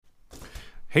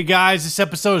Hey guys, this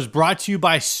episode is brought to you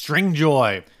by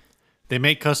Stringjoy. They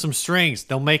make custom strings.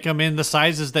 They'll make them in the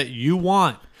sizes that you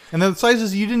want. And the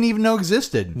sizes you didn't even know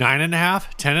existed.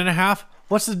 9.5, 10.5.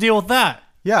 What's the deal with that?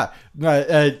 Yeah.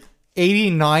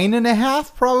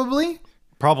 89.5 probably?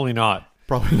 Probably not.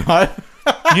 Probably not.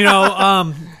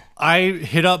 I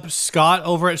hit up Scott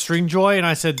over at Stringjoy and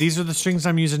I said, these are the strings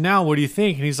I'm using now. What do you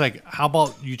think? And he's like, how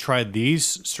about you try these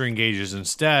string gauges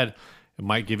instead? It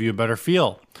might give you a better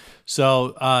feel.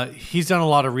 So he's done a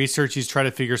lot of research. He's tried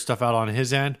to figure stuff out on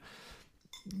his end.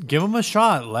 Give him a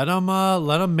shot. Let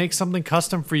him make something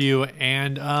custom for you.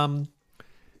 And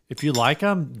if you like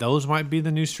them, those might be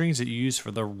the new strings that you use for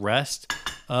the rest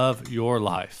of your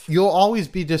life. You'll always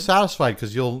be dissatisfied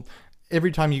because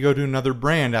every time you go to another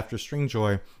brand after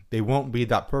Stringjoy, they won't be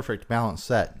that perfect balanced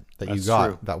set that you got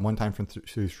true. that one time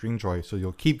through Stringjoy. So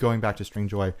you'll keep going back to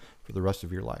Stringjoy for the rest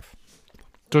of your life.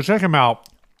 So check him out.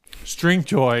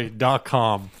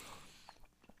 Stringjoy.com.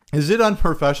 Is it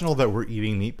unprofessional that we're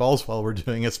eating meatballs while we're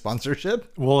doing a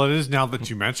sponsorship? Well, it is now that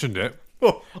you mentioned it.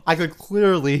 Oh, I could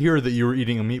clearly hear that you were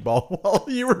eating a meatball while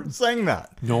you were saying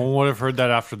that. No one would have heard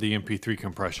that after the MP3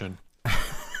 compression.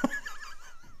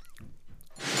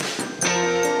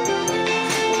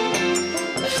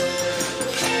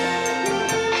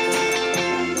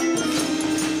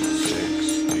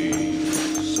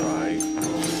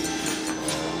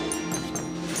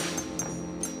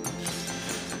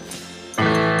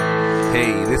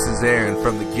 Hey, this is Aaron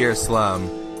from the Gear Slum,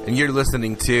 and you're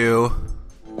listening to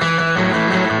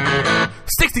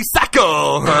 60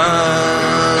 Cycle. The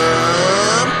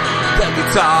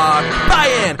guitar,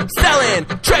 buying, selling,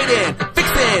 trading,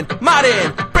 fixing,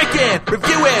 modding, breaking,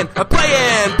 reviewing,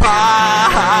 playing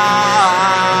podcast.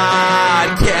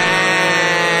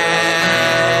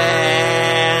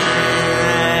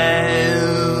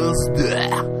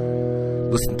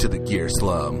 Listen to the Gear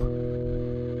Slum.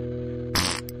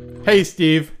 Hey,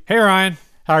 Steve. Hey, Ryan.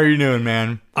 How are you doing,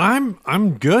 man?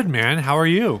 I'm good, man. How are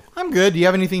you? I'm good. Do you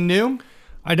have anything new?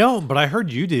 I don't, but I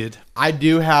heard you did. I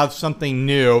do have something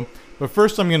new. But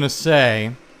first I'm going to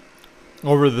say,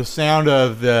 over the sound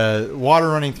of the water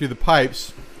running through the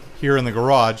pipes here in the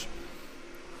garage,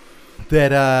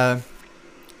 that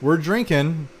we're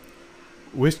drinking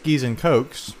whiskeys and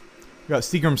Cokes. We got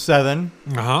Seagram 7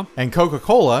 and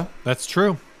Coca-Cola. That's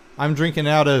true. I'm drinking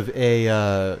out of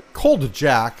a Cold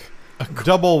Jack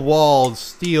double-walled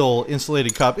steel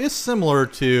insulated cup. It's similar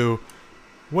to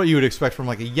what you would expect from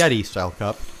like a Yeti-style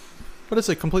cup, but it's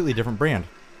a completely different brand.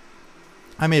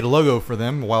 I made a logo for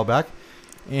them a while back,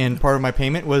 and part of my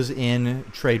payment was in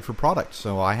trade for product,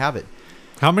 so I have it.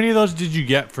 How many of those did you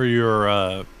get for your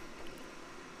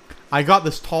I got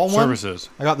this tall one. services?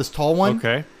 I got this tall one.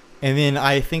 Okay. And then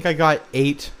I think I got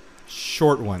 8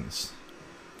 short ones.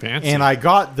 Fancy. And I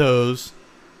got those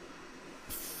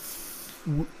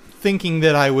thinking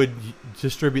that I would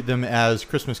distribute them as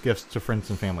Christmas gifts to friends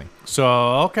and family. So,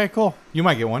 okay, cool. You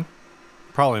might get one.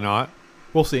 Probably not.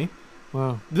 We'll see.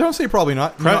 Well, Don't say probably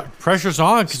not. pressure's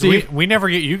on because Steve- we never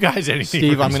get you guys anything.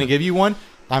 Steve, for I'm going to Christmas. give you one.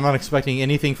 I'm not expecting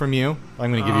anything from you.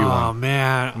 I'm going to give you Oh, one.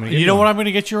 man. gonna give You you know one. what I'm going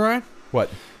to get you, Ryan? What?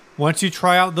 Once you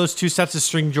try out those 2 sets of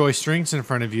Stringjoy strings in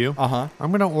front of you, Uh-huh.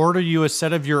 I'm going to order you a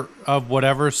set of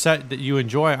whatever set that you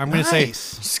enjoy. I'm going to say,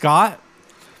 Nice. Scott,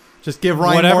 Just give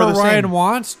Ryan whatever more of the Ryan same.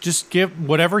 wants, just give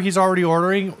whatever he's already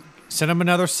ordering. Send him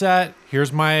another set.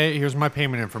 Here's my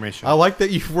payment information. I like that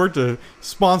you've worked a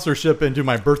sponsorship into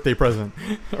my birthday present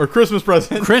or Christmas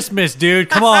present. Christmas, dude.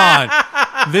 Come on.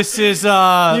 This is You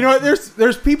know what?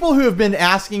 There's people who have been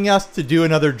asking us to do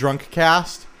another drunk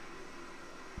cast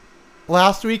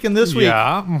last week and this week.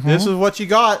 Yeah, mhm. This is what you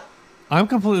got. I'm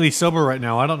completely sober right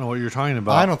now. I don't know what you're talking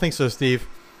about. I don't think so, Steve.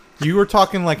 You were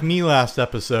talking like me last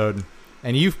episode,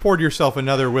 and you've poured yourself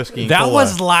another whiskey and That cola.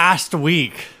 was last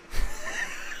week.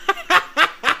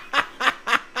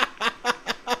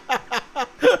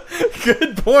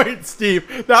 Good point,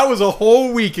 Steve. That was a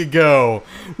whole week ago.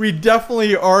 We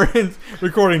definitely aren't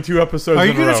recording 2 episodes Are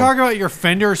you in a going row. to talk about your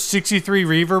Fender 63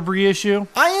 reverb reissue?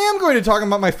 I am going to talk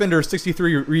about my Fender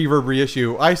 63 reverb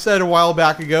reissue. I said a while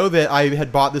back ago that I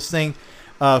had bought this thing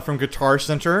from Guitar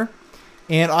Center,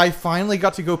 and I finally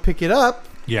got to go pick it up,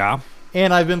 Yeah.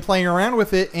 and I've been playing around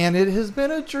with it, and it has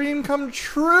been a dream come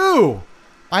true.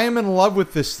 I am in love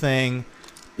with this thing.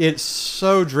 It's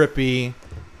so drippy.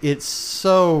 It's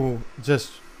so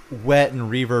just wet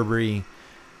and reverbery.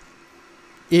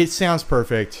 It sounds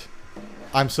perfect.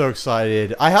 I'm so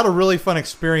excited. I had a really fun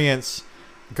experience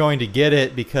going to get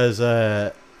it because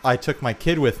I took my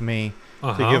kid with me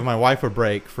to give my wife a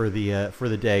break for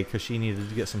the day because she needed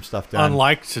to get some stuff done.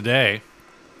 Unlike today.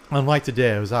 Unlike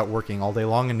today, I was out working all day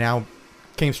long and now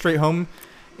came straight home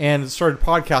and started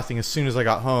podcasting as soon as I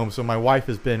got home. So my wife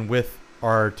has been with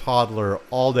our toddler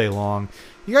all day long.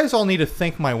 You guys all need to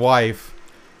thank my wife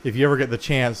if you ever get the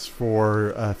chance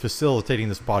for facilitating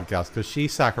this podcast, because she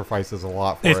sacrifices a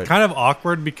lot for it. It's kind of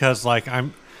awkward because like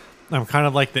I'm kind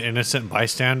of like the innocent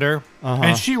bystander,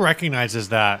 and she recognizes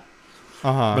that.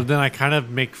 But then I kind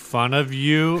of make fun of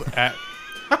you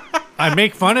I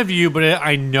make fun of you, but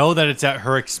I know that it's at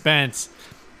her expense.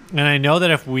 And I know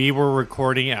that if we were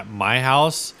recording at my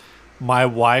house, my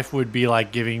wife would be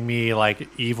like giving me like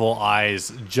evil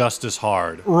eyes just as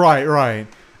hard. Right.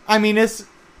 I mean, it's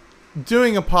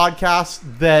doing a podcast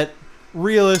that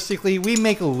realistically we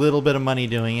make a little bit of money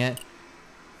doing it.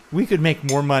 We could make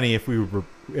more money if we were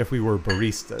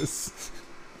baristas.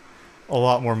 A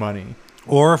lot more money.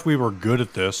 Or if we were good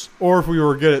at this.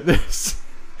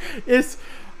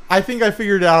 I think I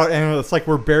figured out, and it's like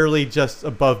we're barely just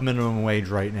above minimum wage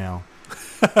right now.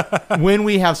 When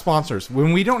we have sponsors.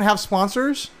 When we don't have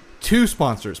sponsors, 2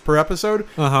 sponsors per episode,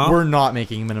 we're not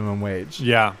making minimum wage.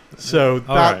 Yeah. So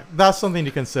that's something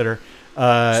to consider.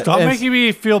 Stop making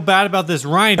me feel bad about this.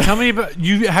 Ryan, tell me about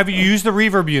you. Have you used the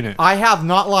reverb unit? I have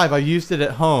not live. I used it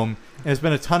at home, and it's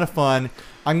been a ton of fun.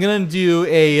 I'm going to do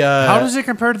a... How does it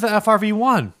compare to the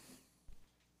FRV1?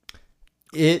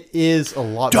 It is a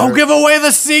lot Don't better. give away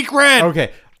the secret!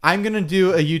 Okay, I'm going to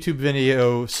do a YouTube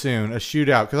video soon, a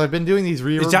shootout, because I've been doing these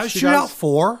reverb Is that shootouts. Shootout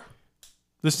 4?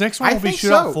 This next one I will be think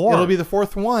Shootout so. 4. It'll be the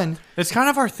 4th one. It's kind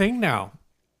of our thing now.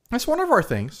 It's one of our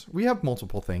things. We have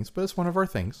multiple things, but it's one of our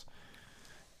things.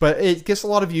 But it gets a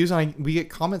lot of views, and we get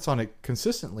comments on it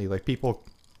consistently, like people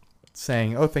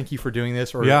saying, "Oh, thank you for doing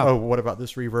this," or "Oh, what about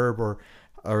this reverb?"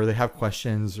 or they have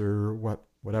questions or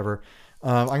whatever.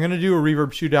 I'm going to do a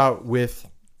reverb shootout with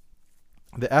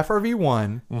the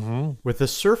FRV1, with the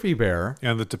Surfy Bear,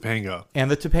 and the Topanga,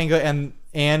 and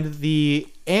the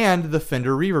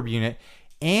Fender reverb unit,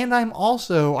 and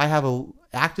I have an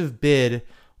active bid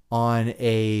on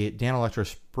a Danelectro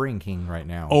Spring King right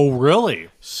now. Oh, really?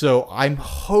 So I'm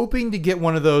hoping to get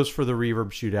one of those for the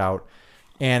reverb shootout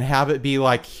and have it be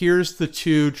like, here's the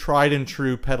 2 tried and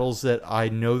true pedals that I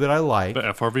know that I like. The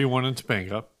FRV1 and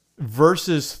Topanga.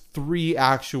 Versus 3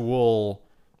 actual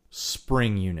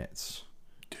spring units.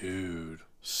 Dude.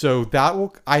 So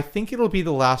I think it'll be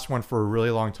the last one for a really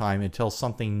long time until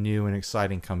something new and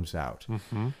exciting comes out.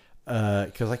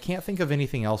 Because I can't think of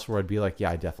anything else where I'd be like,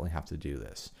 yeah, I definitely have to do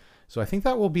this. So I think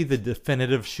that will be the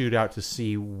definitive shootout to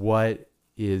see what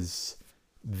is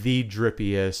the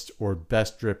drippiest or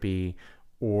best drippy,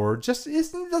 or just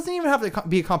it doesn't even have to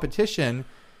be a competition.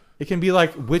 It can be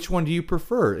like, which one do you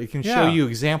prefer? It can show you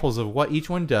examples of what each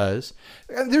one does.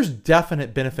 And there's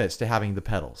definite benefits to having the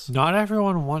pedals. Not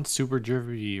everyone wants super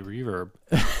drippy reverb.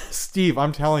 Steve,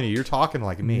 I'm telling you, you're talking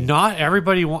like me. Not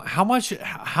everybody wants. How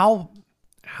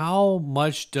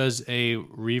much does a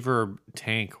reverb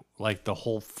tank, like the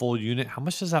whole full unit, how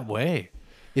much does that weigh?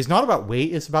 It's not about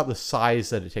weight. It's about the size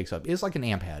that it takes up. It's like an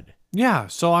amp head. Yeah.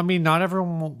 So, I mean, not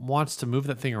everyone wants to move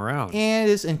that thing around. And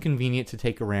it's inconvenient to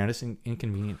take around. It's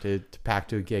inconvenient to pack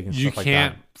to a gig and stuff like that. You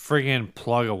can't friggin'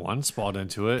 plug a one spot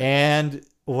into it. And,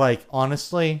 like,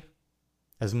 honestly,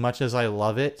 as much as I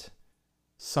love it,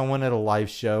 someone at a live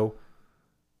show,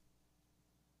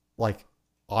 like,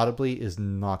 audibly is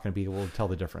not going to be able to tell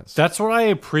the difference. That's what I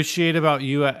appreciate about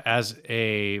you as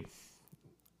a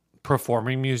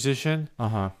performing musician,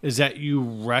 is that you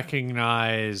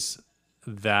recognize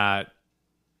the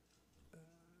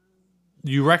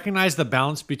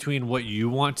balance between what you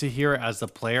want to hear as the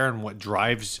player and what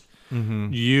drives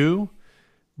you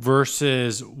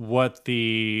versus what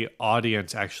the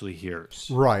audience actually hears.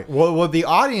 Right. Well, what the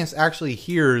audience actually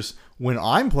hears when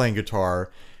I'm playing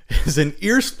guitar is an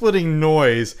ear-splitting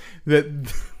noise that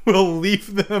will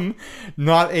leave them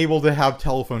not able to have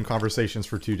telephone conversations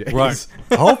for 2 days. Right.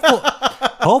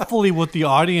 Hopefully what the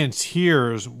audience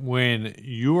hears when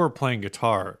you are playing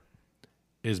guitar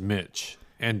is Mitch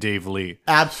and Dave Lee.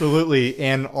 Absolutely.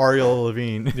 And Ariel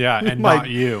Levine. Yeah, and not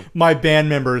you. My band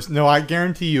members. No, I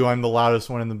guarantee you I'm the loudest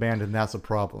one in the band, and that's a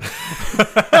problem.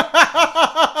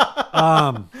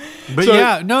 But So-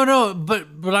 yeah, no,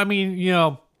 but I mean, you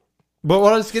know, But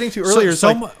what I was getting to earlier is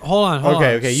like... hold on.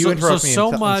 Okay, you interrupt me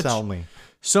and tell me.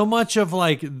 So much of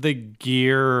like the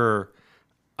gear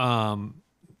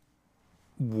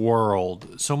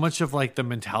world, so much of like the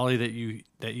mentality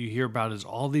that you hear about is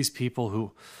all these people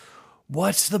who,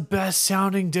 what's the best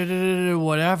sounding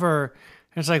whatever.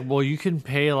 And it's like, well, you can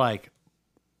pay like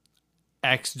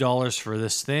X dollars for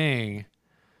this thing,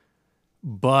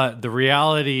 but the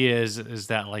reality is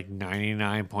that like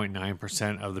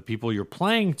 99.9% of the people you're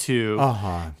playing to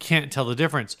can't tell the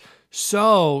difference.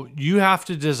 So you have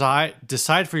to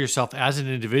decide for yourself as an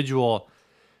individual,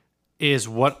 is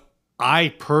what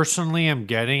I personally am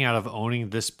getting out of owning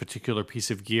this particular piece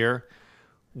of gear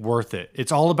worth it?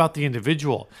 It's all about the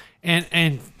individual.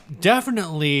 And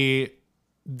definitely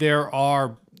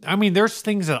there's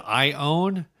things that I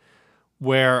own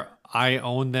where I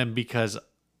own them because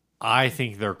I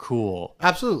think they're cool.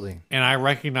 Absolutely. And I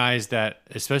recognize that,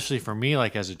 especially for me,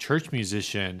 like as a church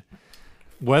musician,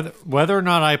 whether or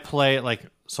not I play,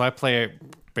 I play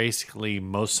basically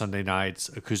most Sunday nights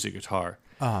acoustic guitar.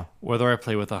 Whether I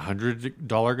play with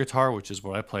 $100 guitar, which is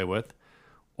what I play with,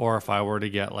 or if I were to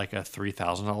get like a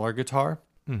 $3,000 guitar,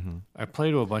 I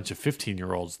play to a bunch of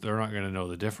 15-year-olds. They're not going to know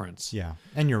the difference. Yeah,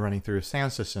 and you're running through a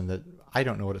sound system that I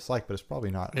don't know what it's like, but it's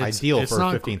probably not ideal for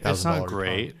a $15,000 It's not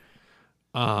great.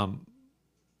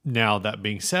 Now, that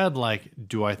being said,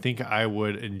 do I think I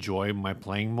would enjoy my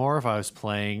playing more if I was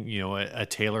playing, a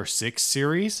Taylor 6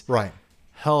 series? Right.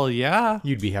 Hell yeah.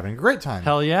 You'd be having a great time.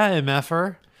 Hell yeah,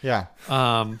 MFer. Yeah.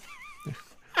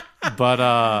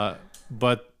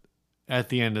 But at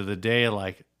the end of the day,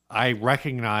 I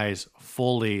recognize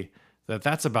fully that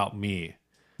that's about me.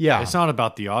 Yeah. It's not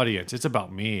about the audience. It's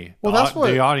about me. Well, that's what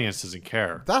the audience doesn't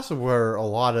care. That's where a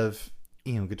lot of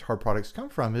guitar products come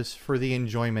from, is for the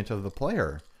enjoyment of the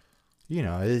player. You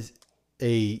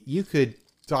could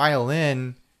dial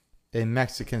in a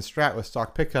Mexican Strat with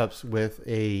stock pickups with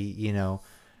a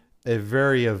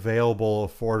very available,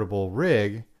 affordable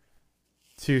rig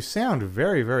to sound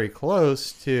very, very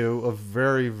close to a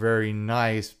very, very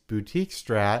nice boutique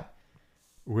Strat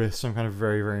with some kind of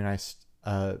very, very nice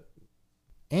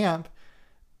amp.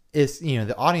 It's,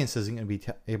 the audience isn't going to be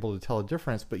able to tell a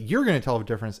difference, but you're going to tell a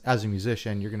difference as a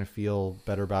musician. You're going to feel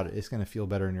better about it. It's going to feel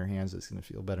better in your hands. It's going to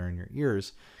feel better in your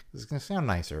ears. It's going to sound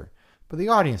nicer, but the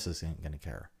audience isn't going to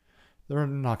care. They're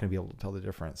not going to be able to tell the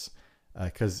difference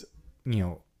because,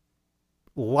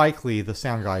 likely the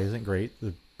sound guy isn't great.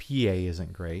 The PA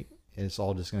isn't great. It's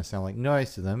all just going to sound like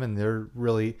noise to them. And they're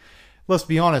really, let's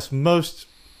be honest, most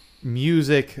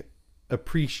music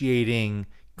appreciating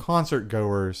concert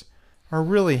goers are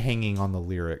really hanging on the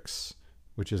lyrics,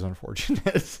 which is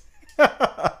unfortunate.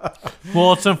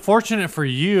 Well, it's unfortunate for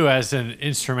you as an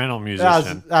instrumental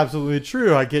musician. That's absolutely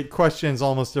true. I get questions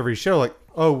almost every show like,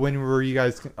 oh, when were you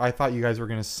guys, I thought you guys were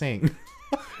going to sing.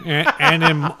 and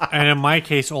in my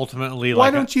case, ultimately,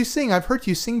 why don't you sing? I've heard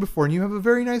you sing before, and you have a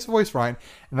very nice voice, Ryan.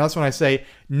 And that's when I say,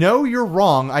 no, you're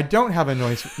wrong. I don't have a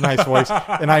nice voice,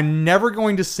 and I'm never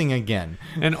going to sing again.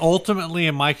 And ultimately,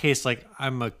 in my case,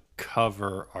 I'm a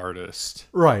cover artist.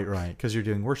 Right, because you're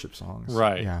doing worship songs.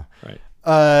 Right, yeah,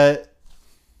 right.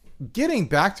 Getting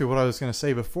back to what I was going to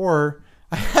say before,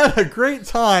 I had a great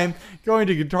time going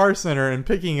to Guitar Center and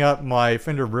picking up my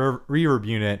Fender reverb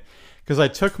unit. Because I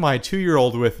took my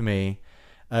 2-year-old with me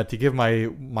to give my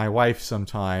wife some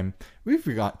time. We've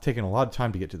taken a lot of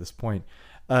time to get to this point.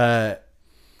 And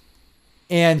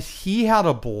he had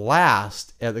a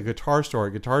blast at the guitar store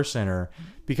at Guitar Center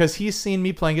because he's seen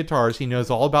me playing guitars. He knows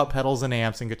all about pedals and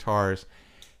amps and guitars.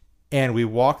 And we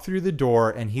walked through the door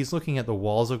and he's looking at the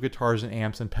walls of guitars and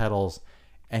amps and pedals.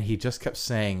 And he just kept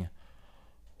saying,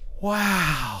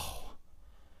 wow,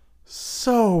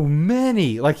 so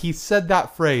many. He said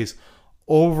that phrase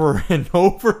over and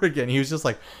over again. He was just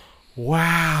like,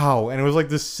 wow. And it was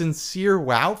this sincere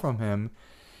wow from him.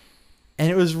 And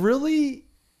it was really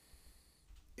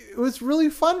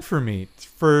fun for me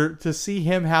to see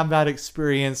him have that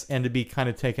experience and to be kind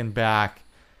of taken back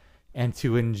and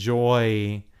to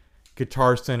enjoy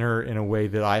Guitar Center in a way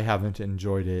that I haven't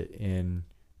enjoyed it in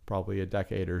probably a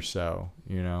decade or so,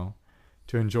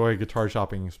 to enjoy a guitar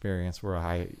shopping experience where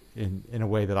in a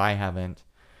way that I haven't,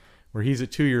 where he's a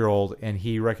 2-year-old and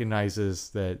he recognizes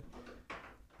that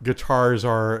guitars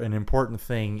are an important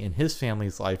thing in his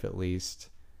family's life, at least,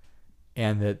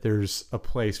 and that there's a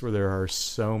place where there are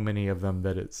so many of them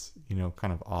that it's,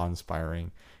 kind of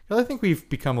awe-inspiring. Because I think we've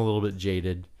become a little bit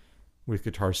jaded with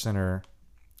Guitar Center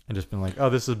and just been like, oh,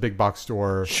 this is a big box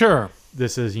store. Sure.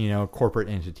 This is, a corporate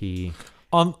entity.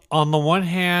 On the one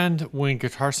hand, when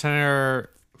Guitar Center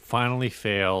finally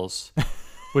fails,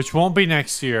 which won't be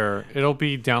next year, it'll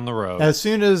be down the road. As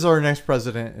soon as our next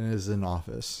president is in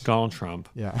office. Donald Trump.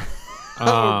 Yeah.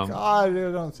 Oh, God,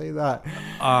 don't say that.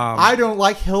 I don't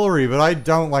like Hillary, but I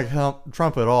don't like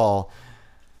Trump at all.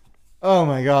 Oh,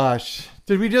 my gosh.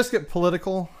 Did we just get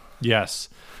political? Yes.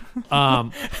 I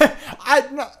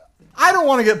don't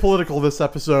want to get political this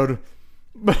episode,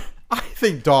 but I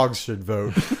think dogs should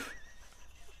vote.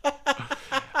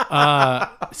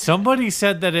 Somebody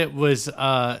said that it was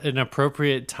an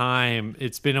appropriate time.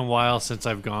 It's been a while since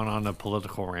I've gone on a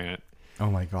political rant.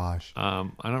 Oh my gosh. I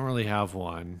don't really have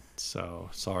one, so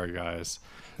sorry, guys.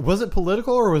 Was it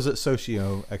political or was it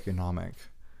socioeconomic?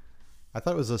 I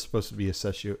thought it was supposed to be a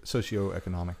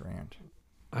socioeconomic rant.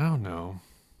 I don't know.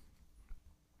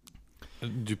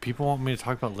 Do people want me to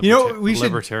talk about We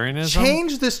should libertarianism?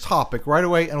 change this topic right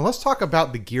away, and let's talk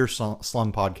about the Gear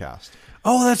Slum podcast.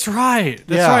 Oh, that's right.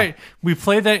 That's Yeah. right. We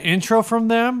played that intro from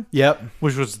them. Yep.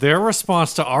 Which was their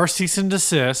response to our cease and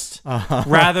desist,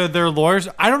 rather their lawyers.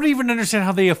 I don't even understand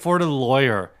how they afforded a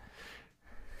lawyer.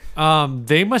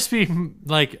 They must be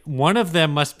like one of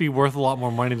them must be worth a lot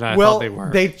more money than I thought they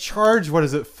were. They charge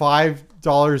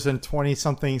 $5.20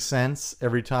 something cents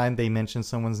every time they mention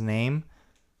someone's name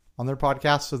on their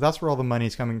podcast, so that's where all the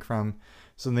money's coming from.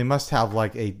 So they must have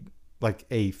like a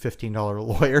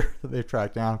 $15 lawyer that they've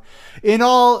tracked down. In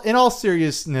all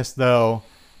seriousness, though,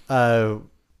 this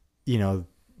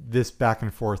back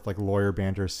and forth like lawyer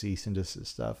banter, cease and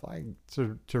desist stuff, like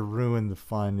to ruin the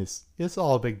fun. It's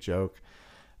all a big joke.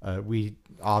 We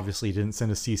obviously didn't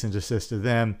send a cease and desist to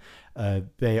them.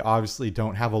 They obviously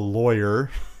don't have a lawyer,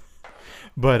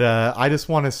 but I just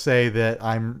want to say that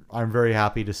I'm very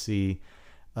happy to see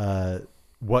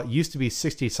what used to be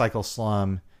 60 Cycle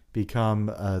Slum become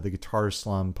the Guitar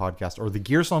Slum podcast, or the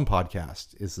Gear Slum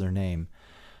podcast is their name,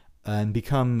 and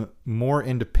become more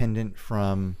independent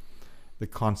from the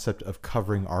concept of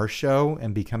covering our show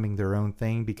and becoming their own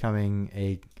thing, becoming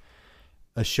a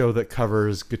show that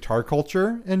covers guitar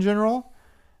culture in general.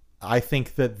 I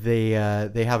think that they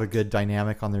have a good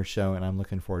dynamic on their show, and I'm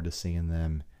looking forward to seeing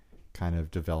them kind of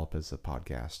develop as a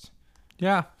podcast.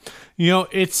 Yeah.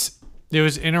 It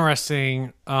was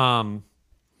interesting. I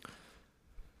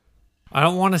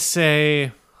don't want to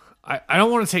say, I don't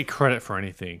want to take credit for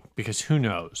anything because who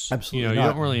knows? Absolutely You not.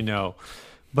 don't really know.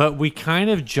 But we kind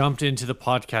of jumped into the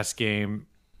podcast game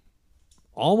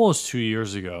almost 2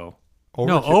 years ago.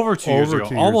 Over 2 years ago.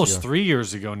 Almost 3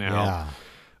 years ago now.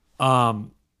 Yeah.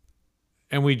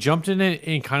 And we jumped in it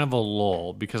in kind of a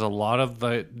lull because a lot of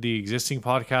the existing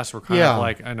podcasts were kind of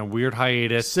like in a weird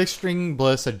hiatus. Six String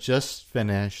Bliss had just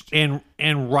finished. And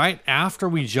right after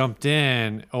we jumped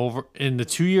in, over in the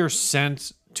 2 years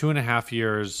since, 2.5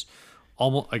 years,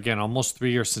 almost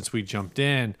 3 years since we jumped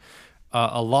in,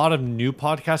 a lot of new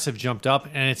podcasts have jumped up,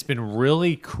 and it's been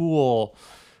really cool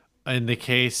in the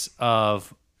case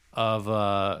of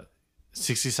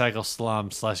 60 Cycle Slum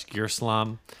 / Gear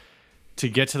Slum to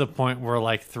get to the point where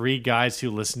like three guys who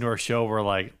listen to our show were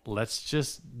like, let's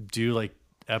just do like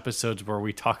episodes where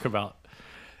we talk about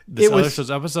this other show's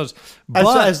episodes. But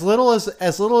As little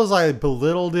as I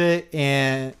belittled it,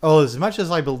 and as much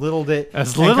as I belittled it,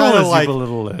 as and little kinda as like, you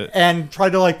belittle it. and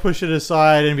tried to like push it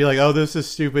aside and be like, oh, this is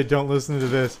stupid, don't listen to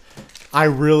this, I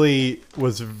really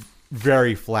was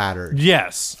very flattered.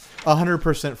 Yes.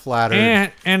 100%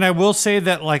 flattered. And I will say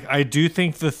that like I do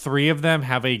think the three of them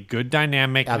have a good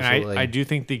dynamic. Absolutely. And I do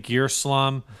think the Gear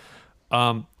Slum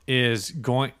they're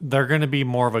going to be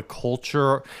more of a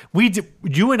culture.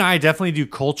 You and I definitely do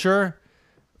culture,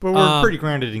 But we're pretty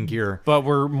grounded in gear. but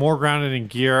we're more grounded in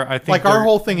gear. I think Like our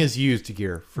whole thing is used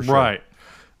gear, for sure. right.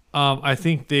 I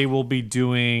think they will be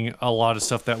doing a lot of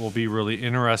stuff that will be really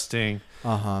interesting.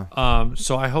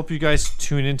 So I hope you guys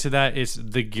tune into that. It's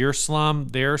the Gear Slum.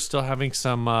 They're still having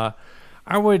some. I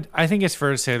think it's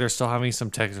fair to say they're still having some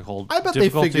technical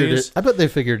difficulties. I bet they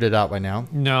figured it out by now.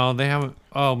 No, they haven't.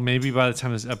 Oh, maybe by the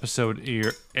time this episode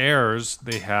airs,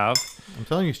 they have. I'm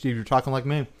telling you, Steve, you're talking like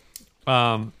me.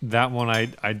 That one,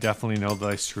 I definitely know that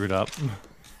I screwed up.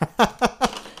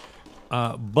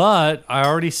 But I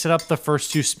already set up the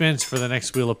first two spins for the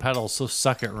next wheel of pedals, so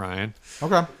suck it, Ryan.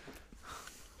 Okay.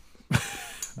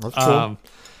 That's cool.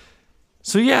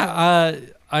 So yeah,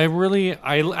 I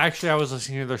was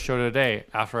listening to their show today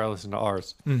after I listened to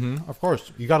ours. Of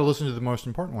course. You got to listen to the most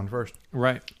important one first.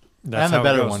 Right. And the how it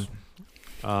better goes.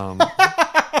 one.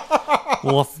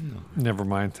 Well, never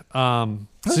mind.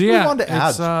 Let's So yeah, move on to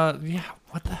ads.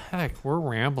 What the heck? We're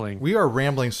rambling. We are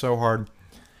rambling so hard.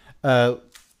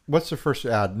 What's the first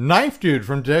ad? Knife Dude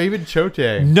from David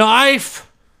Chote. Knife.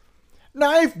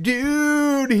 Knife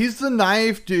Dude! He's the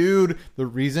Knife Dude. The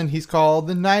reason he's called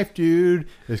the Knife Dude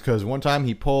is because one time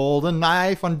he pulled a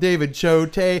knife on David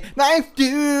Chote. Knife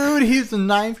Dude! He's the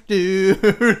Knife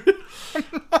Dude.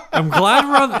 I'm glad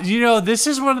we're on. This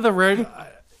is one of the rare.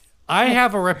 I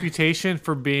have a reputation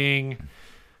for being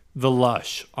the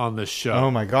lush on this show. Oh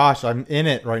my gosh, I'm in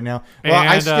it right now. Well,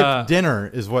 I And, skipped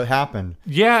dinner is what happened.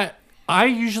 Yeah, I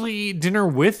usually eat dinner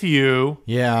with you.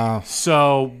 Yeah.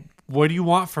 So what do you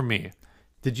want from me?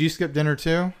 Did you skip dinner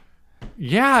too?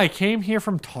 Yeah, I came here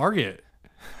from Target.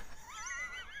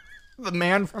 The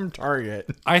man from Target.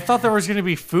 I thought there was going to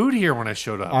be food here when I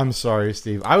showed up. I'm sorry,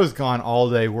 Steve. I was gone all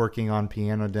day working on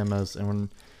piano demos, and when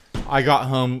I got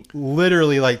home,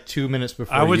 literally like 2 minutes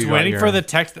before I was you got waiting here. for the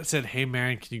text that said, "Hey,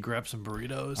 Marion, can you grab some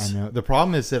burritos?" I know. The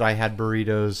problem is that I had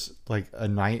burritos like a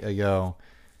night ago,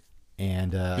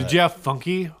 and Did you have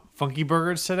funky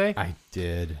burgers today? I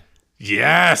did.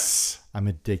 Yes. I'm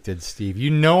addicted, Steve.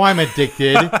 You know I'm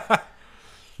addicted.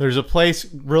 There's a place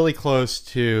really close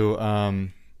to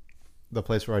the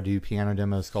place where I do piano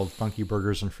demos called Funky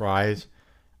Burgers and Fries.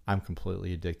 I'm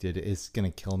completely addicted. It's going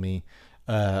to kill me.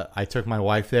 I took my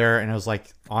wife there and I was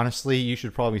like, honestly, you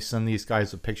should probably send these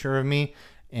guys a picture of me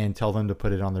and tell them to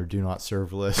put it on their do not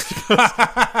serve list.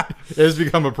 It has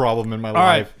become a problem in my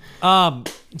life. All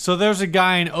right. So there's a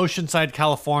guy in Oceanside,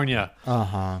 California.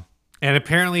 Uh-huh. And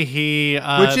apparently he...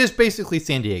 Which is basically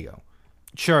San Diego.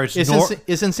 Sure. It's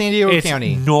in San Diego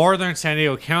County. Northern San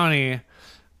Diego County.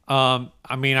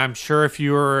 I mean, I'm sure if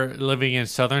you were living in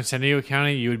southern San Diego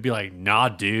County, you would be like, nah,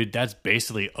 dude, that's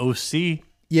basically OC.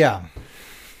 Yeah.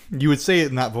 You would say it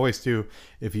in that voice, too,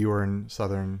 if you were in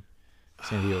southern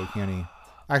San Diego County.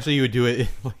 Actually, you would do it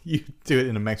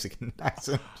in a Mexican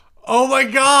accent. Oh, my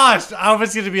gosh. I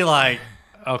was going to be like,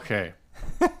 okay.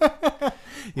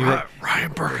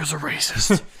 Ryan Burger's a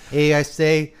racist. Hey, I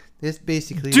say, this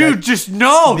basically... Dude, like just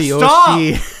no. the Stop.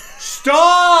 OC.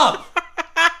 Stop.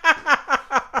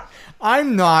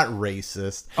 I'm not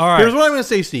racist. All right. Here's what I'm going to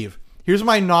say, Steve. Here's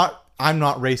my I'm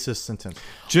not racist sentence.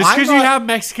 Just because you have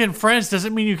Mexican friends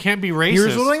doesn't mean you can't be racist.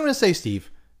 Here's what I'm going to say, Steve.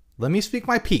 Let me speak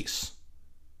my piece.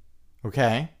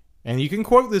 Okay? And you can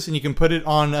quote this and you can put it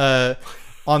on the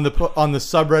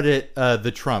subreddit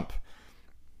the Trump.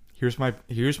 Here's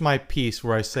my piece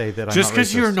where I say that I'm just not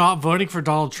because racist. you're not voting for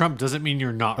Donald Trump doesn't mean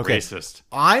you're not racist.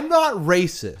 I'm not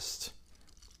racist.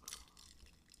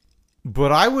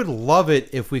 But I would love it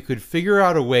if we could figure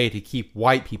out a way to keep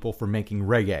white people from making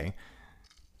reggae.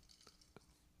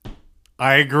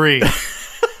 I agree.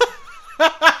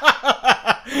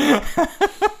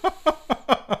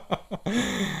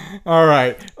 All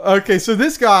right. Okay, so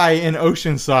this guy in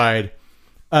Oceanside,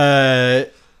 updated.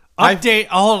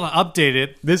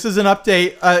 This is an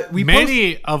update.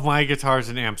 Many of my guitars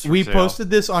and amps. We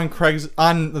posted this on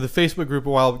on the Facebook group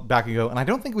a while back ago, and I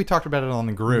don't think we talked about it on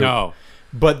the group. No.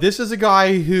 But this is a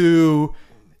guy who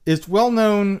is well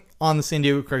known on the San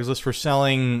Diego Craigslist for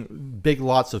selling big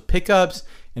lots of pickups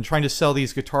and trying to sell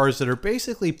these guitars that are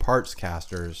basically parts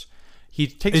casters.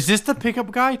 Is this the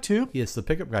pickup guy too? It's the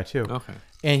pickup guy too. Okay.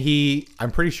 And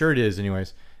I'm pretty sure it is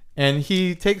anyways. And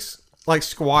he takes like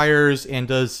Squires and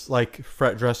does like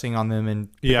fret dressing on them and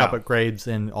pickup upgrades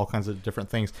and all kinds of different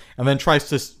things. And then tries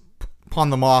to pawn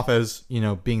them off as,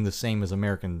 being the same as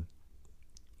American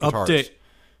guitars. Update.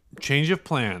 Change of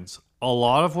plans. A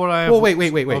lot of what I have... Well, wait.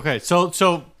 Okay, so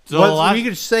we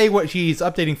could say what he's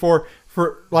updating for.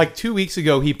 For like 2 weeks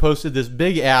ago, he posted this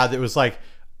big ad that was like,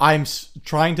 I'm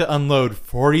trying to unload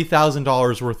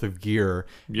 $40,000 worth of gear.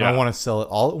 Yeah. And I want to sell it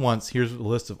all at once. Here's a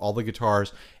list of all the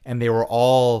guitars. And they were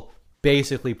all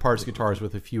basically parts guitars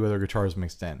with a few other guitars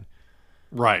mixed in.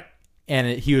 Right. And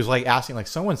he was like asking, like,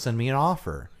 someone send me an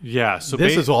offer. Yeah. So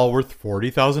this is all worth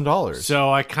 $40,000.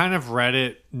 So I kind of read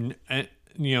it,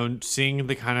 seeing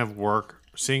the kind of work,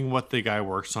 seeing what the guy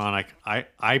works on.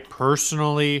 I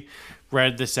personally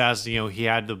read this as, he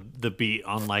had the beat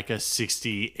on like a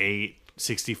 68,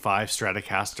 65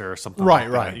 Stratocaster or something like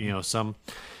that.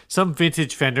 Some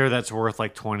vintage Fender that's worth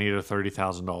like $20,000 to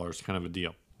 $30,000 kind of a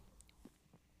deal.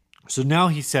 So now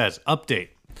he says, update.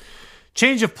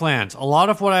 Change of plans. A lot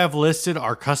of what I have listed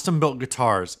are custom-built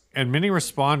guitars, and many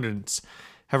respondents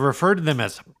have referred to them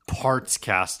as parts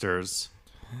casters.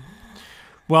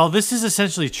 Well, this is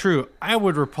essentially true. I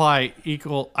would apply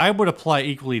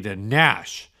equally to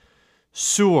Nash,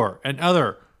 Suhr, and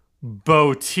other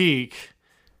boutique.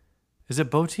 Is it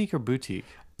boutique or boutique?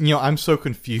 I'm so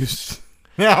confused.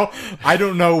 Now, I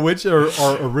don't know which are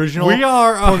original We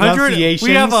are 100. pronunciations.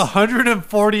 We have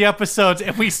 140 episodes,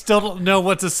 and we still don't know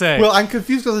what to say. Well, I'm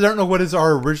confused because I don't know what is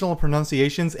our original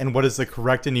pronunciations and what is the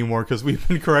correct anymore, because we've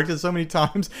been corrected so many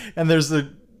times, and there's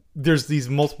these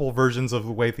multiple versions of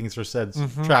the way things are said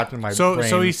trapped in my brain.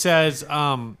 So he says,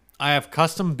 I have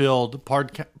custom build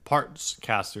parts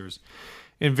casters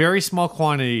in very small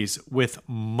quantities with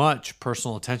much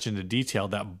personal attention to detail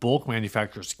that bulk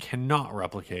manufacturers cannot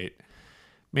replicate.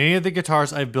 Many of the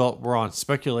guitars I've built were on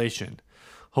speculation,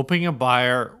 hoping a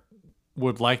buyer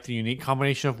would like the unique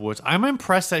combination of woods. I'm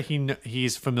impressed that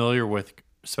he's familiar with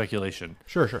speculation.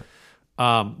 Sure.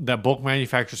 That bulk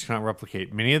manufacturers cannot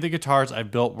replicate. Many of the guitars I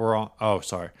built were on... Oh,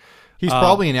 sorry. He's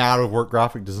probably an out-of-work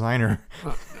graphic designer.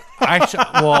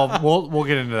 we'll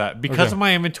get into that because Okay. of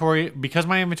my inventory. Because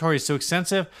my inventory is so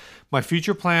extensive, my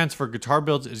future plans for guitar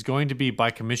builds is going to be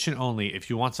by commission only. If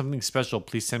you want something special,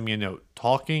 please send me a note.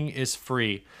 Talking is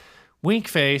free. Wink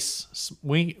face,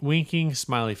 winking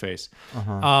smiley face.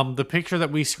 The picture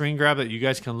that we screen grab that you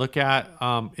guys can look at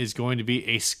is going to be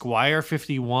a Squire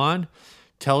 51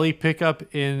 tele pickup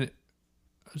in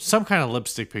some kind of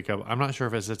lipstick pickup. I'm not sure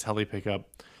if it's a tele pickup.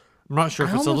 I'm not sure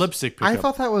if it's a lipstick pickup. I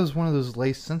thought that was one of those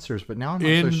lace sensors, but now I'm not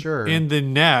in so sure. in the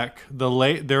neck,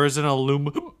 there is an a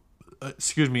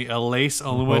lace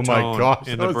aluminum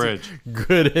in the bridge.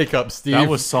 Good hiccup, Steve. That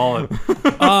was solid.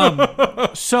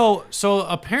 So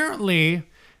apparently,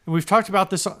 and we've talked about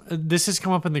this. This has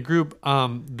come up in the group.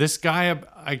 This guy,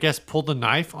 I guess, pulled a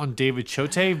knife on David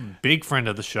Chote, big friend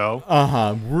of the show.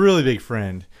 Really big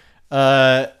friend.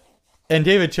 And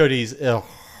David Chote's a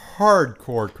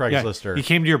hardcore Craigslist-er. He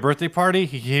came to your birthday party.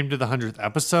 He came to the 100th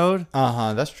episode.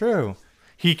 That's true.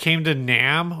 He came to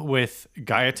NAMM with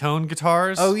Gaiatone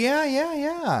guitars. Oh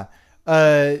yeah.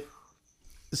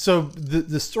 So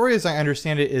the story, as I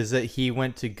understand it, is that he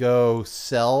went to go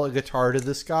sell a guitar to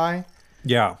this guy,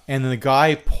 yeah. and the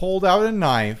guy pulled out a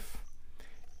knife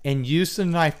and used the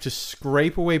knife to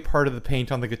scrape away part of the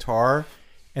paint on the guitar,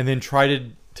 and then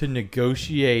tried to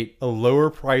negotiate a lower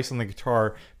price on the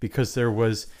guitar because there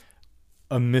was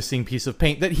a missing piece of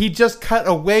paint that he just cut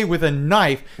away with a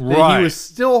knife that he was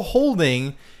still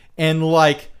holding and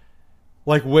like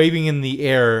waving in the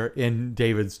air in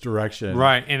David's direction.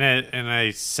 Right, in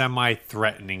a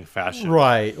semi-threatening fashion.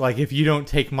 Right, like if you don't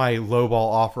take my lowball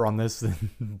offer on this, then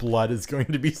blood is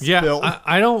going to be Yeah, spilled.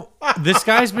 I don't. This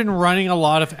guy's been running a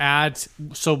lot of ads.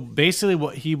 So basically,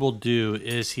 what he will do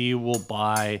is he will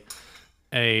buy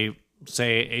a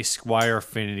Squire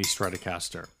Affinity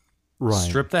Stratocaster, Right.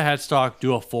 strip the headstock,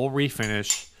 do a full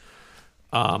refinish,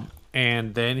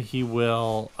 and then he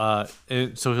will.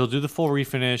 So he'll do the full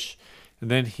refinish,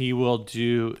 and then he'll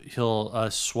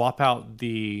swap out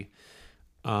the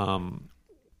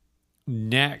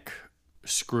neck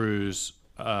screws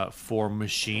for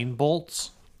machine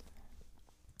bolts.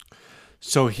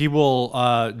 So he will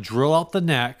drill out the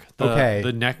neck,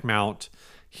 the neck mount.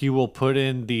 He will put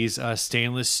in these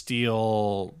stainless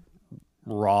steel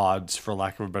rods, for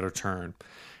lack of a better term,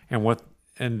 and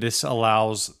this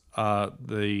allows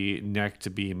the neck to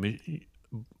be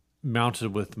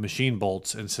mounted with machine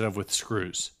bolts instead of with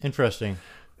screws. Interesting.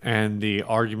 And the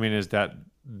argument is that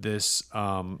this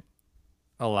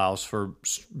allows for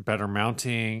better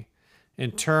mounting.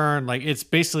 In turn, like it's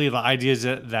basically the idea is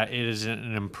that it is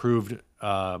an improved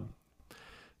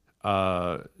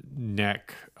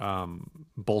neck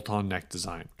bolt-on neck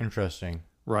design. Interesting.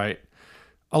 Right.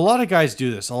 A lot of guys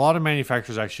do this. A lot of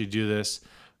manufacturers actually do this.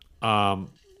 I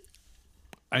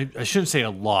shouldn't say a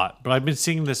lot, but I've been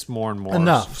seeing this more and more.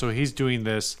 Enough. So he's doing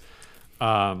this,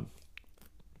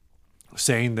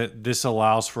 saying that this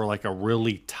allows for like a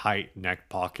really tight neck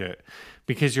pocket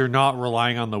because you're not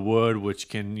relying on the wood, which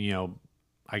can,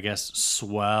 I guess,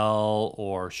 swell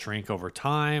or shrink over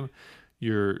time.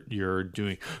 You're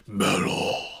doing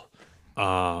metal,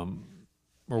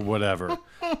 or whatever.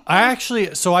 I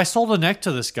sold a neck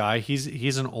to this guy.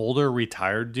 He's an older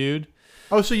retired dude.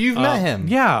 Oh, so you've met him?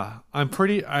 Yeah, I'm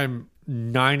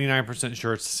 99%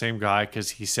 sure it's the same guy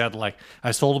because he said like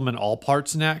I sold him an all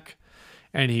parts neck,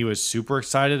 and he was super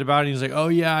excited about it. He's like, "Oh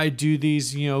yeah, I do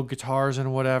these guitars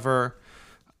and whatever,"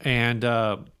 and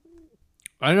I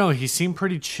don't know. He seemed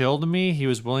pretty chill to me. He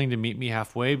was willing to meet me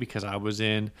halfway because I was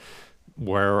in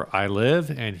where I live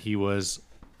and he was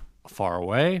far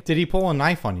away. Did he pull a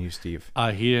knife on you, Steve?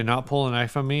 He did not pull a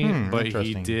knife on me, but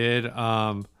he interesting. did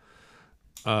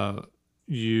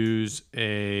use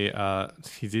an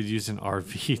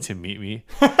RV to meet me.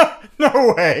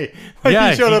 No way. Like Yeah,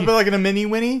 he showed up he- like in a mini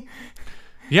Winnie?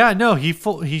 Yeah, no, he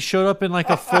showed up in like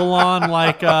a full on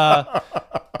like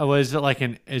was it like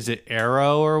is it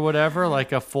Arrow or whatever,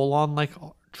 like a full on like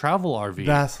travel RV.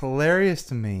 That's hilarious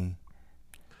to me.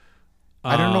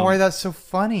 I don't know why that's so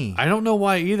funny. I don't know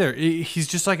why either. He's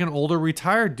just like an older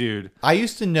retired dude. I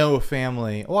used to know a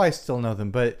family. Well, I still know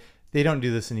them, but they don't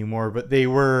do this anymore. But they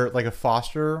were like a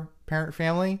foster parent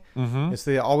family. Mm-hmm. So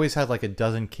they always had like a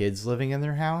dozen kids living in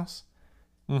their house.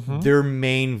 Mm-hmm. Their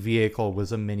main vehicle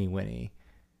was a mini Winnie.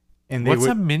 And What's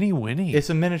a mini Winnie? It's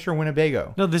a miniature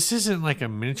Winnebago. No, this isn't like a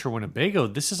miniature Winnebago.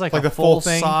 This is like Like a the full full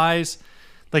thing? size,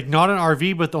 like not an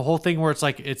RV, but the whole thing where it's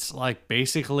like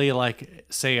basically like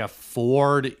say a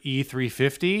Ford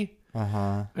E350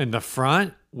 in the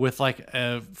front with like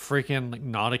a freaking like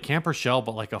not a camper shell,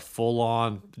 but like a full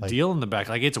on deal in the back.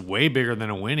 Like it's way bigger than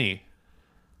a Winnie.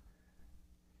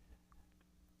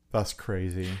 That's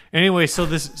crazy. Anyway, so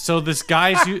this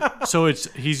guy's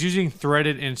he's using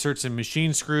threaded inserts and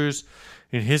machine screws.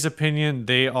 In his opinion,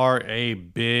 they are a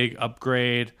big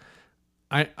upgrade.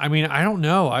 I mean, I don't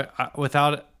know. I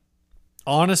wanted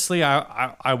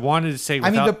to say. I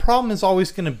mean, the problem is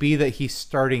always going to be that he's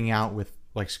starting out with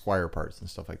like Squire parts and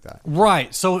stuff like that.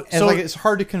 Right. So it's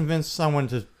hard to convince someone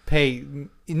to pay,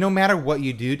 no matter what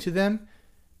you do to them.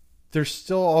 They're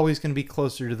still always going to be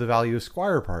closer to the value of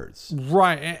Squire parts.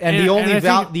 Right. And the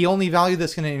only value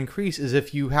that's going to increase is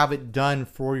if you have it done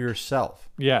for yourself.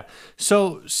 Yeah.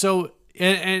 So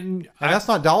and that's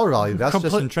not dollar value. That's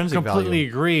just intrinsic value. Completely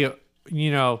agree.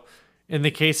 You know, in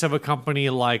the case of a company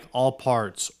like All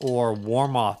Parts or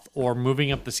Warmoth or moving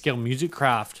up the scale,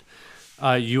 Musicraft,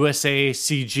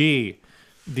 USACG,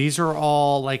 these are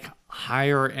all like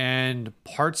higher end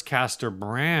parts caster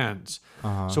brands.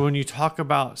 So when you talk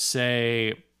about,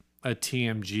 say, a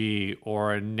TMG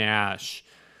or a Nash,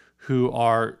 who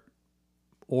are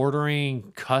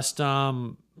ordering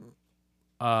custom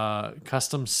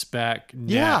spec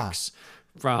necks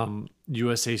from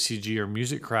USACG or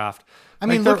Musicraft, I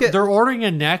mean, they're ordering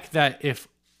a neck that if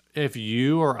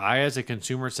you or I as a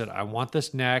consumer said, I want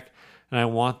this neck and I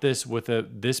want this with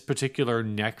this particular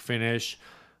neck finish,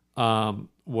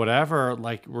 whatever,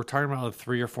 like we're talking about a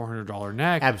 $300 or $400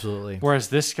 neck. Absolutely. Whereas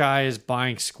this guy is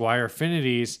buying Squire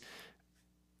Affinities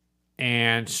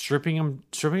and stripping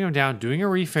them down, doing a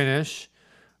refinish,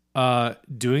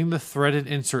 doing the threaded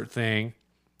insert thing,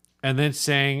 and then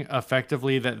saying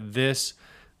effectively that this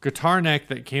guitar neck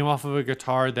that came off of a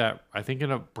guitar that I think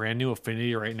in a brand new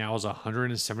Affinity right now is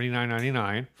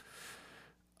 $179.99.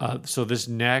 So this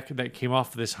neck that came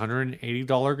off of this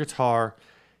 $180 guitar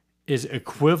is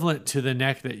equivalent to the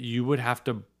neck that you would have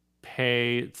to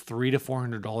pay $300 to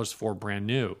 $400 for brand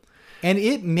new. And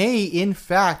it may, in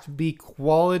fact, be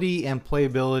quality and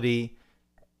playability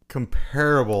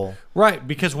comparable. Right,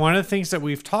 because one of the things that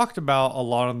we've talked about a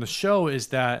lot on the show is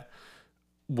that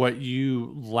what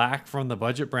you lack from the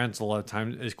budget brands a lot of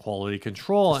times is quality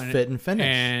control and fit and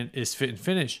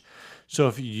finish. So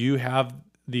if you have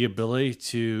the ability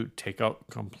to take out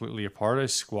completely apart a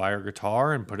Squire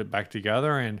guitar and put it back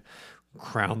together and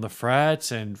crown the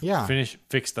frets and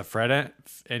fix the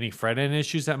any fret end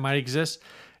issues that might exist,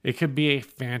 it could be a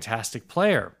fantastic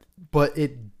player. But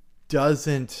it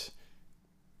doesn't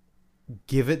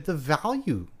give it the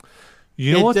value.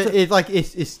 You know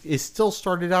it still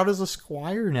started out as a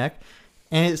Squire neck,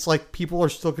 and it's like people are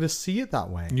still going to see it that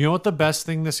way. You know what the best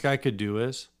thing this guy could do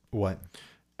is? What?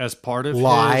 As part of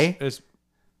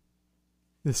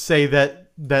say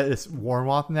that it's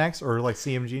Warmoth necks or like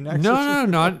CMG necks? No,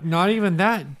 not even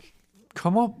that.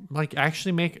 Come up, like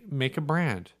actually make a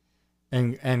brand.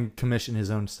 And commission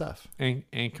his own stuff. And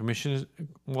commission his,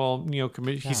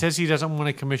 he says he doesn't want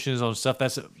to commission his own stuff.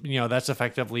 That's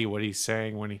effectively what he's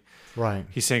saying when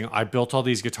he's saying, I built all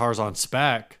these guitars on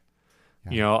spec.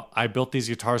 Yeah. I built these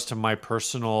guitars to my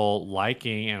personal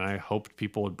liking and I hoped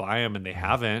people would buy them and they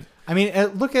haven't. I mean,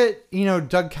 look at,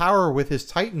 Doug Cower with his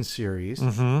Titan series.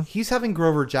 Mm-hmm. He's having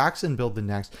Grover Jackson build the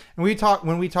necks. And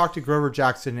when we talked to Grover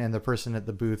Jackson and the person at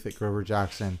the booth at Grover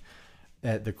Jackson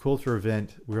at the Quilter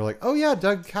event, we were like, oh yeah,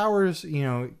 Doug Cower's,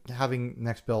 having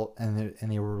necks built. And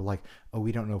they were like, oh,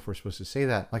 we don't know if we're supposed to say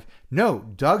that. Like, no,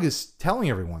 Doug is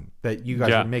telling everyone that you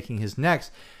guys are making his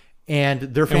necks. And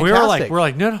they're fantastic. And we're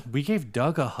like, no, we gave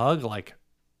Doug a hug like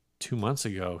 2 months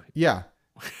ago. Yeah.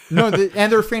 No,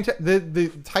 and they're fantastic. The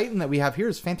Titan that we have here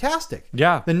is fantastic.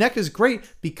 Yeah. The neck is great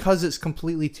because it's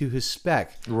completely to his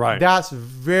spec. Right. That's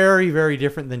very, very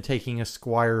different than taking a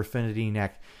Squire Affinity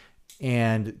neck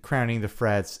and crowning the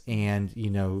frets and,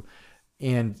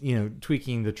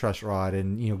 tweaking the truss rod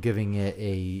and, giving it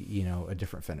a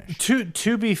different finish.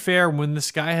 To be fair, when this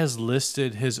guy has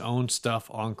listed his own stuff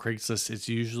on Craigslist, it's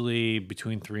usually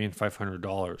between $300 and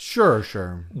 $500.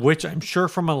 Sure. Which I'm sure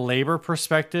from a labor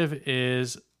perspective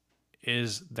is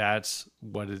that's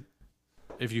what it,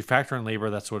 if you factor in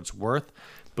labor, that's what it's worth.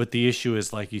 But the issue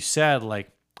is, like you said, like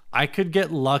I could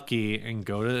get lucky and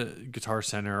go to Guitar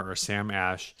Center or Sam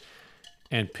Ash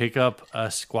and pick up a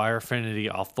Squire Affinity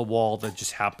off the wall that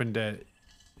just happened to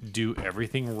do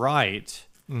everything right.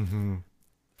 Mm-hmm.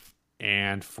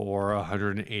 And for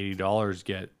 $180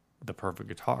 get the perfect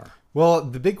guitar. Well,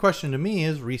 the big question to me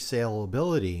is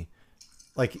resaleability.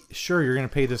 Like, sure, you're going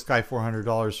to pay this guy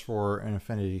 $400 for an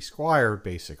Affinity Squire,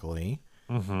 basically.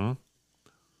 Mm-hmm.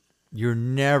 You're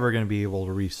never going to be able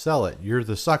to resell it. You're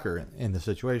the sucker in the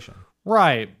situation.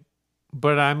 Right.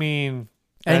 But I mean...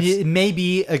 And it may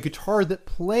be a guitar that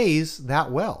plays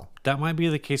that well. That might be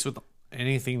the case with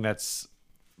anything that's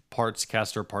parts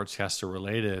caster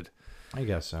related. I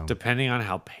guess so. depending on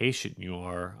how patient you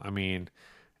are. I mean,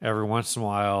 every once in a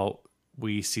while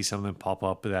we see something pop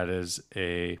up that is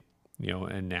a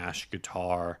a Nash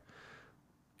guitar,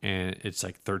 and it's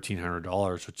like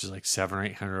 $1,300, which is like $700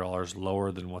 or $800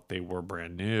 lower than what they were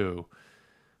brand new.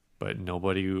 But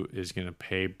nobody is gonna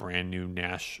pay brand new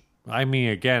Nash. I mean,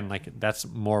 again, like that's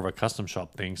more of a custom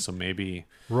shop thing, so maybe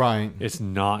Right. it's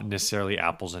not necessarily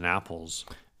apples and apples.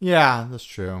 Yeah, that's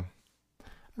true.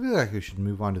 I feel like we should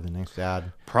move on to the next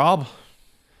ad. Prob?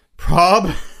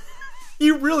 Prob?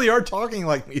 You really are talking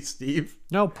like me, Steve.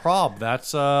 No, prob.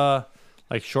 That's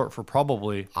like short for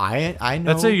probably. I know.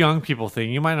 That's a young people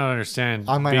thing. You might not understand.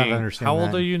 I might not understand How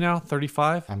old that. are you now?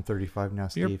 35? I'm 35 now,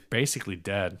 You're Steve. basically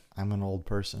dead. I'm an old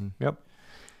person. Yep.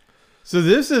 So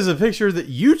this is a picture that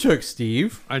you took,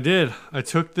 Steve. I did. I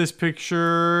took this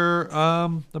picture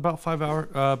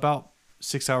about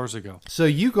 6 hours ago. So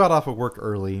you got off of work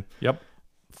early. Yep.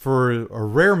 For a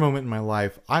rare moment in my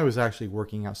life, I was actually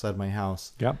working outside my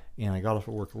house. Yep. And I got off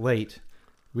at work late.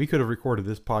 We could have recorded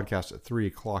this podcast at 3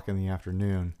 o'clock in the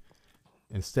afternoon.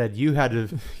 Instead, you had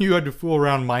to fool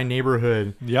around my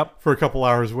neighborhood Yep. for a couple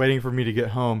hours waiting for me to get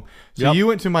home. So Yep. you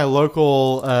went to my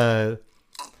local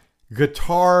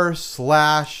guitar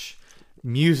 /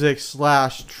 music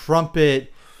 /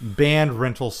 trumpet band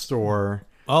rental store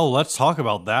Oh, let's talk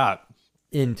about that.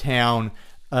 in town.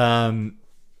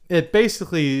 It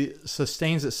basically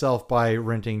sustains itself by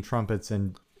renting trumpets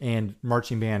and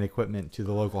marching band equipment to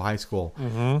the local high school.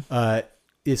 Mm-hmm.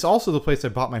 It's also the place I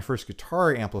bought my first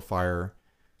guitar amplifier,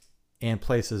 and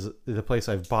the place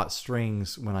I've bought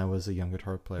strings when I was a young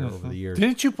guitar player over the years.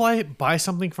 Didn't you buy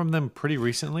something from them pretty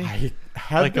recently? I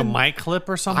have Like a mic clip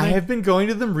or something? I have been going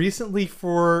to them recently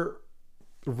for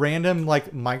random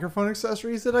like microphone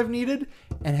accessories that I've needed,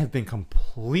 and have been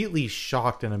completely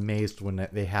shocked and amazed when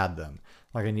they had them.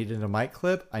 Like I needed a mic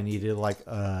clip, I needed like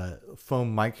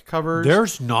foam mic covers.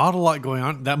 There's not a lot going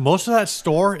on. That most of that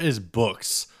store is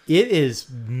books. It is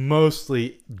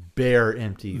mostly bare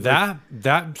empty.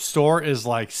 That store is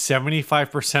like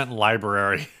 75%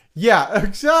 library. Yeah,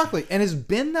 exactly. And it's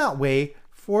been that way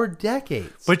for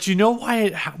decades. But you know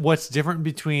what's different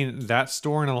between that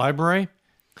store and a library?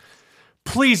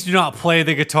 Please do not play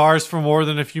the guitars for more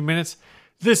than a few minutes.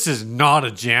 This is not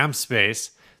a jam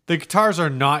space. The guitars are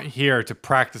not here to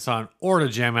practice on or to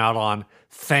jam out on.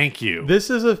 Thank you. This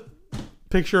is a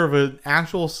picture of an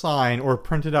actual sign or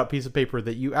printed out piece of paper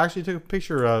that you actually took a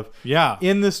picture of Yeah.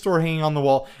 in the store hanging on the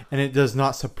wall, and it does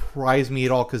not surprise me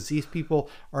at all because these people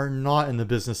are not in the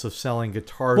business of selling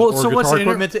guitars or guitar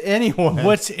equipment to anyone.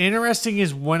 What's interesting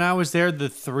is when I was there, the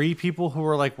three people who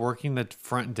were like working the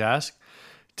front desk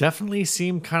definitely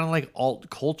seemed kind of like alt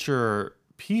culture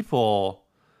people.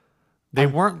 They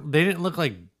didn't look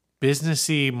like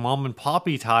businessy mom and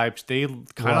poppy types. They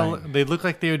they look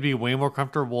like they would be way more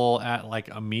comfortable at like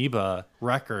Amoeba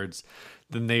Records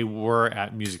than they were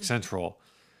at Music Central.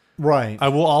 Right. I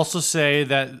will also say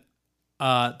that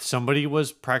somebody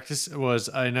was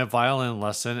in a violin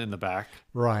lesson in the back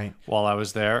Right. while I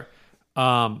was there.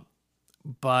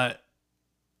 But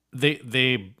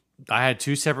I had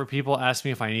two separate people ask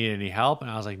me if I needed any help, and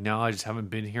I was like, no, I just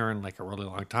haven't been here in like a really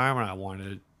long time, and I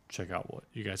wanted to check out what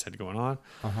you guys had going on.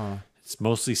 It's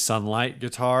mostly Sunlight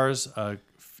guitars, a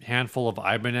handful of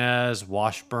Ibanez,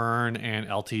 Washburn, and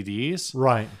LTDs.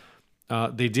 Right.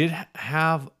 They did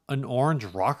have an orange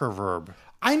rocker verb.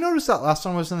 I noticed that last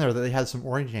time I was in there that they had some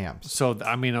orange amps. So,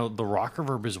 I mean, the rocker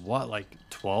verb is what, like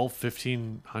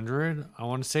 1,500? I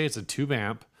want to say it's a tube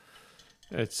amp.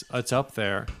 It's up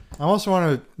there. I also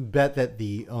want to bet that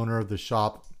the owner of the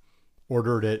shop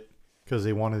ordered it because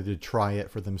they wanted to try it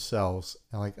for themselves.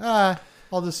 And like,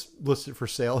 I'll just list it for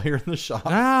sale here in the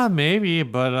shop. Maybe,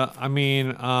 but I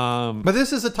mean, But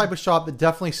this is a type of shop that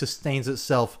definitely sustains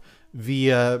itself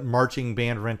via marching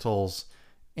band rentals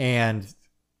and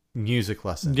music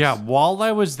lessons. yeah. While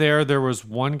I was there was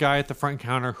one guy at the front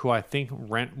counter who I think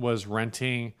was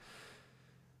renting.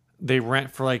 They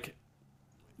rent for like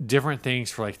different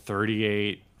things for like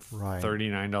 $38, Right.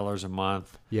 $39 a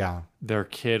month. Yeah. Their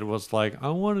kid was like, I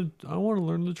want to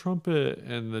learn the trumpet,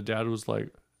 and the dad was like,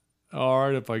 all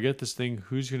right, if I get this thing,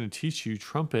 who's going to teach you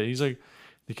trumpet? And he's like,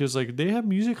 because like they have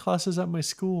music classes at my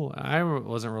school. I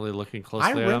wasn't really looking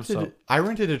closely at them. So I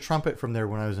rented a trumpet from there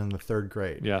when I was in the 3rd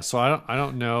grade. yeah, so I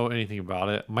don't know anything about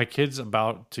it. My kid's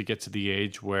about to get to the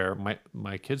age where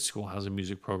my kid's school has a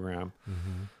music program.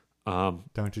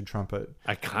 Don't do trumpet.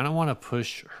 I kind of want to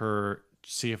push her,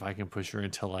 see if I can push her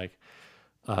into like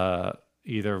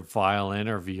either violin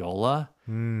or viola.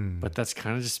 But that's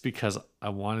kind of just because I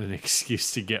want an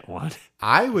excuse to get one.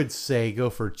 I would say go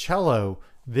for cello.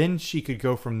 Then she could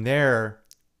go from there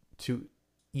to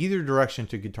either direction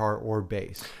to guitar or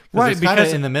bass. Right, it's kind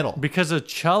of in the middle. Because a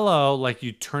cello, like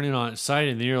you turn it on its side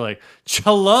and then you're like,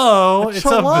 cello, it's a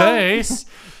cello? bass.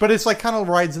 But it's like kind of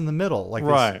rides in the middle, like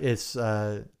Right. it's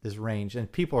this range,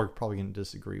 and people are probably going to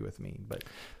disagree with me, but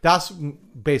that's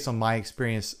based on my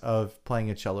experience of playing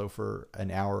a cello for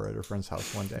an hour at a friend's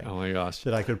house one day. Oh my gosh.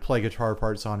 That I could play guitar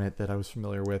parts on it that I was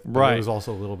familiar with, but Right. it was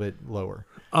also a little bit lower.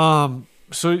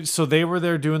 So they were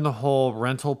there doing the whole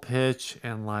rental pitch,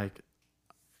 and like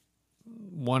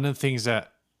one of the things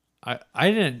that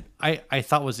I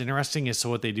thought was interesting is, so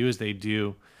what they do is they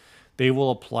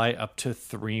will apply up to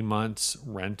 3 months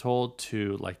rental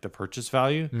to like the purchase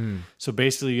value. So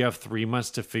basically you have 3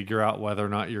 months to figure out whether or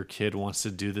not your kid wants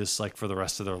to do this like for the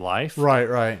rest of their life.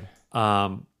 Right.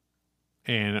 And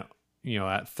you know,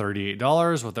 at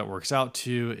 $38, what that works out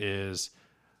to is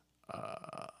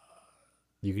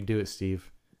You can do it,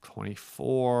 Steve.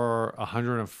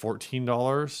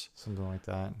 $114 Something like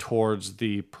that. towards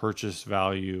the purchase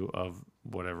value of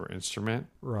whatever instrument.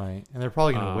 Right. And they're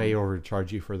probably going to way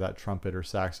overcharge you for that trumpet or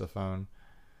saxophone.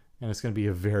 And it's going to be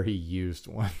a very used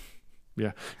one.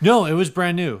 Yeah. No, it was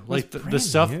brand new. Like the brand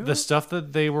stuff, new? the stuff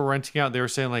that they were renting out, they were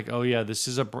saying like, oh yeah, this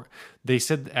is they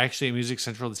said actually at Music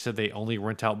Central, they said they only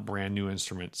rent out brand new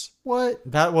instruments. What?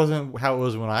 That wasn't how it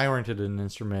was when I rented an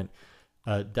instrument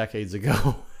decades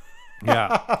ago.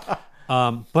 Yeah.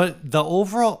 But the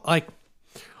overall, like,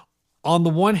 on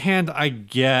the one hand, I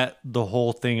get the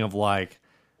whole thing of like,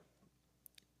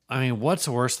 I mean, what's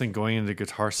worse than going into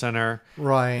Guitar Center?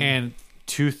 Right. And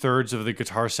 2/3 of the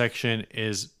guitar section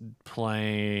is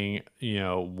playing, you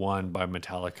know, One by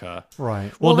Metallica.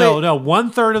 Right. Well, no.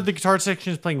 1/3 of the guitar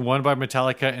section is playing One by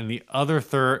Metallica, and the other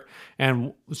third,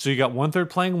 and so you got 1/3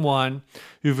 playing One,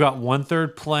 you've got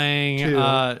 1/3 playing Two.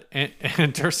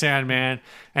 Enter Sandman,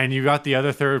 and you got the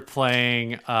other third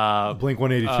playing Blink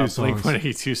 182 songs. Blink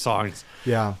 182 songs,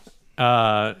 Yeah.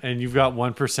 and you've got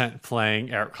 1%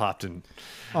 playing Eric Clapton.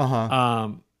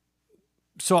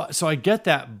 So I get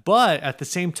that, but at the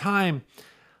same time,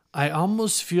 I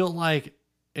almost feel like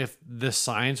if the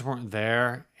signs weren't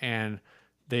there and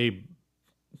they,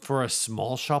 for a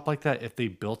small shop like that, if they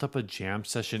built up a jam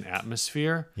session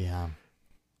atmosphere, Yeah.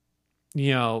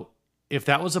 you know, if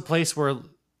that was a place where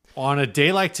on a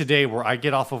day like today where I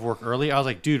get off of work early, I was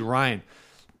like, dude, Ryan,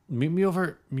 meet me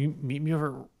over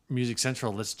Music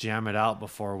Central. Let's jam it out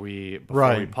before we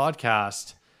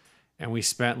podcast. And we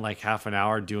spent like half an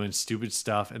hour doing stupid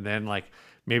stuff. And then like,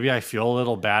 maybe I feel a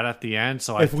little bad at the end.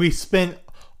 So If we spent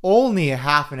only a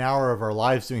half an hour of our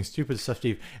lives doing stupid stuff,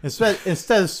 Steve,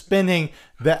 instead of spending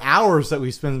the hours that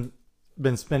we've been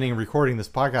spending recording this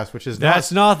podcast, which is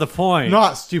that's not the point.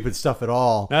 not stupid stuff at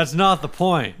all. That's not the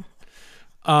point.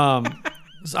 So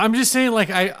I'm just saying, like,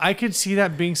 I could see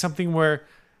that being something where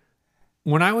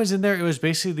when I was in there, it was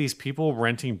basically these people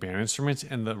renting band instruments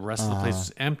and the rest of the place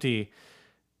was empty.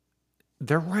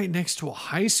 They're right next to a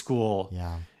high school.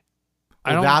 Yeah.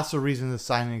 I don't. That's the reason the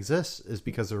sign exists, is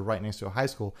because they're right next to a high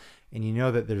school. And you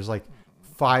know that there's like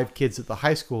 5 kids at the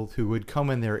high school who would come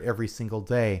in there every single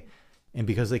day. And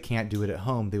because they can't do it at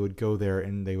home, they would go there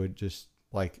and they would just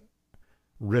like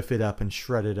riff it up and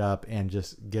shred it up and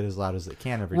just get as loud as they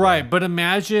can every day. Right, but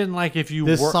imagine like if you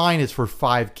This sign is for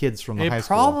 5 kids from the high it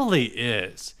school. probably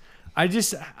is. I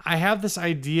have this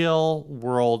ideal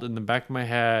world in the back of my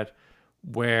head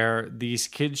where these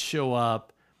kids show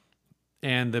up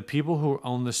and the people who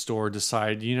own the store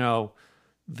decide, you know,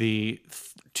 the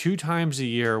 2 times a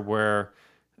year where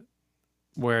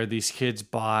these kids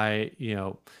buy, you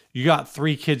know, you got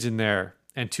 3 kids in there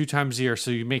and 2 times a year,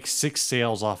 so you make 6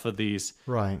 sales off of these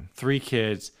Right. 3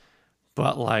 kids,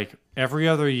 but like every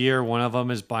other year one of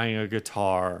them is buying a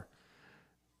guitar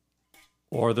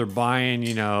or they're buying,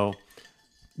 you know,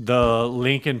 the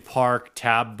Linkin Park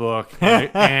tab book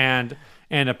and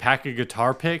a pack of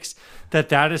guitar picks,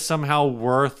 that is somehow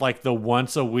worth like the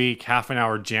once a week half an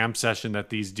hour jam session that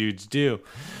these dudes do.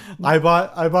 I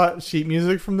bought sheet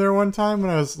music from there one time when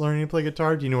I was learning to play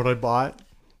guitar. Do you know what I bought?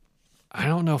 I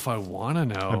don't know if I want to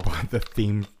know. I bought the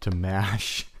theme to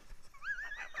MASH.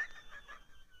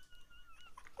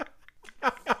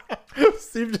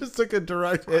 Steve just took a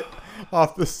direct hit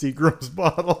off the Seagram's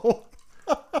bottle.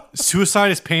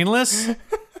 Suicide is Painless?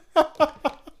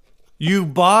 You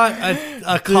bought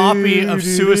a copy of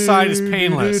Suicide is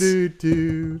Painless.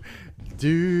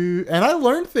 And I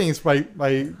learned things by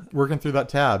working through that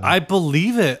tab. I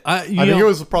believe it. I think it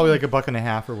was probably like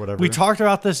 $1.50 or whatever. We talked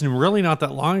about this and really not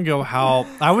that long ago. How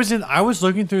I was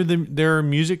looking through their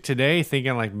music today,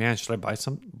 thinking like, man, should I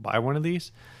buy one of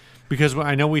these? Because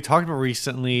I know we talked about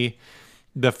recently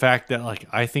the fact that like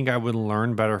I think I would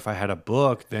learn better if I had a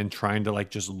book than trying to like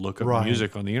just look up Right.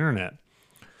 music on the internet.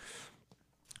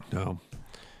 No.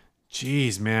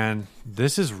 Jeez, man.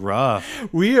 This is rough.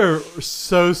 We are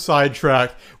so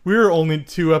sidetracked. We're only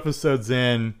 2 episodes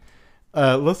in.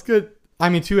 Let's get...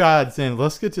 2 ads in.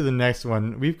 Let's get to the next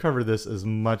one. We've covered this as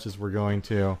much as we're going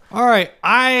to. All right.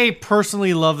 I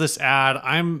personally love this ad.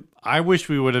 I wish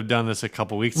we would have done this a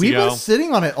couple weeks We've ago. been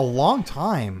sitting on it a long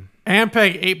time.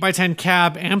 Ampeg 8x10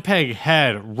 cab, Ampeg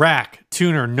head, rack,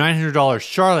 tuner, $900.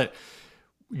 Charlotte,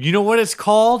 you know what it's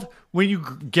called when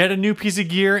you get a new piece of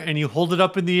gear and you hold it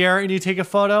up in the air and you take a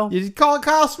photo? You call it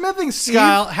Kyle Smithing, Steve.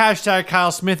 Hashtag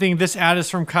Kyle Smithing. This ad is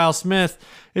from Kyle Smith.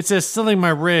 It says, selling my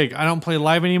rig. I don't play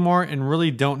live anymore and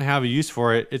really don't have a use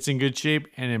for it. It's in good shape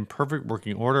and in perfect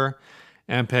working order.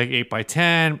 Ampeg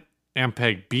 8x10,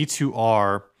 Ampeg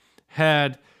B2R,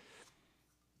 head.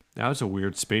 That was a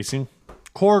weird spacing.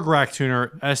 Korg rack tuner,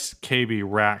 SKB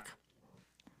rack.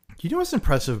 You know what's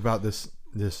impressive about this?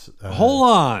 Hold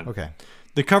on. Okay.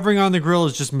 The covering on the grill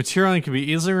is just material and can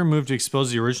be easily removed to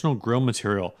expose the original grill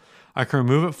material. I can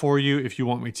remove it for you if you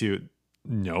want me to.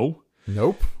 No.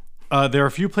 Nope. There are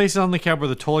a few places on the cab where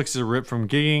the Tolex is ripped from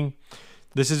gigging.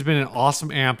 This has been an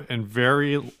awesome amp and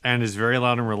is very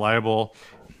loud and reliable.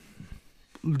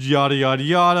 Yada yada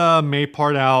yada. May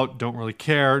part out. Don't really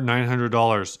care.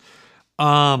 $900.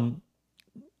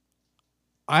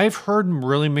 I've heard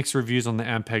really mixed reviews on the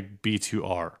Ampeg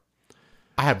B2R.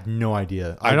 I have no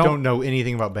idea. I don't know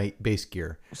anything about bass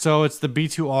gear. So it's the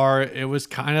B2R. It was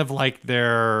kind of like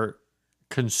their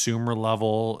consumer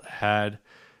level, had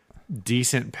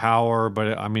decent power, but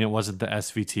it wasn't the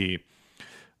SVT.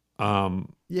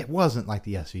 It wasn't like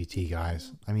the SVT,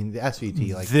 guys. The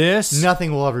SVT, this,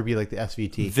 nothing will ever be like the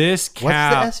SVT. This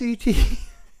cab, what's the SVT?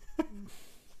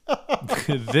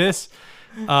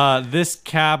 This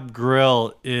cab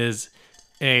grill is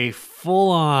a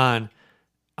full-on.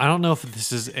 I don't know if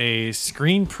this is a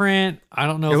screen print. I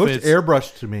don't know if it's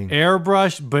airbrushed to me.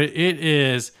 Airbrushed, but it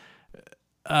is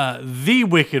the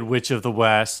Wicked Witch of the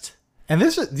West. And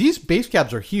these bass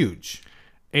cabs are huge.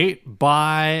 8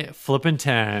 by flippin'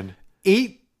 10.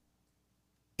 8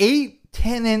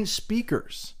 10-inch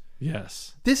speakers.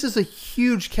 Yes. This is a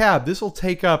huge cab. This will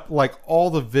take up like all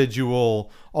the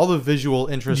visual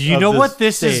interest. You know what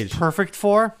this stage is perfect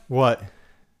for? What?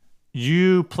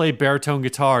 You play baritone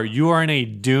guitar. You are in a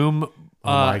doom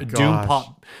my doom gosh.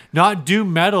 pop, not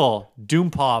doom metal,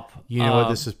 doom pop. You know what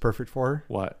this is perfect for?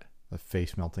 What? A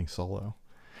face melting solo.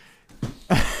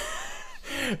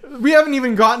 We haven't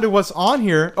even gotten to what's on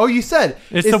here. Oh, you said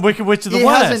it's the Wicked Witch of the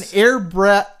West. West. It has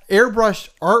an airbrushed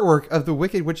artwork of the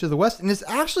Wicked Witch of the West, and it's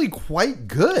actually quite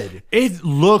good. It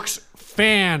looks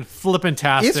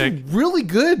fan-flippin-tastic. It's really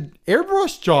good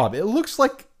airbrush job. It looks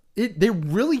like they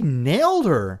really nailed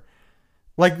her.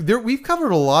 Like we've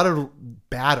covered a lot of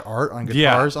bad art on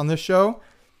guitars on this show.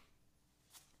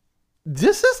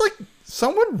 This is like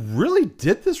someone really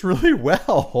did this really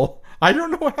well. I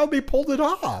don't know how they pulled it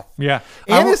off. Yeah.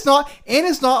 And it's not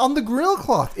on the grill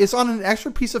cloth. It's on an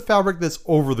extra piece of fabric that's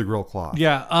over the grill cloth.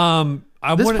 Yeah.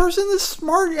 This person is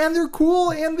smart and they're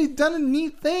cool and they've done a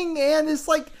neat thing, and it's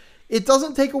like it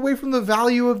doesn't take away from the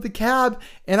value of the cab.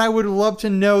 And I would love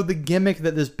to know the gimmick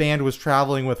that this band was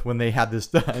traveling with when they had this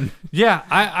done. Yeah,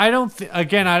 I don't think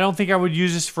I would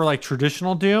use this for like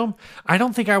traditional doom. I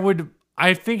think I would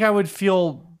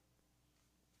feel,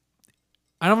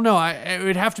 I don't know. It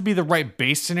would have to be the right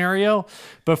bass scenario,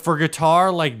 but for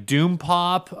guitar, like doom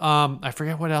pop, I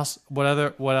forget what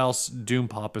else doom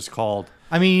pop is called.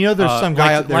 There's some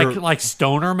guy out there like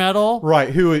stoner metal, right?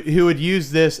 Who would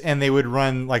use this and they would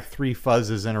run like 3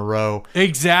 fuzzes in a row,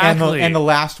 exactly. And the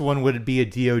last one would be a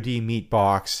DoD meat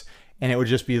box, and it would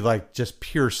just be like just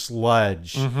pure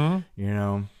sludge.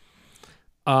 Mm-hmm.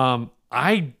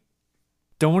 I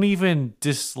don't even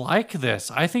dislike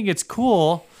this. I think it's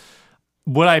cool.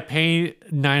 Would I pay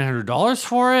 $900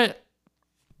 for it?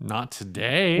 Not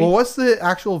today. Well, what's the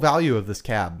actual value of this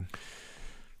cab?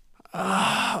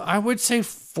 I would say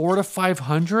 $400 to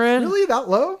 $500. Really, that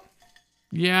low?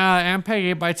 Yeah,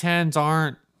 Ampeg 8x10s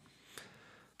aren't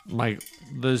like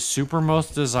the super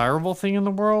most desirable thing in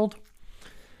the world.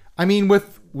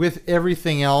 With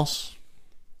everything else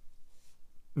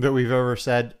that we've ever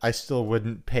said, I still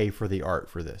wouldn't pay for the art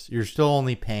for this. You're still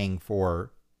only paying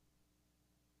for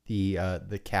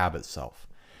the cab itself.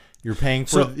 You're paying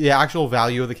for the actual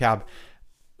value of the cab.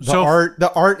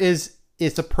 The art is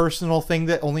it's a personal thing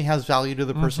that only has value to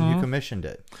the person who commissioned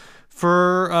it.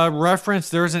 For reference,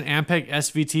 there's an Ampeg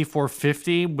SVT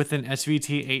 450 with an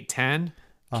SVT 810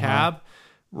 cab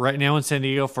right now in San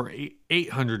Diego for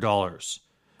 $800.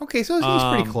 Okay, so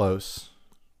he's pretty close.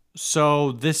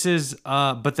 So this is,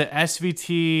 but the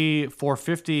SVT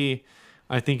 450,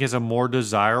 I think is a more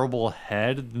desirable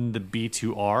head than the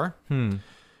B2R.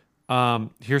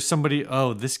 Here's somebody.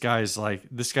 Oh, this guy's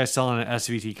selling an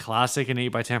SVT Classic, an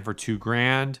 8x10 for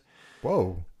 $2,000.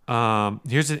 Whoa.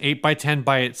 Here's an 8x10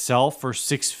 by itself for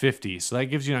 $650. So that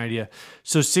gives you an idea.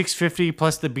 So $650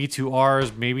 plus the B2R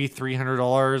is maybe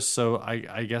 $300. So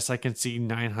I guess I can see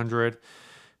 $900.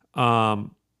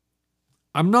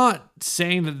 I'm not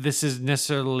saying that this is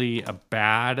necessarily a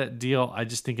bad deal. I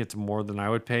just think it's more than I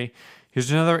would pay. Here's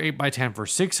another 8x10 for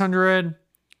 $600.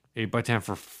 8x10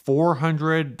 for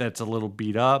 $400. That's a little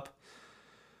beat up.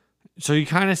 So you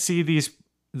kind of see the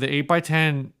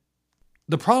 8x10.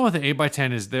 The problem with the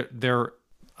 8x10 is they're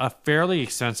a fairly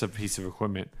expensive piece of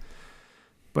equipment,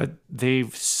 but they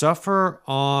suffer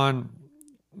on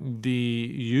the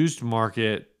used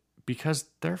market because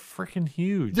they're freaking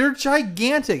huge. They're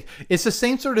gigantic. It's the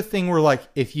same sort of thing where, like,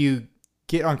 if you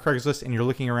get on Craigslist and you're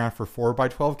looking around for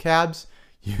 4x12 cabs,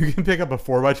 you can pick up a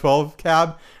 4x12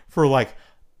 cab for like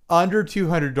under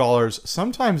 $200,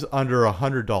 sometimes under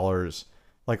 $100,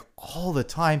 like all the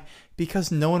time,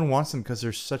 because no one wants them because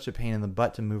they're such a pain in the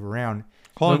butt to move around.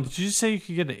 Hold on, did you say you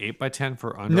could get an 8x10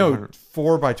 for under? No, 100?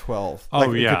 4x12. Oh,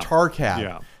 like yeah. a guitar cab.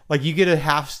 Yeah. Like you get a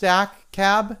half stack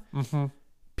cab. Mm-hmm.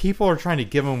 People are trying to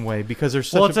give them away because they're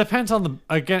such. Well, it depends on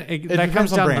that depends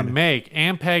comes on down to brand. the make.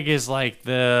 Ampeg is like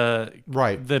the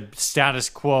status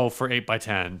quo for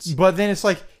 8x10s. But then it's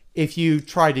like if you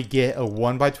try to get a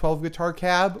 1x12 guitar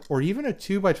cab or even a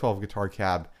 2x12 guitar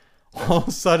cab, all of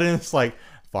a sudden it's like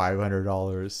 $500,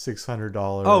 $600.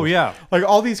 Oh yeah, like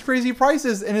all these crazy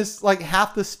prices, and it's like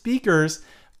half the speakers.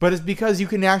 But it's because you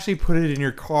can actually put it in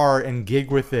your car and gig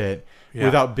with it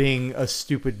without being a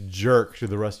stupid jerk to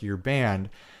the rest of your band.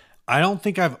 I don't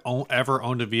think I've ever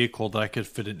owned a vehicle that I could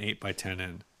fit an 8x10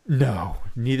 in. No,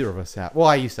 neither of us have. Well,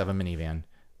 I used to have a minivan.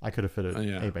 I could have fit an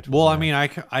 8x12. Well, I mean, I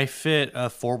fit a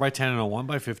 4x10 and a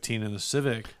 1x15 in the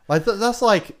Civic. Like that's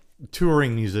like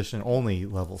touring musician only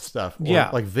level stuff. Or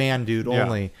like van dude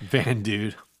only. Van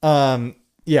dude.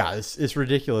 Yeah, it's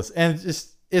ridiculous, and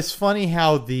it's funny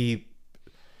how the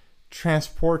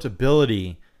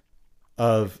transportability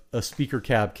of a speaker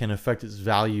cab can affect its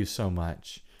value so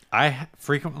much. I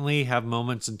frequently have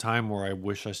moments in time where I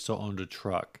wish I still owned a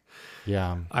truck.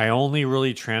 Yeah. I only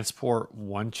really transport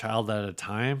one child at a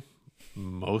time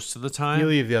most of the time. You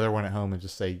leave the other one at home and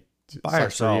just say, By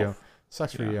herself.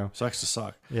 Sucks for you. Sucks to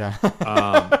suck. Yeah.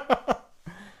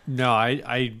 No,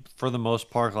 I for the most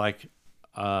part, like,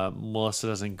 Melissa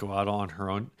doesn't go out on her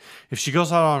own. If she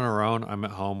goes out on her own, I'm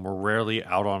at home. We're rarely both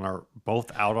out on our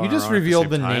own. You just revealed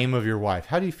the name of your wife.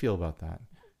 How do you feel about that?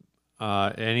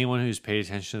 Anyone who's paid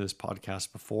attention to this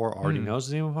podcast before already knows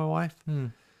the name of my wife.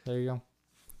 There you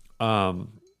go.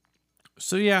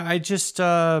 So yeah, I just,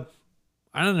 I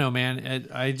don't know, man.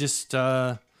 I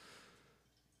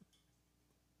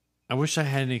wish I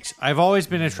had I've always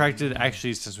been attracted,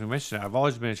 actually, since we mentioned it, I've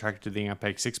always been attracted to the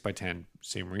Ampeg 6x10.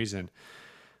 Same reason.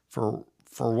 For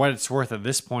what it's worth at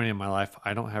this point in my life,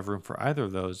 I don't have room for either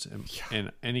of those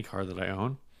in any car that I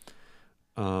own.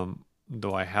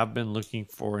 Though I have been looking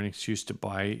for an excuse to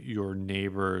buy your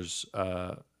neighbor's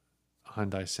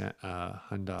Hyundai.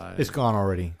 It's gone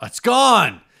already. It's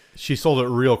gone. She sold it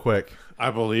real quick.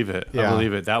 I believe it. Yeah. I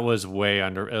believe it. That was way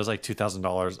under. It was like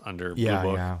 $2,000 under Blue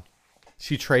Book. Yeah.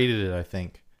 She traded it, I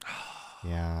think.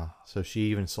 Yeah. So she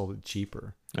even sold it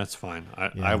cheaper. That's fine.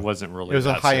 I wasn't really. It was a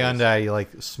that Hyundai,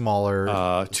 like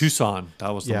smaller. Tucson.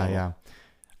 That was the model. Yeah.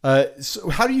 So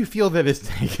how do you feel that it's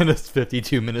taken us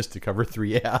 52 minutes to cover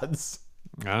 3 ads?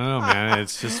 I don't know, man.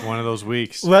 It's just one of those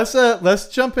weeks. Let's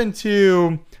jump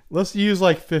into. Let's use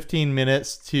like 15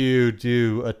 minutes to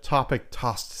do a topic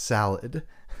tossed salad.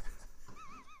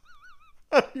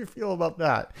 How do you feel about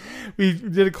that? We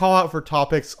did a call out for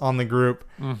topics on the group.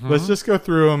 Mm-hmm. Let's just go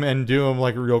through them and do them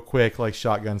like real quick, like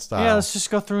shotgun style. Yeah, let's just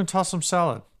go through and toss some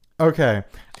salad. Okay.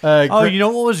 You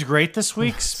know what was great this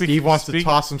week? Steve wants to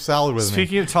toss some salad with me.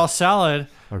 Speaking of toss salad,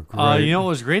 great. You know what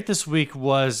was great this week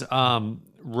was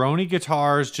Roni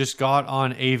Guitars just got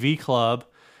on AV Club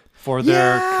for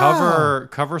their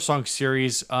cover song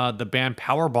series. The band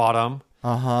Power Bottom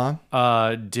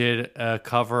did a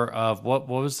cover of what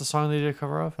was the song they did a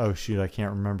cover of? Oh shoot, I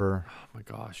can't remember. Oh my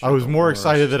gosh. I was more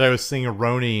excited that I was seeing a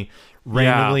Roni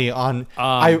randomly on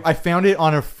I found it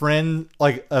on a friend,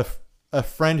 like a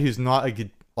friend who's not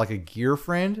a gear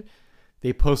friend.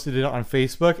 They posted it on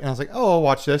Facebook and I was like, oh, I'll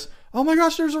watch this. Oh my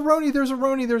gosh, there's a Roni.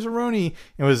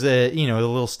 It was a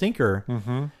little stinker.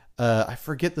 Mm-hmm. I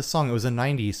forget the song. It was a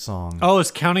 90s song. Oh, it's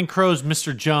Counting Crows,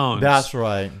 Mr. Jones. That's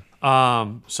right.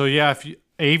 So yeah,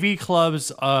 AV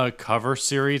Club's cover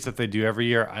series that they do every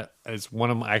year. It's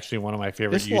one of my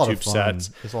favorite It's a lot of YouTube fun.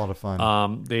 sets. It's a lot of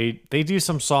fun. They do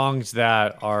some songs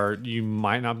that you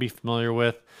might not be familiar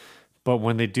with, but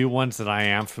when they do ones that I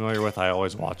am familiar with, I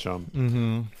always watch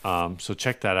them. Mm-hmm. So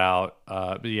check that out.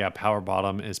 But yeah, Power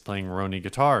Bottom is playing Roni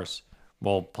guitars.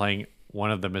 Well,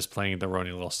 one of them is playing the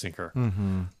Roni Little Stinker.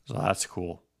 Mm-hmm. So that's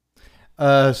cool.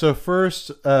 So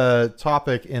first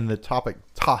topic in the topic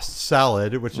tossed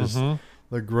salad, which is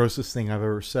the grossest thing I've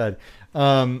ever said.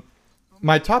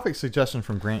 My topic suggestion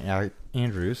from Grant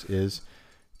Andrews is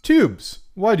tubes.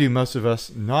 Why do most of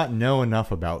us not know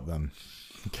enough about them?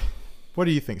 What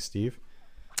do you think, Steve?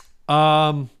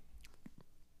 I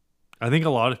think a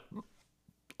lot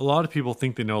of people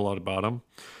think they know a lot about them,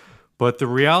 but the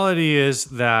reality is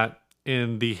that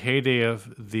in the heyday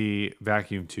of the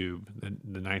vacuum tube,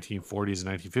 the 1940s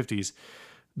and 1950s,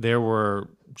 there were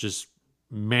just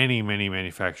many, many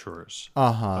manufacturers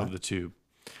of the tube.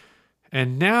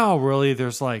 And now, really,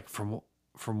 there's like, from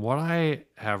what I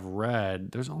have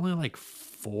read, there's only like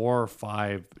 4 or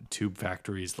 5 tube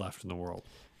factories left in the world.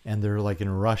 And they're like in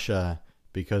Russia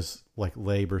because like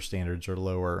labor standards are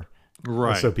lower.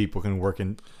 Right. So people can work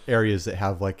in areas that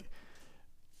have like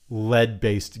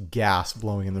lead-based gas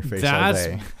blowing in their face all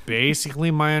day. That's basically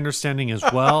my understanding as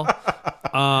well.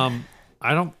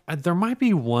 There might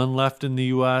be one left in the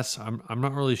US. I'm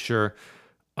not really sure.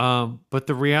 But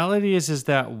the reality is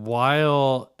that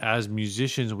while as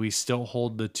musicians we still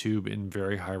hold the tube in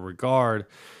very high regard,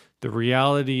 the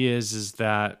reality is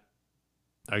that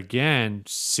again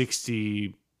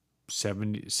 60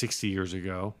 years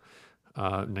ago,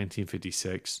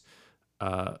 1956,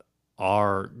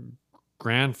 our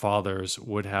grandfathers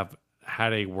would have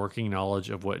had a working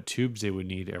knowledge of what tubes they would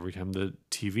need every time the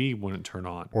TV wouldn't turn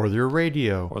on, or their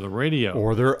radio, or the radio,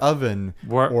 or their oven,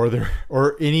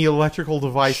 or any electrical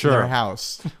device in their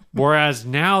house. Whereas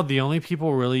now the only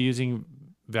people really using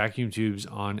vacuum tubes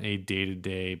on a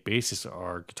day-to-day basis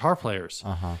are guitar players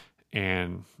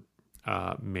and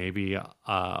maybe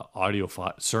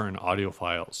certain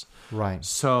audiophiles. Right.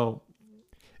 So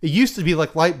it used to be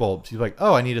like light bulbs. You're like,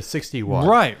 oh, I need a 60 watt.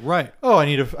 Right. Oh, I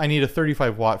need a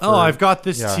 35 watt. For, I've got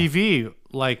this TV.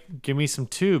 Like, give me some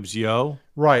tubes, yo.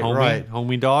 Right,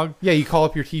 homie dog. Yeah, you call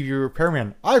up your TV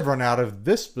repairman. I've run out of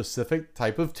this specific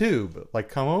type of tube. Like,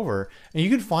 come over, and you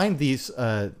can find these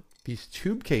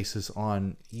tube cases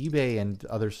on eBay and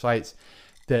other sites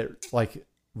that like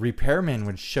repairmen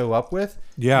would show up with.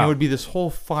 Yeah, and it would be this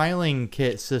whole filing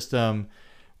kit system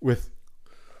with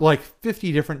like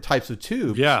 50 different types of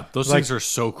tubes. Yeah, those things are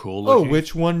so cool looking. Oh,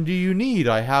 which one do you need?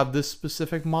 I have this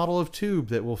specific model of tube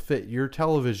that will fit your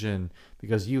television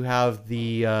because you have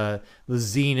the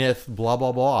Zenith blah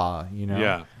blah blah, you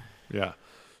know. Yeah.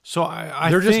 So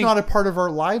they're just not a part of our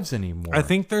lives anymore. I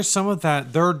think there's some of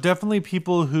that. There are definitely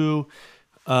people who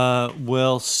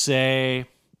will say,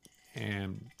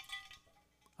 and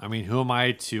I mean, who am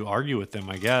I to argue with them,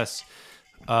 I guess,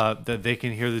 that they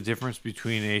can hear the difference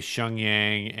between a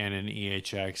Shenyang and an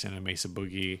EHX and a Mesa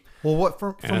Boogie. Well,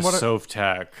 from what a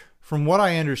Sovtek. From what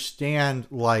I understand,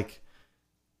 like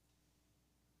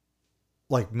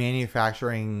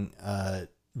manufacturing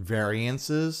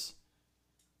variances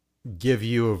give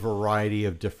you a variety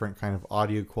of different kind of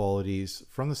audio qualities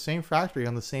from the same factory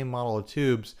on the same model of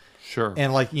tubes. Sure.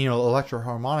 And like, you know, Electro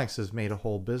Harmonics has made a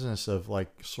whole business of like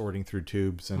sorting through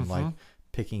tubes and like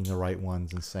picking the right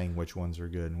ones and saying which ones are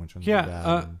good and which ones are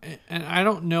bad. And I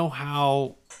don't know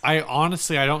how. I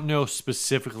don't know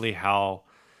specifically how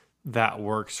that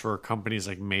works for companies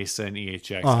like Mesa and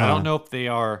EHX. I don't know if they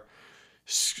are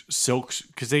silk,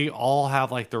 because they all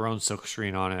have like their own silk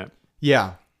screen on it.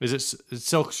 Yeah. It's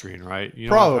silk screen, right? You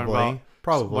know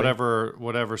probably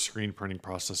whatever screen printing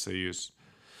process they use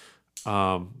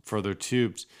for their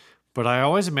tubes. But I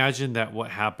always imagine that what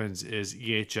happens is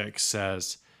EHX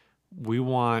says, we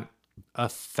want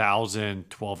 1,000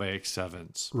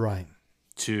 12AX7s, right,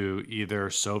 to either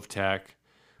Sovtek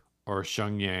or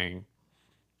Shenyang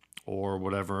or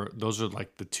whatever. Those are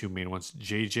like the two main ones.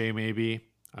 JJ maybe,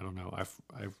 I don't know.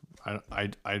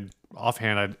 I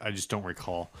offhand I just don't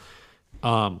recall.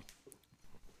 And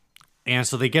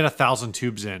so they get 1,000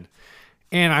 tubes in,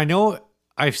 and I know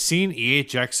I've seen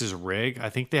EHX's rig. I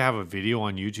think they have a video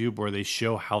on YouTube where they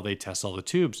show how they test all the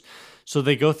tubes. So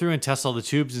they go through and test all the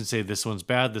tubes and say, this one's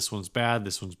bad, this one's bad,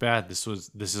 this one's bad, this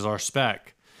is our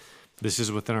spec. This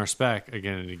is within our spec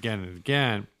again and again and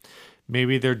again.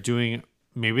 Maybe they're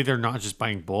not just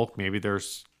buying bulk. Maybe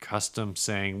there's custom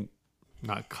saying,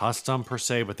 not custom per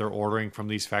se, but they're ordering from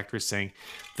these factories saying,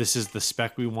 this is the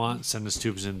spec we want, send us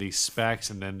tubes in these specs,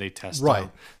 and then they test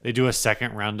them. They do a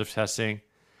second round of testing.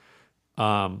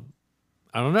 I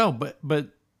I don't know, but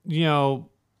you know,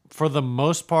 for the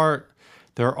most part,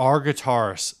 there are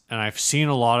guitarists, and I've seen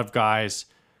a lot of guys.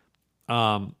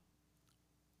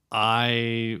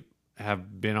 I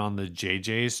have been on the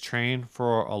JJ's train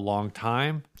for a long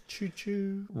time. Choo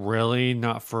choo. Really,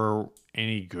 not for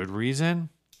any good reason.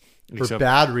 For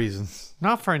bad reasons.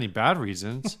 Not for any bad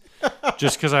reasons.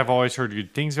 Just because I've always heard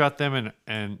good things about them,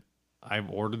 and I've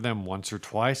ordered them once or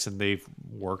twice, and they've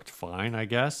worked fine, I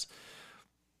guess.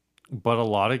 But a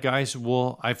lot of guys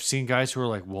I've seen guys who are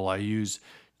like, well, I use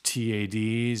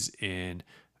TADs in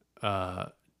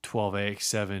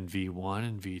 12AX7 V1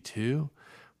 and V2,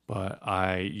 but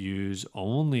I use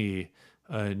only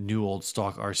a new old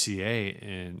stock RCA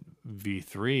in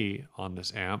V3 on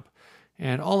this amp,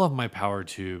 and all of my power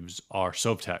tubes are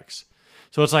Sovtex.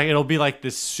 So it's like, it'll be like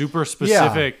this super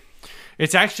specific. Yeah.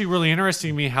 It's actually really interesting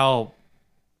to me how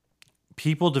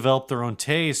people develop their own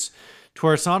tastes to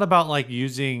where it's not about like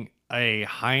using a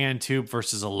high-end tube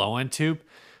versus a low-end tube,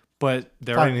 but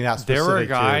there are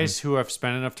guys who have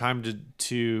spent enough time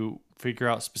to figure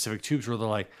out specific tubes where they're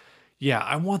like, yeah,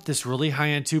 I want this really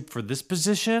high-end tube for this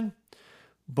position,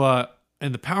 but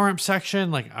in the power amp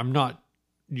section, like I'm not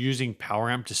using power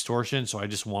amp distortion, so I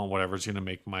just want whatever's going to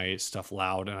make my stuff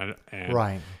loud,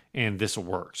 and this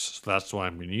works. So that's what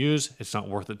I'm going to use. It's not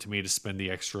worth it to me to spend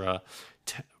the extra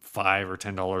 $5 or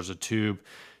 $10 a tube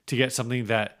to get something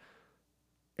that,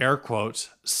 air quotes,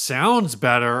 sounds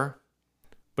better,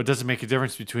 but doesn't make a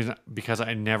difference because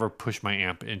I never push my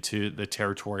amp into the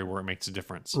territory where it makes a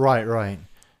difference. Right.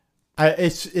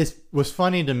 It was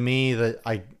funny to me that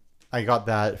I got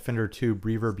that Fender Tube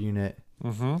reverb unit,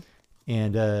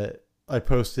 and I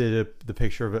posted the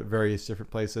picture of it various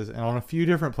different places, and on a few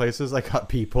different places I got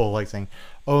people like saying,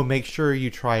 oh, make sure you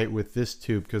try it with this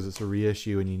tube because it's a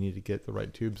reissue and you need to get the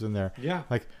right tubes in there. Yeah.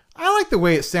 Like, I like the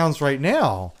way it sounds right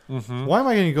now. Why am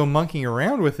I going to go monkeying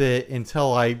around with it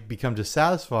until I become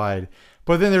dissatisfied?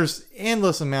 But then there's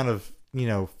endless amount of,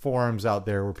 forums out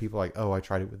there where people are like, oh, I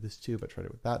tried it with this tube, I tried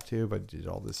it with that tube, I did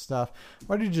all this stuff.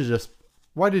 Why did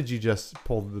you just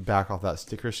pull the back off that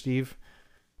sticker, Steve?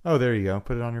 Oh, there you go.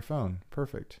 Put it on your phone.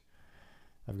 Perfect.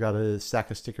 I've got a stack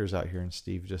of stickers out here, and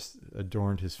Steve just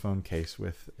adorned his phone case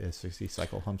with a 60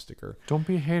 cycle hum sticker. Don't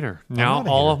be a hater. Now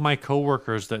all of my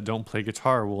coworkers that don't play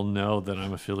guitar will know that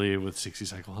I'm affiliated with 60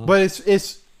 cycle hum. But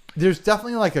there's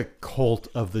definitely like a cult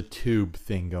of the tube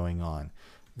thing going on.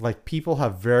 Like, people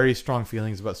have very strong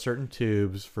feelings about certain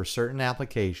tubes for certain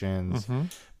applications,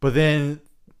 but then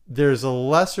there's a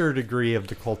lesser degree of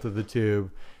the cult of the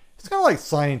tube. It's kind of like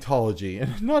Scientology,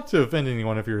 and not to offend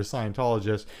anyone if you're a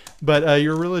Scientologist, but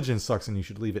your religion sucks and you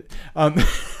should leave it.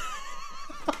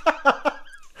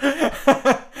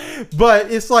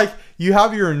 But it's like you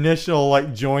have your initial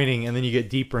like joining, and then you get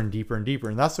deeper and deeper and deeper,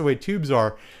 and that's the way tubes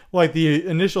are. Like, the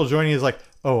initial joining is like,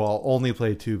 oh, I'll only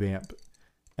play a tube amp.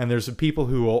 And there's some people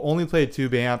who will only play a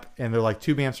tube amp, and they're like,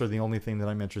 tube amps are the only thing that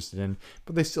I'm interested in,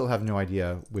 but they still have no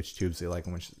idea which tubes they like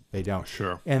and which they don't.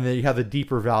 Sure. And then you have the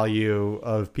deeper value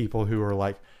of people who are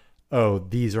like, oh,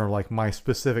 these are like my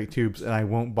specific tubes, and I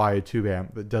won't buy a tube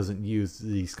amp that doesn't use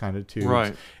these kind of tubes.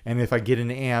 Right. And if I get an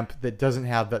amp that doesn't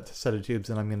have that set of tubes,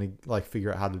 then I'm going to like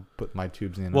figure out how to put my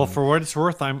tubes in. Well, for what it's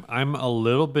worth, I'm a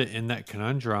little bit in that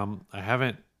conundrum. I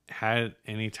haven't had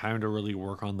any time to really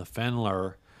work on the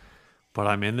Fendler. But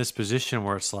I'm in this position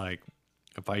where it's like,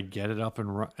 if I get it up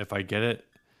and if I get it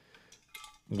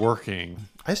working.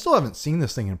 I still haven't seen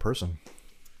this thing in person.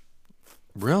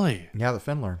 Really? Yeah, the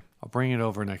Fendler. I'll bring it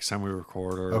over next time we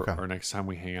record or next time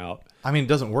we hang out. I mean, it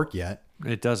doesn't work yet.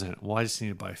 It doesn't. Well, I just need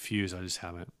to buy a fuse. I just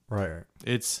haven't. Right.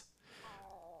 It's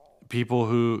people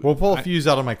who... We'll pull a fuse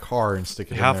out of my car and stick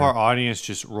it in there. Half our audience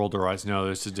just rolled their eyes. No,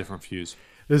 this is a different fuse.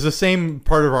 There's the same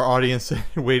part of our audience that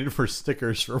waited for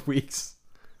stickers for weeks.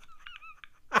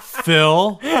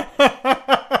 Phil,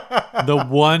 the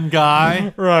one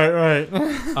guy, right.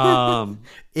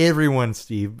 Everyone,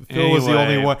 Steve. Phil was the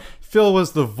only one. Phil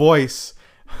was the voice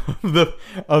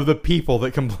of the people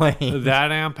that complained.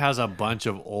 That amp has a bunch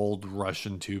of old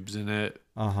Russian tubes in it.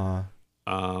 But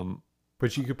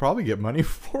you could probably get money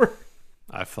for it.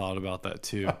 I've thought about that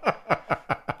too.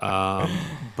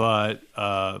 But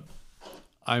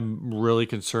I'm really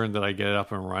concerned that I get it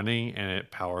up and running and it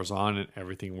powers on and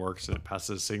everything works and it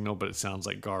passes a signal, but it sounds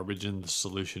like garbage and the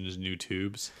solution is new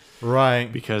tubes.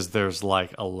 Right. Because there's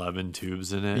like 11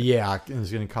 tubes in it. Yeah, and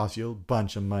it's going to cost you a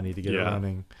bunch of money to get it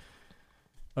running.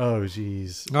 Oh,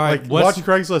 geez. All right. Like, watch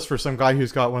Craigslist for some guy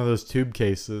who's got one of those tube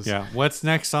cases. Yeah. What's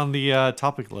next on the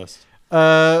topic list?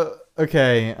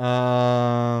 Okay.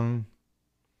 Paul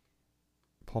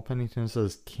Pennington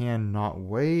says, cannot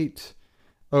wait.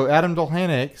 Oh, Adam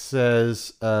Dolhanic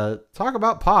says, talk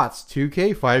about pots,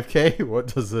 2K, 5K.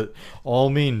 What does it all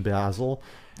mean, Basil?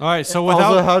 All right, so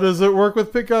Also, how does it work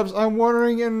with pickups? I'm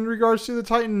wondering in regards to the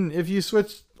Titan, if you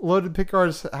switch loaded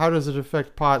pickguards, how does it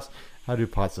affect pots? How do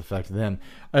pots affect them?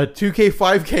 2K,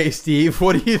 5K, Steve,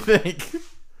 what do you think?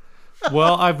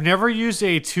 well, I've never used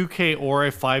a 2K or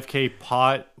a 5K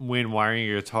pot when wiring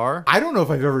a guitar. I don't know if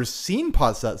I've ever seen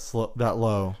pots that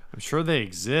low. I'm sure they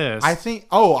exist.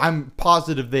 I'm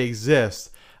positive they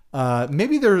exist.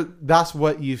 Maybe that's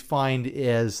what you find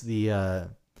as the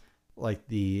like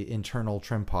the internal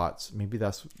trim pots. Maybe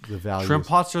that's the value. Trim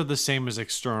pots are the same as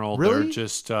external. Really? They're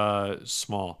just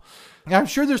small. I'm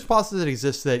sure there's pots that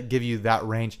exist that give you that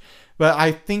range, but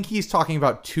I think he's talking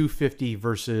about 250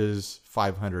 versus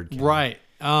 500. Right.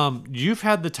 You've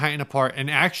had the Titan apart, and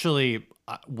actually,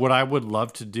 what I would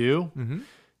love to do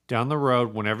down the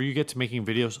road, whenever you get to making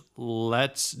videos,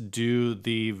 let's do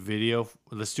a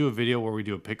video where we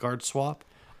do a pickguard swap.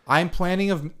 I'm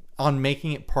planning on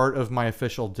making it part of my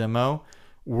official demo,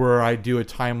 where I do a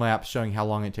time lapse showing how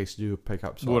long it takes to do a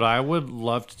pickup swap. What I would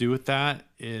love to do with that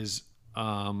is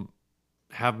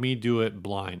have me do it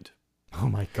blind. Oh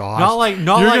my gosh! You're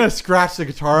gonna scratch the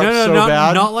guitar up so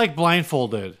bad. Not like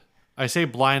blindfolded. I say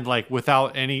blind, like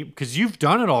without any, because you've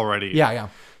done it already. Yeah.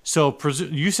 So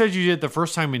you said you did it the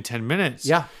first time in 10 minutes.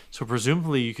 Yeah. So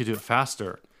presumably you could do it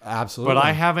faster. Absolutely. But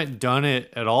I haven't done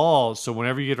it at all. So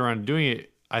whenever you get around to doing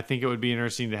it, I think it would be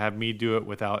interesting to have me do it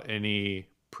without any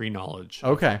pre-knowledge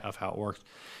of how it works.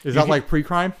 Is that like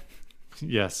pre-crime?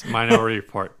 Yes, Minority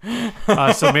Report.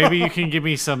 So maybe you can give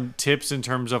me some tips in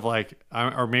terms of like,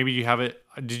 or maybe you have it.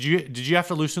 Did you have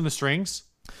to loosen the strings?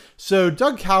 So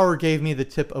Doug Cower gave me the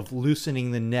tip of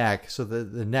loosening the neck so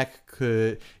that the neck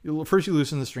could, first you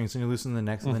loosen the strings and you loosen the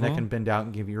neck so the neck can bend out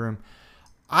and give you room.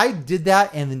 I did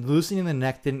that, and then loosening the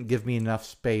neck didn't give me enough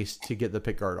space to get the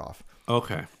pickguard off.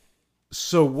 Okay.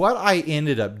 So what I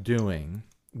ended up doing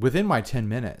within my 10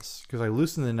 minutes, because I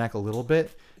loosened the neck a little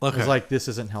bit, I was like, this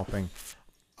isn't helping.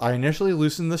 I initially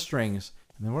loosened the strings,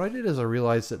 and then what I did is I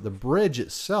realized that the bridge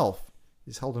itself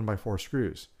is held in by 4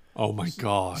 screws. Oh my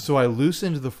God. So I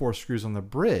loosened the 4 screws on the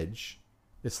bridge.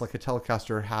 It's like a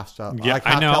Telecaster half style, Yeah, like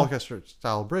I know. Telecaster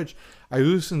style bridge. I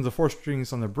loosened the 4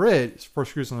 screws on the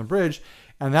bridge,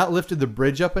 and that lifted the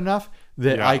bridge up enough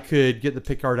that I could get the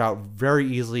pickguard out very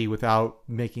easily without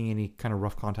making any kind of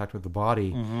rough contact with the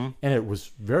body. And it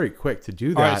was very quick to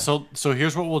do that. All right, so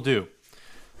here's what we'll do.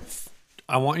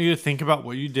 I want you to think about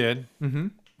what you did.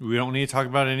 We don't need to talk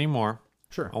about it anymore.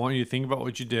 Sure. I want you to think about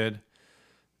what you did.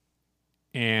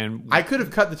 And I could have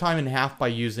cut the time in half by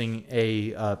using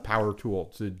a power tool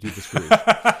to do the screws,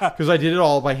 because I did it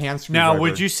all by hand screwdriver. now,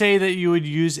 would you say that you would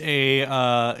use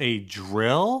a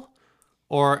drill,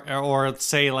 or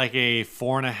say like a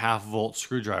 4.5 volt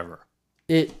screwdriver?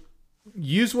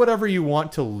 Use whatever you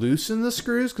want to loosen the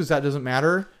screws, because that doesn't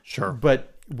matter. Sure.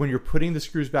 But when you're putting the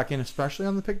screws back in, especially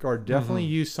on the pickguard, definitely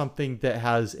use something that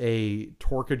has a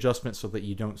torque adjustment so that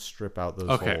you don't strip out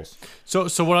those holes.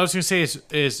 So what I was going to say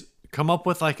is come up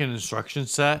with like an instruction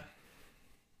set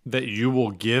that you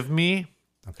will give me,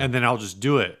 and then I'll just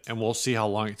do it, and we'll see how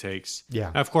long it takes. Yeah.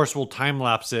 And of course, we'll time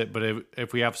lapse it, but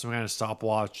if we have some kind of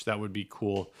stopwatch, that would be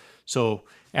cool. So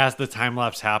as the time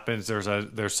lapse happens, there's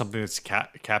something that's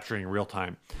capturing real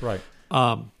time. Right.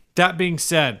 That being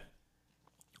said,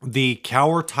 the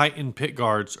Cower Titan pit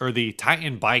guards, or the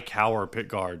Titan by Cower pit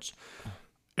guards,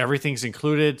 everything's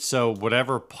included. So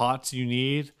whatever pots you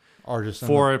need Are just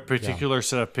for a particular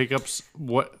set of pickups,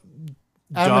 what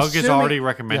Doug is already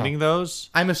recommending those.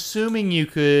 I'm assuming you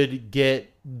could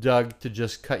get Doug to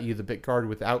just cut you the pickguard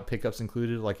without pickups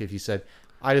included. Like if you said,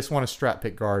 I just want a strap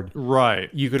pickguard, Right.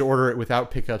 you could order it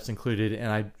without pickups included,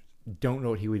 and I don't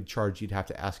know what he would charge. You'd have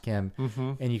to ask him,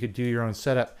 and you could do your own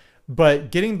setup.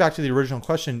 But getting back to the original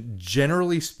question,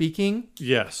 generally speaking,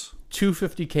 Yes.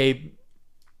 250K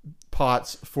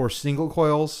pots for single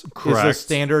coils is Correct. the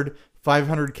standard.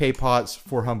 500K pots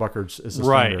for humbuckers is the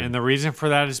Right. standard. And the reason for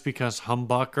that is because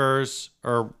humbuckers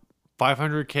or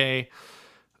 500K,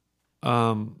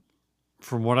 from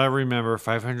what I remember,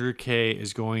 500K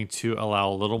is going to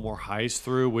allow a little more highs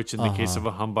through, which in the case of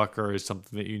a humbucker is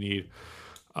something that you need.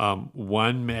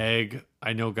 1 meg.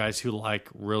 I know guys who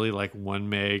really like 1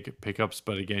 meg pickups,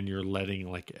 but again, you're letting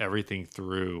like everything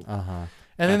through.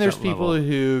 And then there's that people level.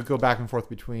 who go back and forth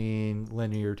between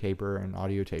linear taper and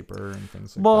audio taper and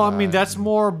things like Well, that. I mean, that's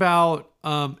more about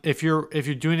if you're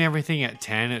doing everything at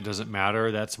 10, it doesn't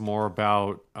matter. That's more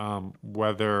about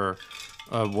whether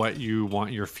what you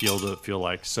want your feel to feel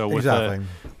like. So with Exactly.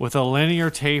 a linear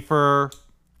taper,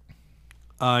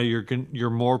 you're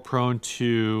more prone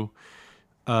to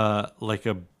like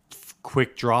a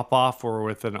quick drop off, or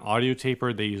with an audio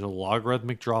taper, they use a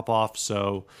logarithmic drop off.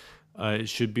 So it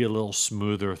should be a little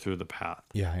smoother through the path.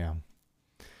 Yeah.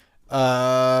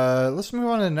 Let's move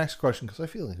on to the next question because I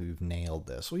feel like we've nailed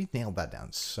this. We nailed that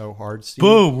down so hard, Steve.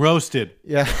 Boom, roasted.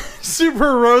 Yeah,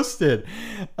 super roasted.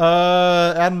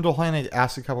 Adam Dolhane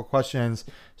asked a couple questions.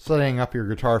 Setting up your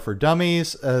guitar for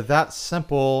dummies. That's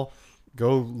simple.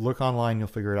 Go look online. You'll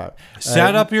figure it out.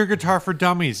 Set up your guitar for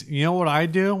dummies. You know what I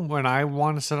do when I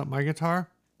want to set up my guitar?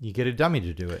 You get a dummy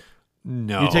to do it.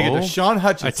 No. You take it to Sean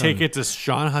Hutchinson. I take it to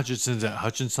Sean Hutchinson's at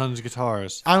Hutchinson's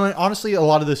Guitars. I mean, honestly, a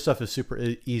lot of this stuff is super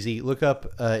easy. Look up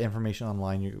information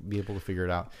online. You'll be able to figure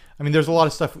it out. I mean, there's a lot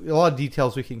of stuff, a lot of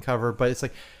details we can cover, but it's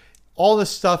like all this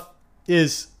stuff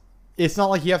is, it's not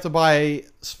like you have to buy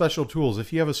special tools.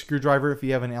 If you have a screwdriver, if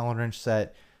you have an Allen wrench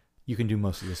set, you can do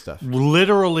most of this stuff.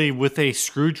 Literally with a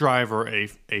screwdriver,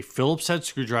 a Phillips head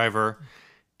screwdriver,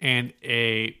 and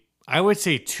I would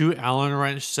say 2 Allen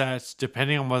wrench sets,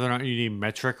 depending on whether or not you need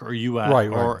metric or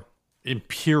US or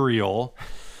imperial.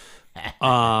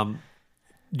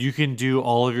 You can do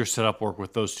all of your setup work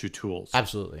with those 2 tools.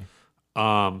 Absolutely.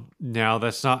 Now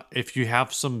that's not, if you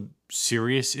have some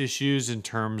serious issues in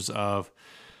terms of,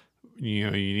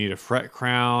 you need a fret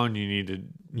crown, you need to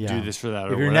do this for that,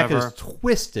 or if your whatever. neck is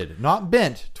twisted, not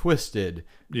bent, twisted.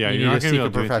 Yeah, you you're need not to going to be seek able a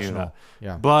to do anything professional. with that.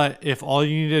 Yeah. But if all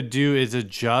you need to do is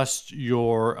adjust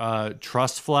your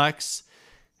truss flex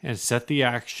and set the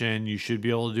action, you should be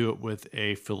able to do it with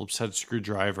a Phillips head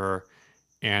screwdriver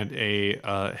and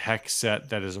a hex set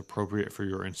that is appropriate for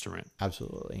your instrument.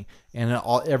 Absolutely. And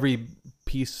every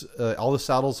piece, all the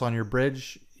saddles on your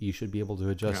bridge, you should be able to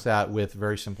adjust that with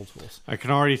very simple tools. I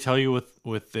can already tell you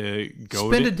with the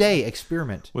Godin, spend a day,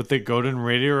 experiment. With the Godin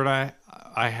radiator I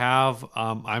have,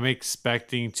 I'm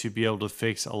expecting to be able to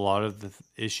fix a lot of the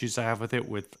issues I have with it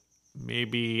with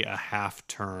maybe a half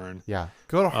turn. Yeah.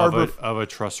 Go to Harbor of a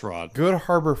truss rod. Go to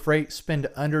Harbor Freight, spend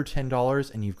under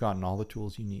 $10, and you've gotten all the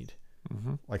tools you need.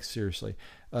 Mm-hmm. Like, seriously.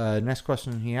 Next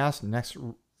question he asked. Next,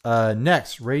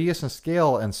 radius and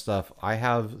scale and stuff. I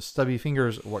have stubby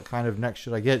fingers. What kind of neck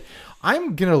should I get?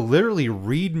 I'm going to literally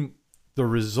read the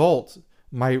result,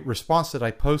 my response that I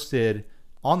posted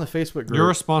on the Facebook group. Your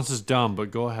response is dumb,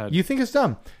 but go ahead. You think it's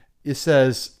dumb. It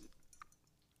says,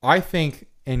 I think,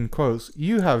 in quotes,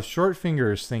 you have short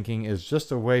fingers thinking is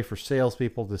just a way for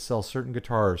salespeople to sell certain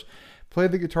guitars. Play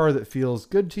the guitar that feels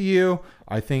good to you.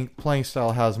 I think playing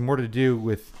style has more to do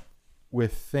with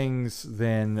things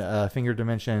than finger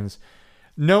dimensions.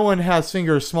 No one has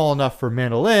fingers small enough for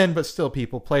mandolin, but still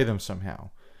people play them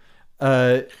somehow.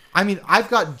 I mean, I've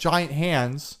got giant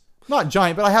hands. Not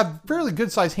giant, but I have fairly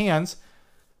good sized hands.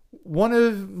 One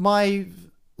of my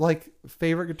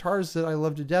favorite guitars that I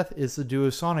love to death is the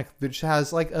Duosonic, which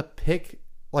has like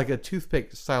a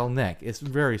toothpick style neck. It's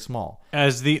very small.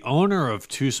 As the owner of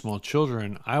 2 small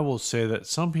children, I will say that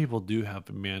some people do have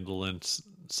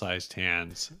mandolin-sized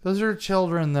hands. Those are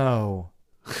children, though.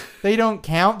 They don't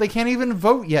count. They can't even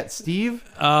vote yet, Steve.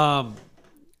 But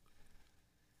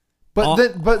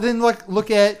then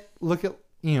look at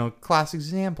classic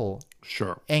example.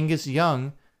 Sure. Angus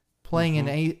Young playing an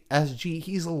ASG.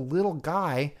 He's a little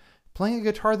guy playing a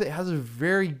guitar that has a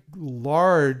very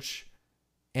large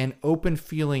and open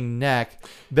feeling neck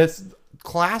that's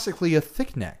classically a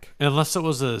thick neck. Unless it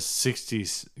was a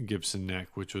 60s Gibson neck,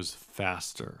 which was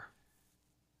faster.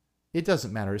 It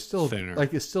doesn't matter. It's still thinner.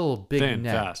 It's still a big thin,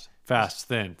 neck. Fast,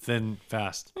 thin,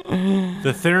 fast.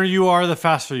 The thinner you are, the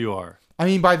faster you are. I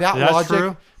mean, by that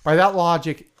true?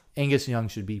 logic, Angus Young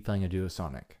should be playing a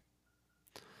Duosonic.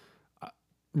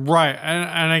 Right,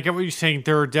 and I get what you're saying.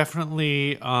 There are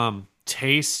definitely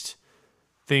taste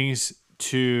things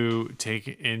to take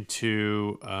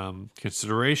into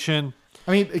consideration.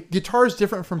 I mean, guitar is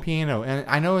different from piano, and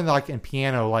I know in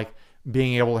piano,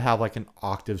 being able to have an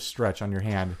octave stretch on your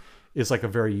hand is a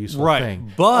very useful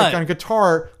thing. But on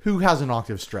guitar, who has an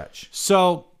octave stretch?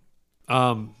 So,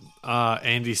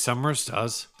 Andy Summers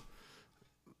does.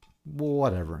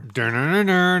 Whatever.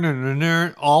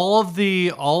 All of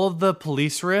the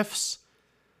Police riffs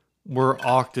were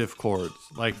octave chords.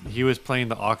 He was playing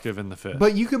the octave in the fifth.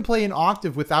 But you can play an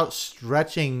octave without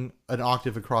stretching an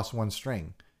octave across one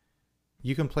string.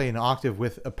 You can play an octave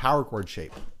with a power chord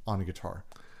shape on a guitar.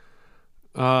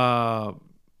 Right.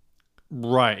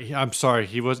 I'm sorry.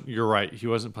 You're right. He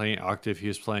wasn't playing octave. He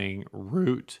was playing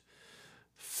root,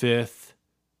 fifth,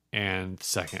 and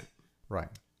second. Right.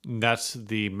 And that's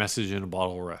the Message in a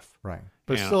Bottle riff. Right.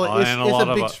 But and, still,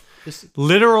 it's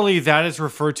literally that is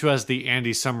referred to as the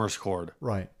Andy Summers chord.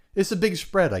 Right. It's a big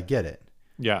spread. I get it.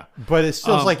 Yeah. But it's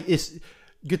still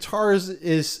guitars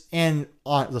is, and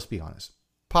let's be honest,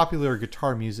 popular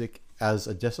guitar music as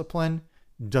a discipline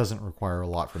doesn't require a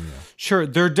lot from you. Sure,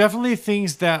 there are definitely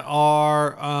things that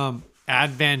are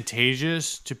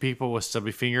advantageous to people with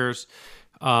stubby fingers.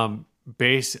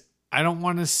 Bass, I don't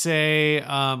want to say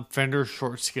Fender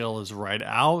short scale is right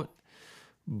out,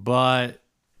 but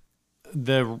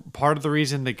the part of the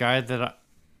reason the guy that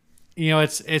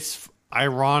it's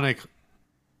ironic.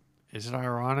 Is it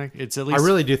ironic? It's at least I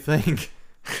really do think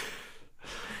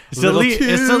it's at least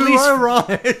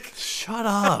ironic. Shut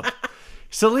up.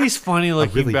 It's at least funny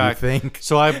looking really do back. think.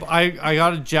 So I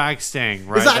got a Jag Stang,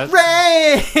 right? Is that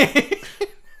Ray?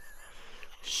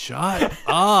 Shut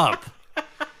up.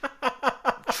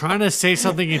 Trying to say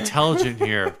something intelligent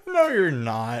here. No, you're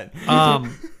not.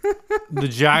 The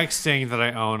Jag Stang that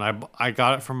I own, I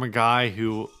got it from a guy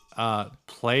who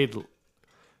played.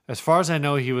 As far as I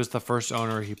know, he was the first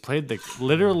owner. He played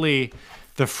literally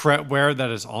the fretware that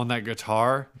is on that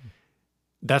guitar.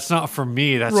 That's not from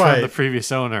me. That's Right. from the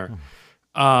previous owner.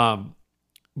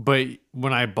 But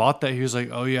when I bought that, he was like,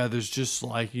 "Oh yeah, there's just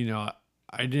like I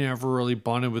didn't ever really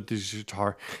bonded with this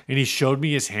guitar." And he showed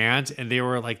me his hands, and they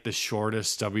were like the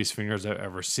shortest, stubbiest fingers I've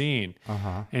ever seen.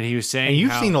 And he was saying, And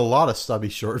you've seen a lot of stubby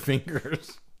short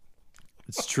fingers.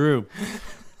 It's true.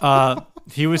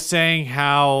 He was saying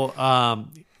how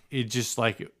it just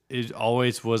like it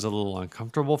always was a little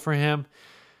uncomfortable for him.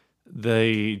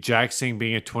 The Jag Stang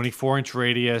being a 24-inch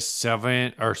radius,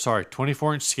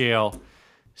 24-inch scale,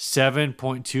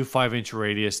 7.25-inch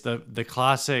radius. The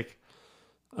classic.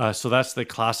 So that's the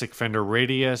classic Fender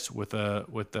radius with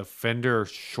the Fender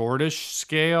shortish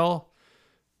scale,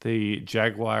 the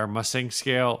Jaguar Mustang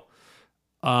scale.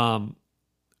 So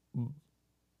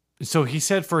he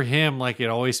said for him, like it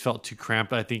always felt too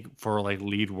cramped, I think, for like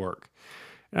lead work.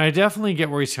 And I definitely get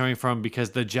where he's coming from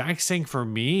because the Jag Stang for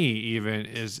me even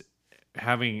is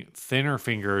having thinner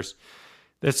fingers.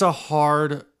 That's a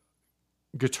hard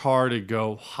guitar to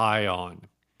go high on.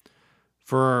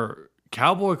 For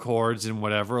cowboy chords and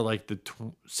whatever, like the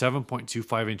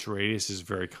 7.25-inch radius is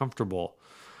very comfortable.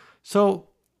 So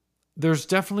there's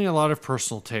definitely a lot of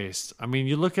personal taste. I mean,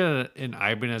 you look at an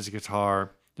Ibanez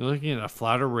guitar, you're looking at a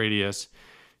flatter radius,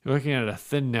 you're looking at a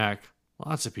thin neck.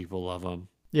 Lots of people love them.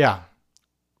 Yeah.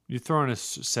 You throw in a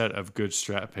set of good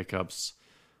Strat pickups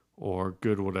or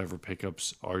good whatever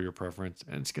pickups are your preference,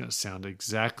 and it's going to sound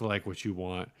exactly like what you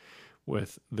want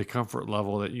with the comfort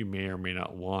level that you may or may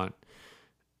not want.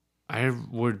 I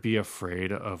would be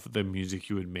afraid of the music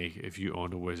you would make if you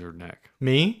owned a Wizard neck.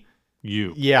 Me?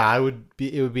 You. Yeah, it would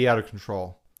be out of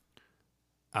control.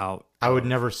 Out. I would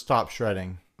never stop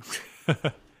shredding.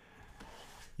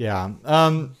 Yeah.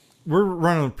 We're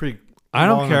running a pretty I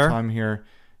don't long care. time here.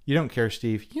 You don't care,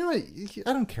 Steve. You know what?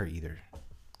 I don't care either.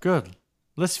 Good.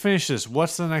 Let's finish this.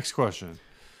 What's the next question?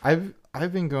 I've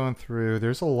been going through.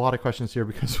 There's a lot of questions here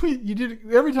because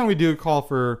every time we do a call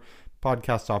for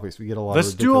podcast topics, we get a lot.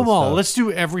 Let's of do them all. stuff. Let's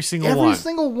do every single one. Every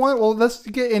single one. Well, let's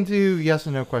get into yes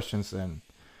and no questions then,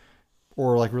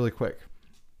 or like really quick.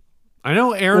 I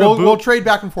know Aaron. We'll trade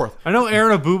back and forth. I know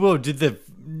Aaron Abubo did the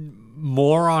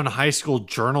moron high school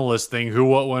journalist thing. Who,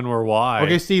 what, when, where, why?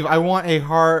 Okay, Steve. I want a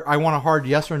hard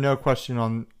yes or no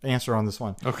answer on this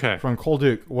one. Okay. From Cole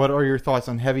Duke. What are your thoughts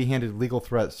on heavy-handed legal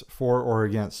threats for or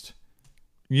against?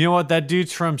 You know what? That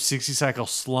dude's from 60 Cycle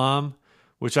Slum,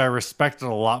 which I respected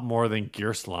a lot more than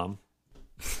Gear Slum.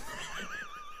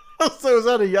 So is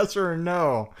that a yes or a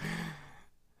no?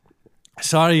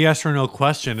 It's not a yes or no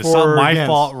question. It's For not or my against?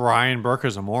 fault Ryan Burke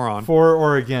is a moron. For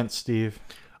or against, Steve?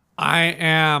 I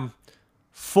am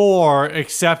for,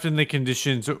 except in the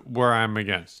conditions where I'm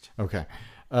against. Okay.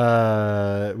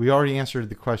 We already answered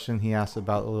the question he asked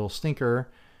about the little stinker.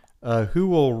 Who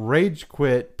will rage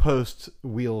quit post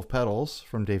Wheel of Pedals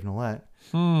from Dave Nolet?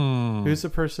 Who's the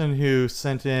person who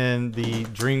sent in the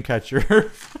Dreamcatcher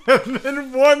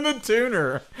and won the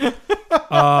tuner?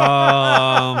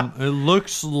 It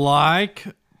looks like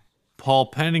Paul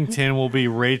Pennington will be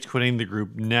rage quitting the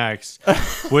group next,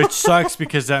 which sucks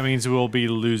because that means we'll be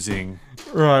losing.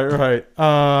 Right.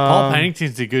 Paul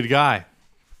Pennington's a good guy.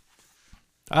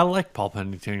 I like Paul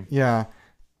Pennington. Yeah.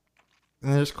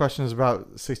 And there's questions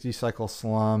about 60 Cycle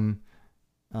Slum.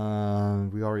 We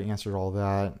already answered all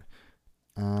that.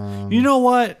 You know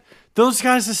what? Those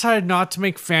guys decided not to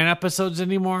make fan episodes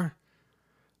anymore,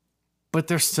 but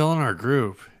they're still in our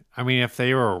group. I mean, if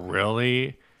they were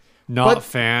really not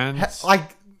fans.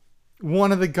 Like,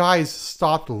 one of the guys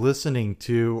stopped listening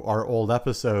to our old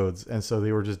episodes, and so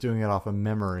they were just doing it off of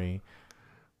memory.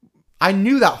 I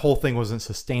knew that whole thing wasn't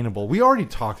sustainable. We already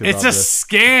talked about It's a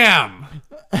scam.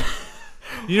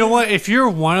 You know what? If you're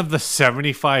one of the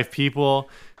 75 people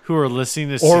who are listening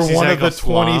to 60 or one of Cycle the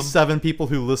Slum, 27 people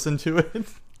who listen to it.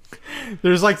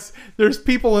 there's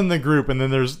people in the group, and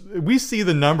then we see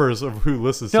the numbers of who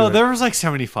listens to it. No, there was like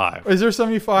 75. Is there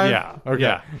 75? Yeah. Okay.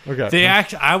 Yeah. Okay.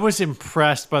 I was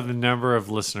impressed by the number of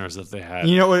listeners that they had.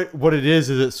 You know what it is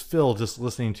it's Phil just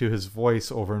listening to his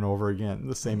voice over and over again.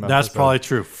 The same episode. That's probably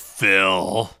true.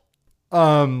 Phil.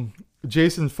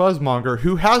 Jason Fuzzmonger,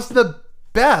 who has the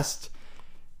best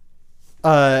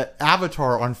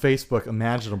avatar on Facebook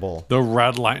imaginable. The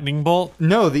red lightning bolt?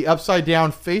 No, the upside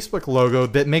down Facebook logo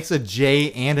that makes a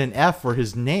J and an F for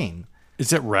his name.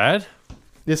 Is it red?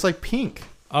 It's like pink.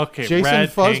 Okay, Jason red,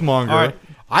 Fuzzmonger. pink. All right.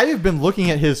 I have been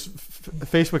looking at his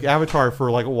Facebook avatar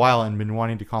for like a while and been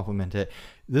wanting to compliment it.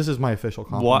 This is my official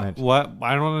compliment. What?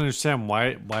 I don't understand.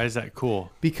 Why is that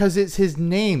cool? Because it's his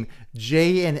name,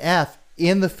 J and F,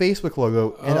 in the Facebook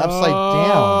logo and upside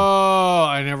down. Oh,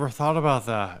 I never thought about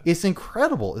that. It's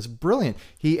incredible. It's brilliant.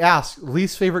 He asks,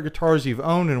 least favorite guitars you've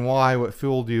owned and why, what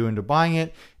fueled you into buying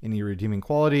it, any redeeming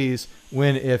qualities,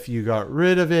 when, if you got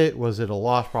rid of it, was it a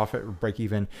loss, profit, or break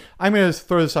even? I'm going to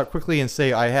throw this out quickly and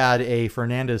say I had a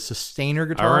Fernandez Sustainer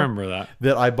guitar. I remember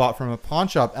that I bought from a pawn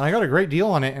shop, and I got a great deal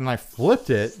on it, and I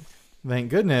flipped it. Thank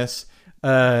goodness.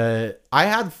 I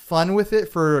had fun with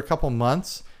it for a couple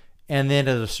months. And then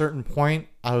at a certain point,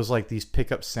 I was like, these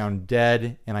pickups sound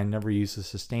dead, and I never used the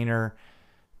Sustainer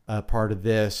part of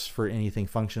this for anything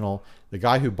functional. The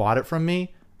guy who bought it from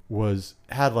me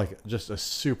had like just a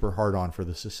super hard on for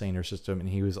the Sustainer system, and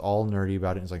he was all nerdy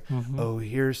about it. He's like, oh,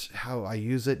 here's how I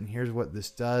use it, and here's what this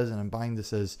does, and I'm buying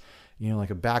this as, like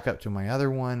a backup to my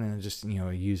other one, and I just,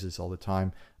 I use this all the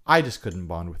time. I just couldn't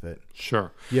bond with it.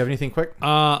 Sure. Do you have anything quick?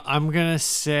 I'm gonna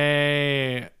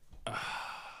say.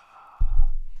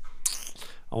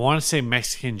 I want to say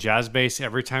Mexican jazz bass.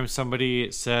 Every time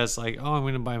somebody says like, "Oh, I'm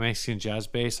going to buy Mexican jazz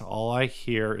bass," all I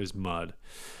hear is mud.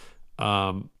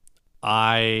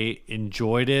 I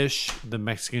enjoyed the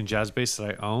Mexican jazz bass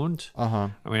that I owned. I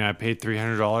mean, I paid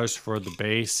 $300 for the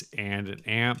bass and an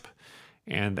amp,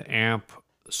 and the amp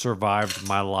survived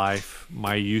my life,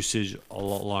 my usage a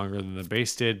lot longer than the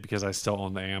bass did because I still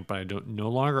own the amp, but I no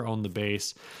longer own the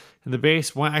bass. And the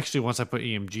bass, once I put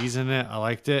EMGs in it, I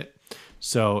liked it.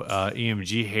 So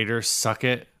EMG haters, suck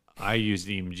it. I used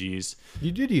EMGs.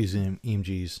 You did use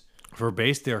EMGs. For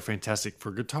bass, they are fantastic.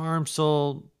 For guitar, I'm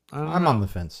on the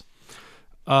fence.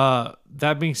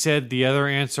 That being said, the other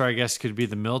answer, I guess, could be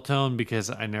the Miltone because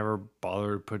I never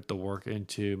bothered to put the work in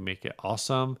to make it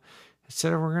awesome.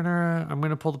 Instead, I'm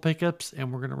gonna pull the pickups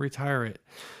and we're gonna retire it.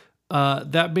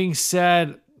 That being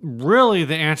said, really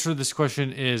the answer to this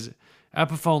question is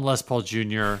Epiphone Les Paul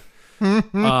Jr.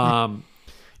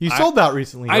 You sold that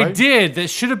recently, right? I did. That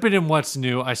should have been in What's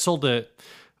New. I sold it.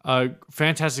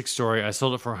 Fantastic story. I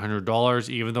sold it for $100,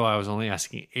 even though I was only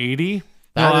asking $80.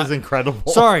 That is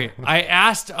incredible. Sorry, I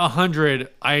asked $100.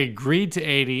 I agreed to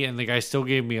 $80, and the guy still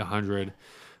gave me $100.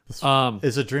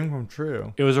 It's a dream come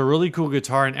true. It was a really cool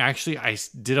guitar, and actually, I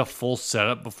did a full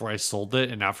setup before I sold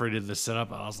it. And after I did the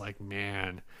setup, I was like,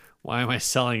 "Man, why am I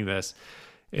selling this?"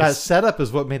 That setup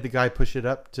is what made the guy push it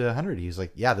up to 100. He was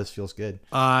like, "Yeah, this feels good."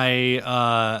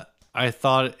 I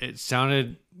thought it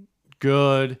sounded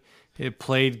good. It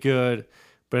played good.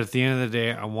 But at the end of the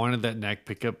day, I wanted that neck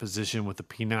pickup position with the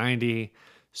P90.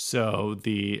 So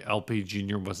the LP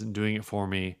Junior wasn't doing it for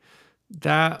me.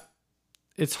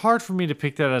 It's hard for me to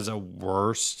pick that as a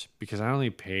worst because I only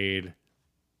paid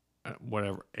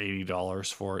whatever,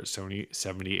 $80 for it. $70,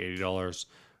 $80.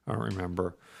 I don't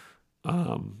remember.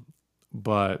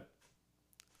 But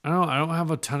I don't have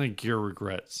a ton of gear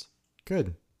regrets.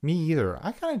 Good. Me either.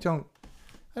 I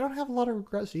don't have a lot of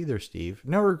regrets either, Steve.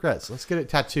 No regrets. Let's get it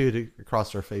tattooed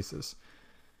across our faces.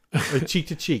 Like cheek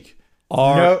to cheek.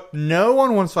 No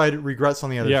on one side, regrets on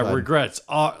the other side. Yeah, regrets.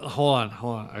 Hold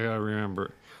on. I gotta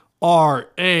remember.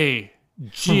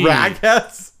 R-A-G.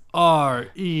 Regrets?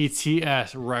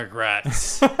 R-E-T-S.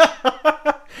 Regrets.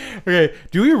 Okay,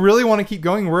 do we really want to keep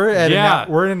going? We're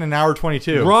in an hour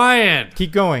 22. Ryan,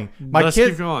 keep going.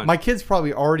 Keep going. My kid's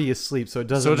probably already asleep, so it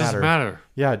doesn't matter.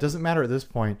 Yeah, it doesn't matter at this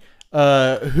point.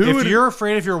 If you're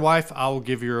afraid of your wife, I will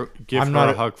give her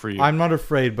a hug for you. I'm not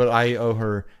afraid, but I owe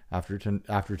her after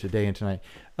today and tonight.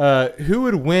 Who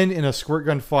would win in a squirt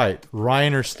gun fight,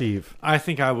 Ryan or Steve? I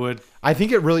think I would. I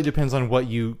think it really depends on what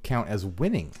you count as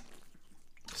winning.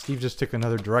 Steve just took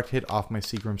another direct hit off my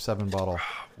Seagram 7 bottle.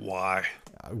 Why?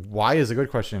 Why is a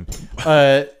good question.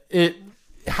 How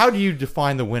do you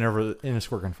define the winner in a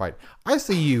squirt gun fight? I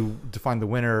say you define the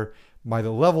winner by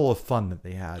the level of fun that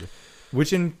they had,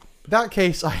 which in that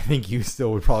case, I think you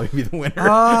still would probably be the winner.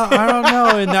 I don't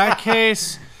know. In that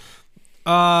case,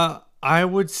 I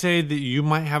would say that you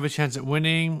might have a chance at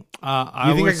winning.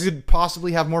 You think I could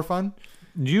possibly have more fun?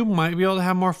 You might be able to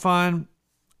have more fun.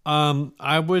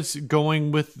 I was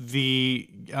going with the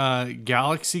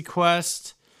Galaxy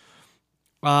Quest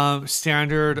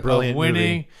standard Brilliant of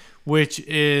winning, movie. which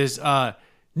is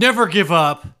never give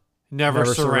up, never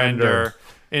Never surrender. surrender.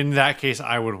 In that case,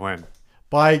 I would win.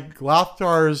 By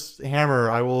Glothar's hammer,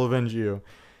 I will avenge you.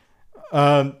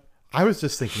 I was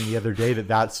just thinking the other day that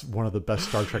that's one of the best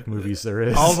Star Trek movies there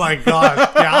is. Oh my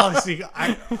God, Galaxy!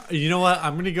 You know what?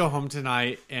 I'm gonna go home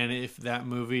tonight, and if that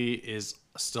movie is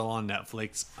still on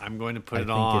Netflix, I'm going to put I it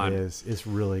think on. it is. It's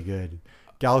really good.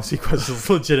 Galaxy Quest is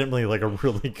legitimately like a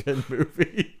really good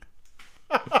movie.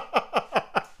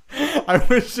 I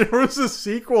wish there was a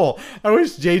sequel. I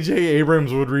wish J.J.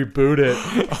 Abrams would reboot it.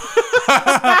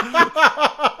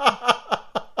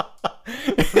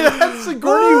 It has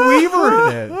Sigourney Weaver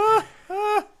in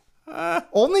it.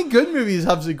 Only good movies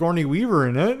have Sigourney Weaver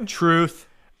in it. Truth.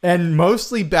 And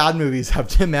mostly bad movies have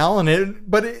Tim Allen in it.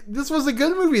 But this was a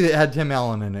good movie that had Tim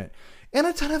Allen in it. And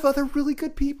a ton of other really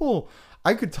good people.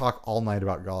 I could talk all night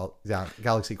about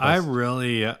Galaxy Quest. I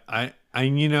really,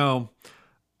 you know,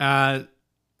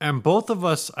 and both of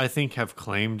us, I think, have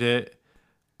claimed it.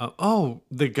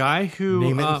 The guy who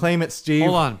Name it and claim it, Steve.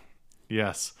 Hold on.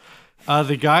 Yes,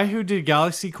 the guy who did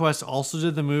Galaxy Quest also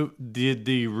did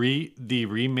the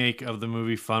remake of the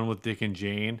movie Fun with Dick and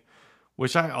Jane,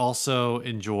 which I also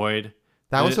enjoyed.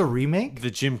 That was a remake? The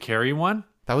Jim Carrey one.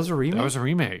 That was a remake? That was a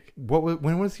remake.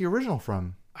 When was the original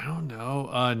from? I don't know.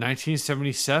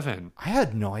 1977. I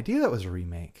had no idea that was a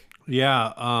remake.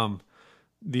 Yeah.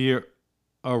 The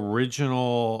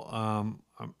original,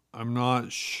 I'm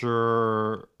not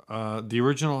sure. The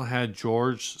original had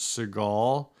George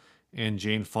Segal and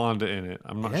Jane Fonda in it.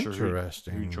 I'm not sure who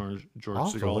George I'll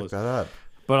have to Segal look is. that up.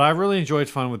 But I really enjoyed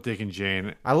Fun with Dick and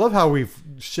Jane. I love how we've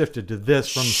shifted to this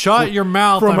from Shut your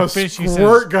mouth! from I'm a finishing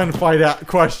squirt gunfight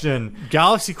question.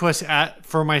 Galaxy Quest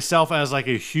for myself as like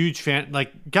a huge fan.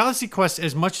 Like Galaxy Quest,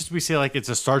 as much as we say like it's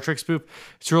a Star Trek spoof,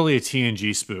 it's really a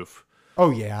TNG spoof.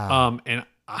 Oh yeah, And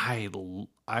I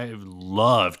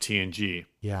love TNG.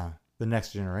 yeah, the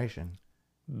Next Generation.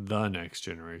 The Next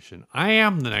Generation. I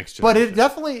am the Next But Generation. it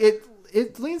definitely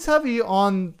it leans heavy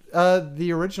on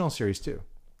the original series too.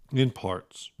 In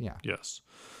parts. Yeah. Yes.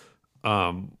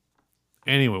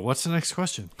 Anyway, what's the next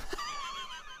question?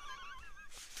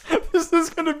 This is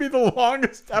going to be the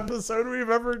longest episode we've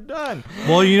ever done.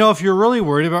 Well, you know, if you're really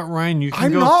worried about Ryan, you can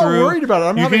I'm go not through. worried about it.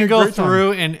 I'm you having can a go great time.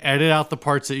 through and edit out the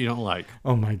parts that you don't like.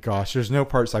 Oh my gosh, there's no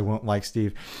parts I won't like,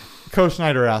 Steve. Coach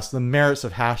Snyder asked the merits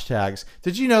of hashtags.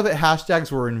 Did you know that hashtags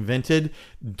were invented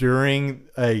during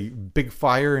a big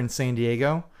fire in San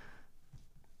Diego?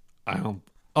 I don't.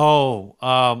 Oh,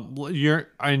 you're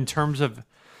in terms of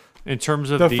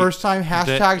The first time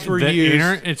hashtags were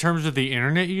used. In terms of the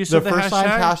internet use The of the first time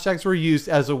hashtag? hashtags were used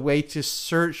as a way to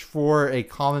search for a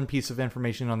common piece of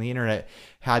information on the internet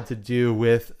had to do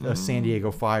with a San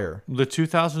Diego fire. The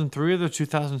 2003 or the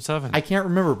 2007? I can't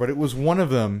remember, but it was one of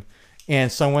them. And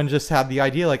someone just had the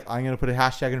idea, like, I'm going to put a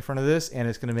hashtag in front of this, and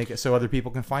it's going to make it so other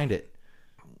people can find it.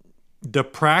 The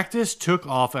practice took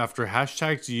off after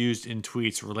hashtags used in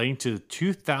tweets relating to the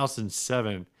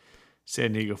 2007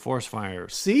 San Diego forest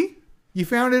fires. See? You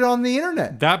found it on the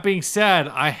internet. That being said,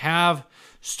 I have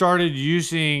started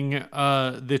using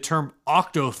the term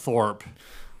Octothorpe.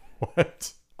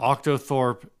 What?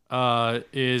 Octothorpe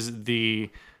is the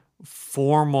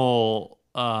formal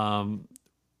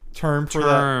Term for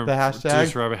term the to hashtag?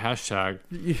 describe a hashtag.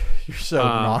 You're so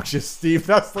obnoxious, Steve.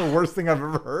 That's the worst thing I've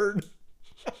ever heard.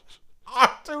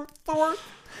 Octothorpe?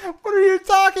 What are you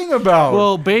talking about?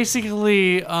 Well,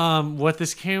 basically, what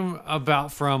this came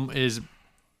about from is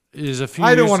a few.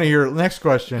 I don't years- want to hear it. Next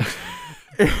question.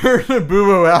 Aaron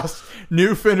Abubo asked,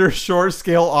 new Fender short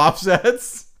scale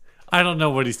offsets? I don't know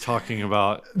what he's talking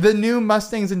about. The new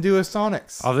Mustangs and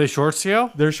Duosonics. Are they short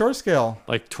scale? They're short scale.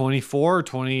 Like 24 or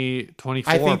 24?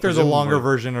 I think there's a presumably. longer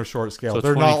version of short scale. So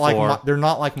they're not like 24. they're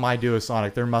not like my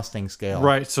Duosonic. They're Mustang scale.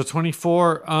 Right, so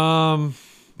 24.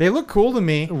 They look cool to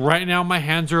me. Right now my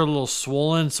hands are a little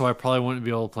swollen, so I probably wouldn't be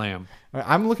able to play them.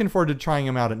 I'm looking forward to trying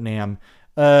them out at NAMM.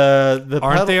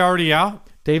 Aren't They already out?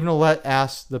 Dave Nolet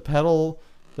asked the pedal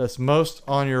that's most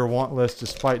on your want list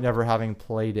despite never having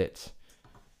played it.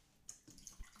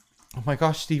 Oh my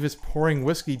gosh, Steve is pouring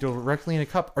whiskey directly in a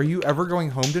cup. Are you ever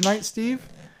going home tonight, Steve?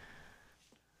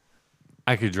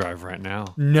 I could drive right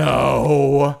now.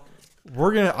 No.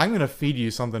 I'm gonna feed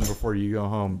you something before you go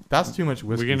home. That's too much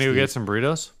whiskey. We're gonna go Steve. get some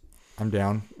burritos. I'm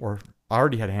down. Or I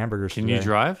already had hamburgers. Can today. you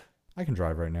drive? I can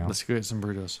drive right now. Let's go get some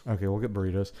burritos. Okay, we'll get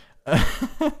burritos.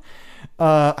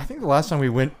 I think the last time we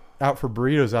went out for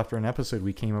burritos after an episode,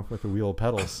 we came up with the wheel of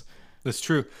pedals. That's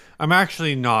true. I'm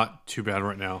actually not too bad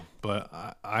right now,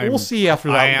 but We'll see after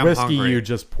I that am whiskey hungry. you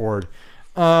just poured.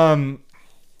 The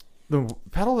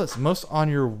pedal that's most on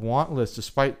your want list,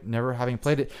 despite never having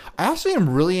played it. I actually am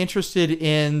really interested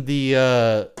in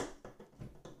the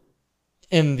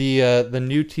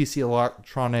new TC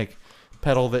Electronic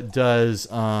pedal that does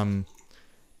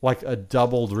like a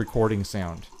doubled recording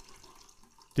sound.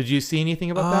 Did you see anything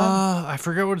about that? I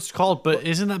forget what it's called, but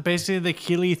isn't that basically the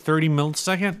Keeley 30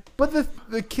 millisecond? But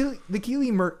the Keeley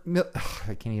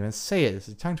I can't even say it. It's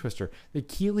a tongue twister. The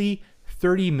Keeley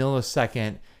 30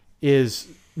 millisecond is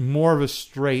more of a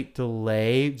straight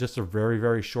delay, just a very,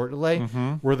 very short delay,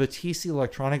 where the TC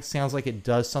Electronics sounds like it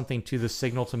does something to the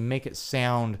signal to make it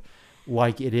sound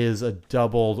like it is a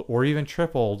doubled or even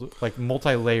tripled, like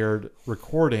multi-layered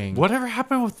recording. Whatever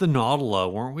happened with the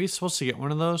Nautila? Weren't we supposed to get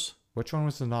one of those? Which one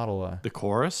was the Nautila? The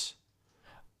chorus?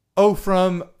 Oh,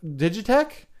 from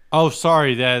Digitech? Oh,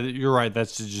 sorry. You're right.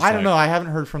 That's just I don't know. I haven't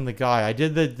heard from the guy. I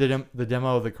did the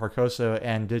demo of the Carcosa,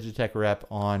 and Digitech rep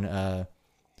on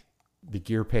the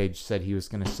gear page said he was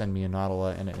going to send me a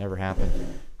Nautila, and it never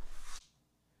happened.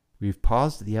 We've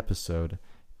paused the episode.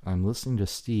 I'm listening to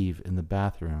Steve in the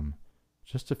bathroom,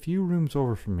 just a few rooms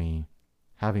over from me,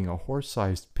 having a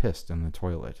horse-sized piss in the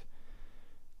toilet.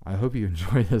 I hope you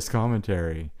enjoy this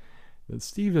commentary that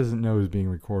Steve doesn't know is being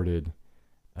recorded,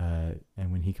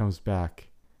 and when he comes back,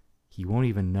 he won't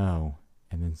even know,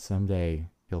 and then someday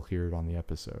he'll hear it on the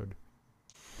episode.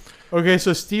 Okay,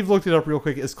 so Steve looked it up real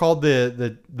quick. It's called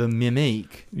the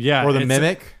Mimic. Yeah, or the it's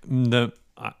Mimic.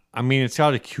 I mean, it's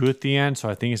got a Q at the end, so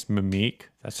I think it's Mimic.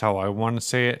 That's how I want to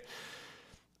say it.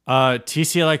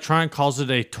 TC Electronic calls it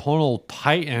a tonal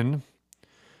titan.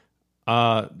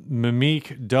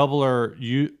 Mimic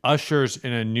doubler ushers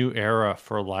in a new era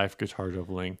for live guitar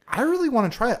doubling. I really want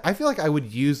to try it. I feel like I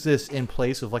would use this in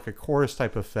place of like a chorus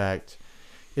type effect.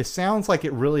 It sounds like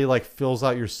it really like fills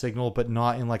out your signal, but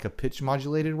not in like a pitch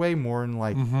modulated way, more in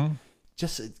like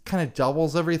just it kind of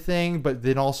doubles everything, but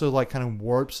then also like kind of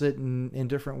warps it in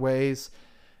different ways.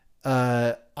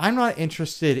 I'm not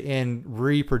interested in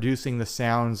reproducing the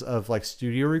sounds of like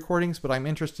studio recordings, but I'm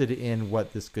interested in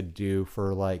what this could do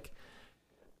for like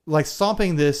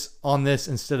stomping this on this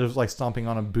instead of like stomping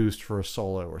on a boost for a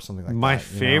solo or something like My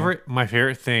that. my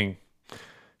favorite thing.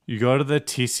 You go to the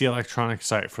TC Electronic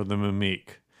site for the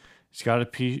Mimic. It's got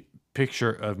a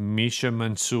picture of Misha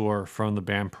Mansour from the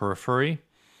band Periphery.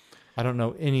 I don't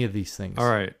know any of these things. All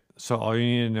right. So all you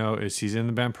need to know is he's in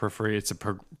the band Periphery. It's a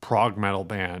prog metal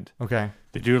band. Okay.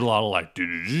 They do a lot of like,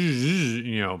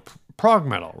 prog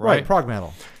metal, right? Prog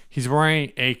metal. He's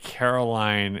wearing a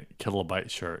Caroline Kilobyte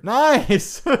shirt.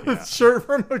 Nice. Shirt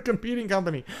from a competing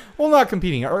company. Well, not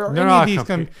competing. Are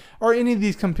any of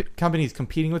these companies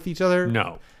competing with each other?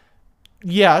 No.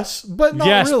 Yes, but not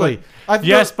Yes, really.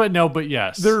 Yes, but no, but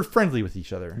yes. They're friendly with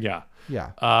each other. Yeah.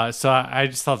 Yeah. So I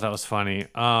just thought that was funny.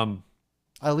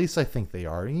 At least I think they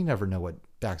are. You never know what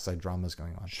backside drama is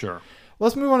going on. Sure.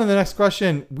 Let's move on to the next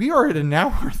question. We are at an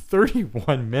hour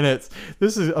 31 minutes.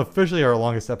 This is officially our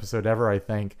longest episode ever, I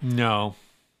think. No.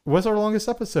 What's our longest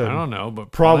episode? I don't know,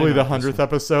 but Probably the not this 100th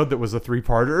episode that was a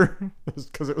 3-parter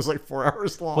because it was like 4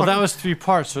 hours long. Well, that was 3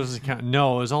 parts, so it doesn't count.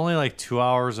 No, it was only like 2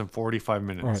 hours and 45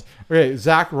 minutes. Right. Okay,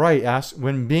 Zach Wright asks,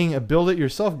 when being a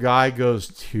build-it-yourself guy goes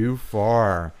too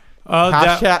far.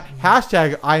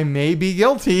 Hashtag I may be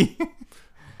guilty.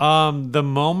 The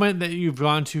moment that you've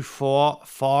gone too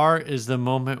far is the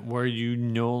moment where you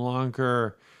no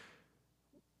longer...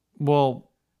 Well...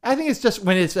 I think it's just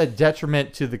when it's a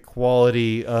detriment to the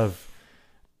quality of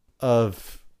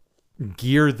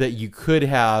gear that you could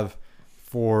have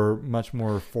for much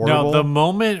more affordable. No,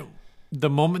 the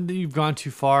moment that you've gone too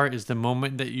far is the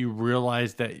moment that you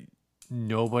realize that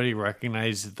nobody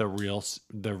recognizes the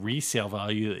resale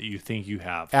value that you think you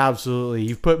have. Absolutely.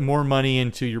 You've put more money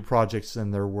into your projects than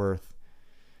they're worth.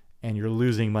 And you're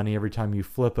losing money every time you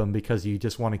flip them because you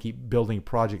just want to keep building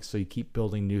projects. So you keep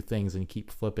building new things and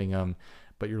keep flipping them.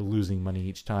 But you're losing money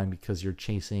each time because you're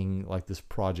chasing like this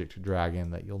Project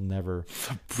Dragon that you'll never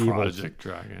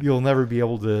You'll never be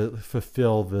able to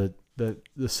fulfill the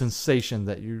sensation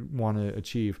that you want to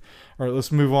achieve. All right,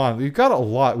 let's move on. We've got a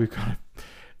lot.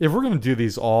 If we're going to do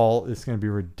these all, it's going to be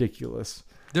ridiculous.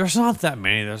 There's not that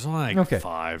many. There's only like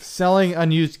 5. Selling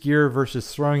unused gear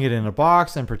versus throwing it in a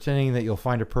box and pretending that you'll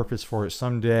find a purpose for it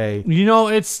someday. You know,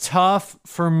 it's tough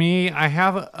for me. I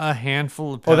have a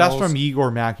handful of pedals. Oh, that's from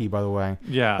Igor Mackey, by the way.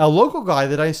 Yeah. A local guy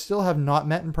that I still have not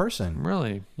met in person.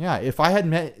 Really? Yeah. If I had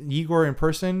met Igor in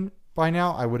person, by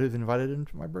now, I would have invited him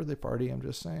to my birthday party. I'm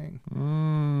just saying.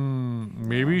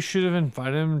 Maybe you should have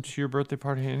invited him to your birthday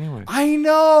party anyway. I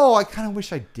know. I kind of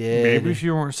wish I did. Maybe if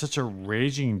you weren't such a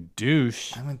raging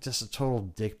douche. I'm just a total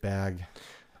dick bag.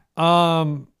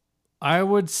 I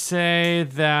would say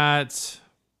that.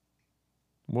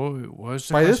 What was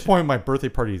the By this question? point, my birthday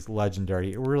party is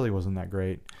legendary. It really wasn't that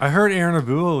great. I heard Aaron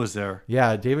Abua was there.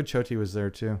 Yeah, David Chote was there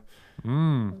too.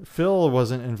 Phil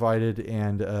wasn't invited,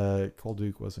 and Cole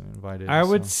Duke wasn't invited. I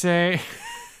would so say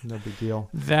no big deal.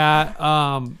 that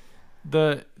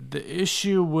the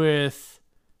issue with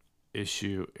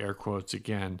air quotes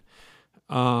again.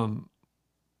 I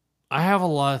have a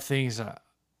lot of things that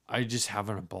I just have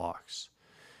in a box.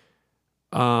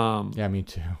 Yeah, me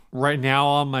too. Right now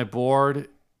on my board,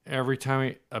 every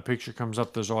time a picture comes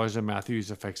up, there's always a Matthews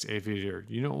Effects Aviator.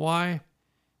 You know why?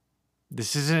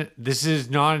 This is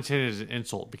not intended as an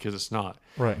insult, because it's not.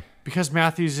 Right. Because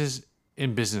Matthews is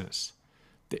in business.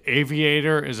 The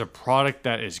Aviator is a product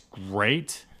that is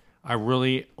great. I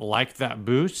really like that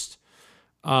boost.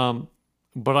 But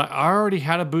I already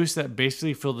had a boost that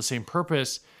basically filled the same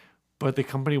purpose, but the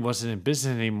company wasn't in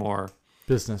business anymore.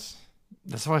 Business.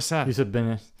 That's what I said. You said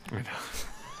business. I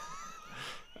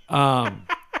know.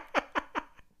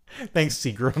 Thanks,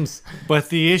 Seagrams. But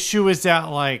the issue is that,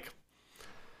 like,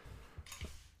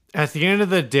 at the end of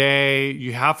the day,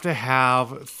 you have to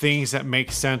have things that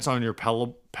make sense on your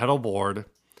pedal board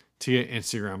to get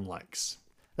Instagram likes.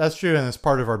 That's true, and it's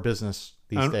part of our business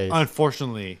these days.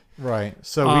 Unfortunately. Right.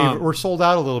 So we're sold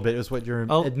out a little bit, is what you're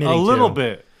admitting to. A little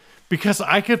bit. Because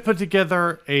I could put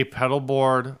together a pedal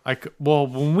board.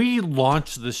 When we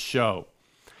launched this show,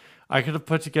 I could have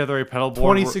put together a pedal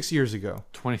board. 26 years ago.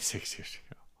 26 years ago.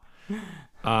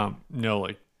 No,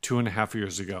 like 2.5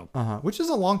 years ago. Which is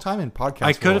a long time in podcast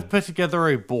I could world. have put together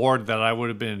a board that I would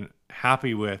have been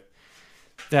happy with,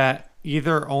 that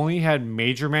either only had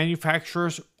major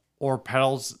manufacturers or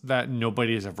pedals that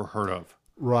nobody has ever heard of.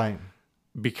 Right.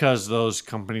 Because those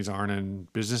companies aren't in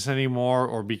business anymore,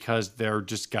 or because they're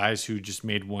just guys who just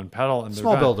made one pedal and they're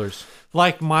Small done. builders.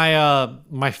 Like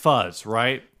my Fuzz,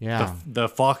 right? Yeah. The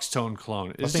Foxtone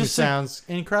clone. That thing sounds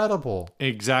incredible.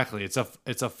 Exactly. It's a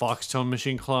Foxtone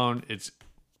machine clone. It's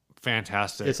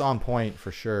fantastic. It's on point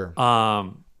for sure.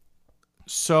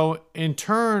 So in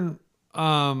turn,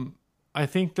 I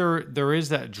think there is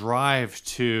that drive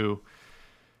to,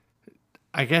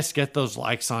 I guess, get those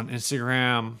likes on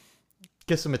Instagram.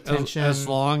 Get some attention. As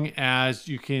long as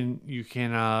you can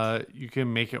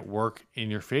make it work in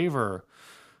your favor.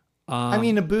 I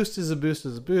mean, a boost is a boost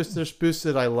is a boost. There's boosts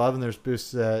that I love and there's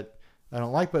boosts that I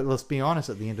don't like, but let's be honest,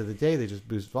 at the end of the day, they just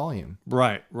boost volume.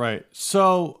 Right.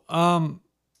 So, I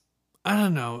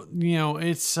don't know. You know,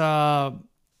 it's that's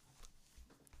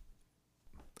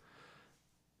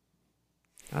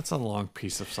a long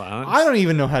piece of silence. I don't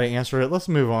even know how to answer it. Let's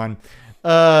move on.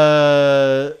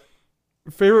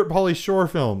 Favorite Pauly Shore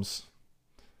films?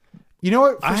 You know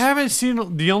what? I haven't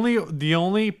seen the only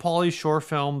Pauly Shore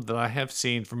film that I have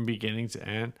seen from beginning to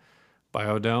end,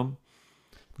 Biodome.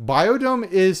 Biodome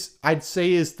is, I'd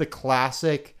say, is the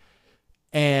classic,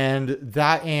 and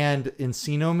that and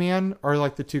Encino Man are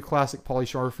like the two classic Pauly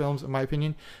Shore films, in my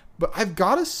opinion. But I've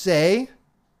got to say,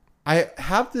 I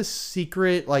have this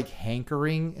secret like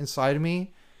hankering inside of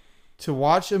me to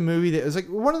watch a movie that was like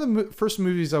one of the first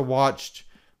movies I watched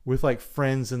with like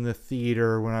friends in the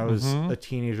theater when I was a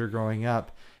teenager growing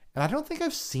up. And I don't think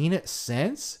I've seen it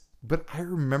since, but I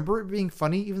remember it being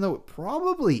funny, even though it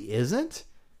probably isn't,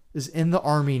 is In the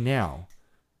Army Now,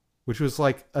 which was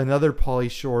like another Pauly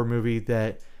Shore movie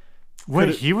that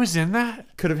he was in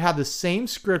that? could have had the same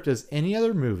script as any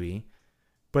other movie,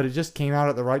 but it just came out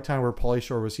at the right time where Pauly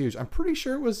Shore was huge. I'm pretty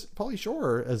sure it was Pauly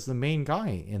Shore as the main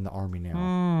guy in The Army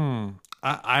Now.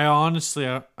 I honestly,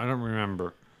 I don't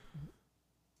remember.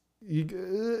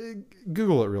 You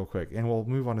Google it real quick, and we'll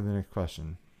move on to the next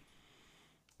question.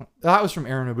 That was from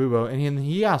Aaron Abubo, and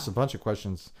he asked a bunch of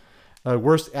questions.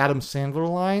 Worst Adam Sandler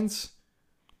lines?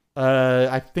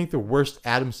 I think the worst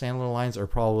Adam Sandler lines are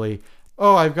probably,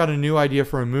 "Oh, I've got a new idea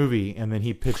for a movie," and then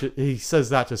he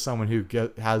says that to someone who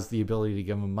has the ability to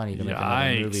give him money to make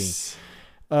another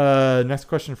movie. Next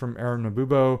question from Aaron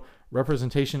Abubo: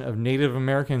 representation of Native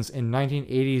Americans in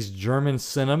 1980s German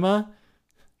cinema.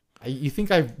 You think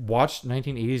I've watched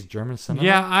 1980s German cinema?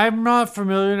 Yeah, I'm not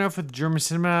familiar enough with German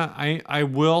cinema. I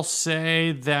will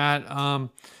say that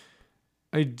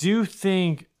I do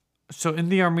think so. In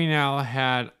the Army Now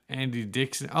had Andy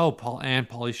Dixon.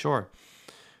 Pauly Shore.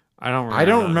 I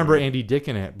don't remember Andy Dick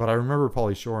in it, but I remember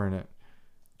Pauly Shore in it.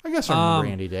 I guess I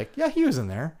remember Andy Dick. Yeah, he was in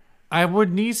there. I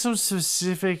would need some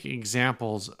specific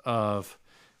examples of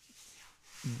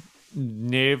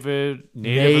Native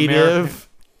Native.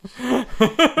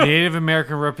 Native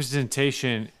American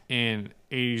representation in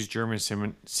 80s German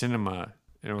cinema.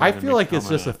 I feel like it's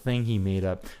just a thing he made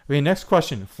up. Okay, next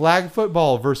question. Flag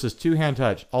football versus two-hand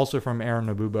touch. Also from Aaron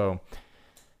Nabubo.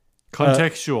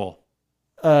 Contextual.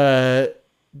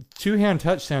 Two-hand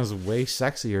touch sounds way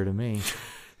sexier to me.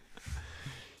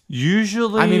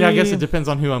 Usually... I mean, I guess it depends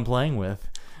on who I'm playing with.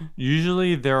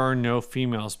 Usually there are no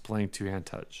females playing two-hand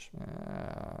touch.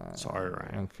 Sorry,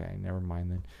 Ryan. Okay, never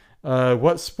mind then.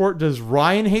 What sport does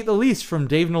Ryan hate the least? From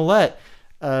Dave Nolet.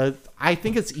 I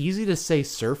think it's easy to say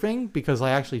surfing because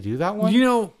I actually do that one. You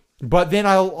know, but then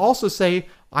I'll also say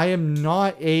I do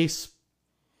not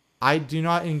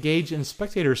engage in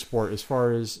spectator sport as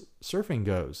far as surfing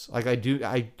goes. Like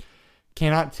I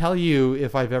cannot tell you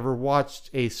if I've ever watched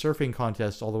a surfing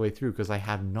contest all the way through because I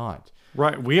have not.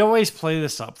 Right. We always play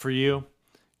this up for you.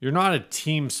 You're not a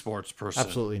team sports person.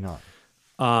 Absolutely not.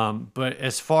 But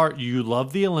as far you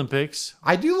love the Olympics.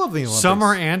 I do love the Olympics.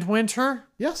 Summer and winter?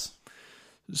 Yes.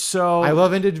 So I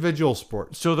love individual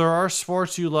sports. So there are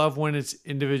sports you love when it's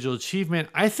individual achievement.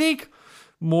 I think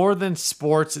more than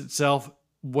sports itself,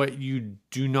 what you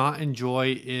do not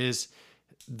enjoy is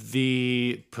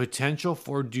the potential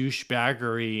for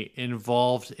douchebaggery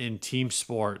involved in team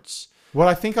sports. What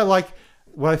I think I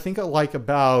like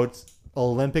about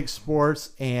Olympic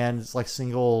sports and like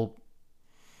single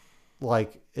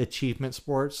like achievement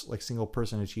sports, like single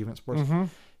person achievement sports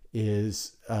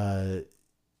is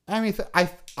I mean,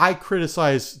 I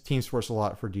criticize team sports a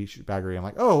lot for douchebaggery. I'm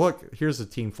like, oh, look, here's a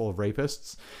team full of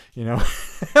rapists, you know?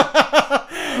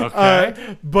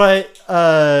 Okay. But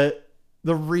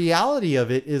the reality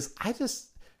of it is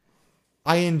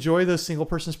I enjoy those single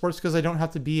person sports because I don't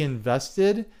have to be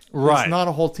invested. Right. It's not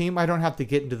a whole team. I don't have to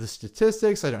get into the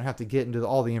statistics. I don't have to get into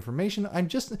all the information.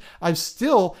 I'm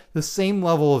still the same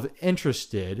level of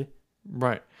interested.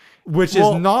 Right. Which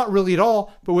is not really at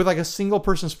all, but with like a single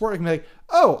person sport, I can be like,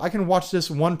 oh, I can watch this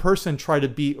one person try to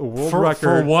beat a world record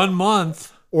for 1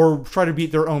 month, or try to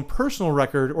beat their own personal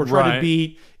record, or try to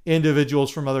beat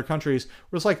individuals from other countries.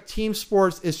 Whereas like team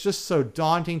sports, it's just so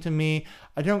daunting to me.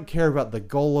 I don't care about the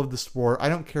goal of the sport. I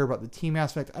don't care about the team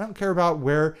aspect. I don't care about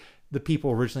where the people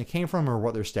originally came from or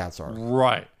what their stats are.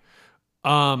 Right.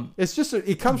 It's just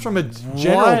it comes from a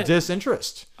general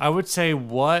disinterest. I would say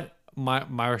what.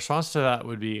 My response to that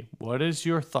would be, what is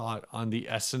your thought on the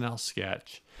SNL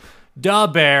sketch, Da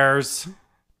Bears?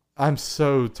 I'm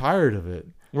so tired of it.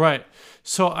 Right.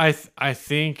 So I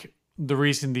think the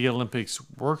reason the Olympics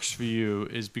works for you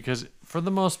is because, for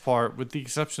the most part, with the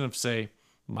exception of, say,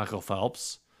 Michael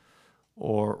Phelps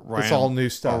or Ryan, it's all new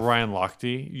stuff. Or Ryan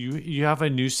Lochte, you have a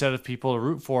new set of people to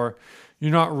root for.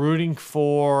 You're not rooting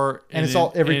for it's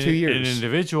all every 2 years an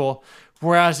individual.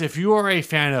 Whereas if you are a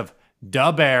fan of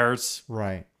Da Bears,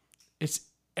 right, it's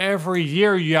every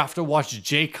year you have to watch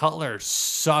Jay Cutler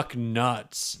suck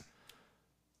nuts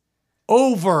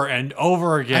over and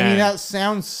over again. I mean, that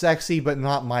sounds sexy, but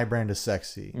not my brand of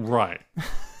sexy. Right.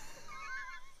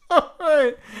 All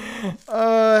right.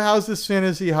 How's this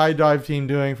fantasy high dive team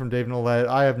doing? From Dave Nolet.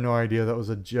 I have no idea. That was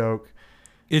a joke.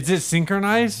 Is it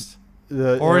synchronized?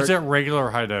 Is it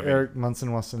regular high diving? Eric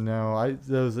Munson wants to know.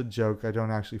 That was a joke. I don't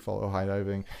actually follow high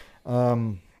diving.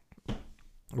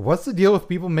 What's the deal with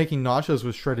people making nachos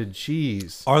with shredded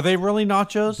cheese? Are they really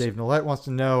nachos? Dave Nolet wants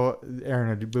to know.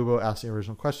 Aaron Adububo asked the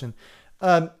original question.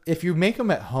 If you make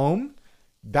them at home,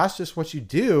 that's just what you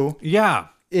do. Yeah.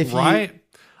 I'm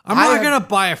not going to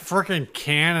buy a freaking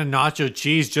can of nacho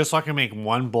cheese just so I can make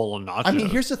one bowl of nachos. I mean,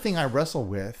 here's the thing I wrestle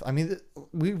with. I mean,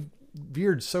 we've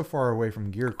veered so far away from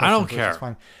gear questions. I don't care. It's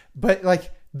fine. But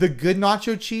like the good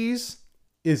nacho cheese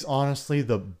is honestly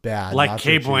the bad like nacho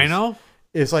Que cheese. Bueno?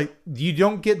 It's like you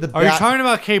don't get the Are you talking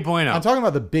about Que Bueno? I'm talking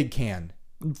about the big can.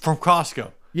 From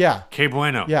Costco. Yeah. Que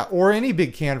Bueno. Yeah, or any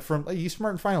big can from You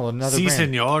Smart and Final, another Si, brand.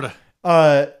 senor.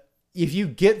 If you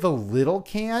get the little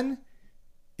can,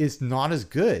 it's not as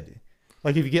good.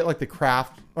 Like if you get like the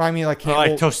Kraft, or I mean like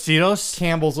like Tostitos?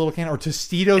 Campbell's little can, or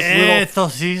Tostitos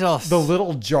Tostitos. the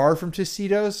little jar from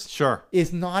Tostitos. Sure.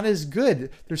 It's not as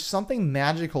good. There's something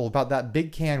magical about that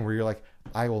big can where you're like,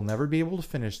 I will never be able to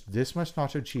finish this much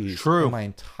nacho cheese in my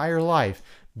entire life.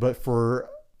 But for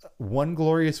one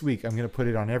glorious week, I'm going to put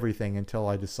it on everything until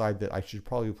I decide that I should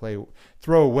probably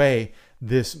throw away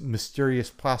this mysterious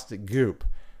plastic goop.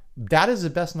 That is the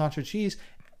best nacho cheese.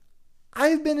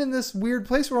 I've been in this weird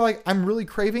place where like I'm really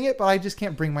craving it, but I just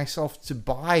can't bring myself to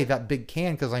buy that big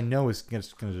can because I know it's going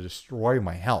to destroy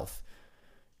my health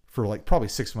for like probably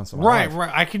 6 months of my life.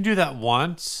 Right. I can do that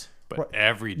once, but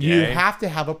every day. You have to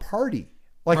have a party.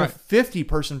 like a Right.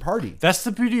 50-person party. That's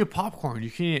the beauty of popcorn. You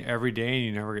can eat it every day and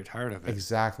you never get tired of it.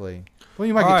 Exactly. Well,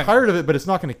 you might All get right. tired of it, but it's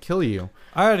not going to kill you.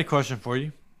 I had a question for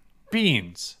you.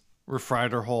 Beans,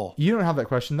 refried or whole? You don't have that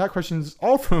question. That question's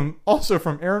also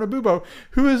from Aaron Abubo,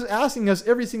 who is asking us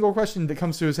every single question that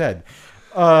comes to his head.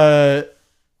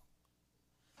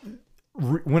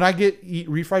 When I eat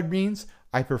refried beans,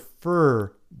 I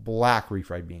prefer black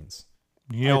refried beans.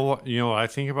 You know what? You know what I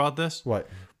think about this? What?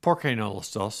 Por qué no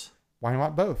los dos? Why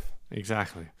not both?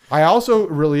 Exactly. I also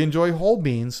really enjoy whole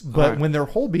beans, but Alright. when they're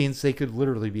whole beans, they could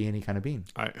literally be any kind of bean.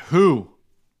 All right. Who?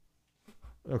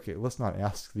 Okay, let's not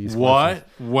ask these What?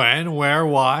 questions. When? Where?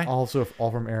 Why? Also,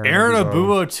 all from Aaron. Aaron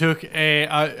Abubo.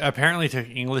 Abubo apparently took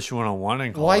English 101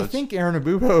 in college. Well, I think Aaron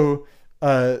Abubo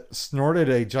snorted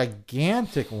a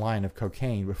gigantic line of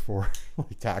cocaine before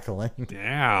tackling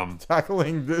Damn.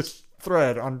 this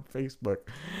thread on Facebook,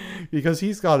 because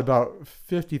he's got about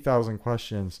 50,000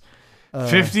 questions.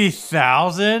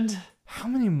 50,000? How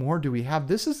many more do we have?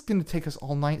 This is going to take us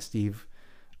all night, Steve.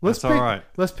 Let's That's all right.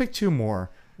 Let's pick 2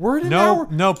 more. We're at an hour.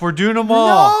 Nope. We're doing them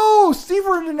all. No, Steve,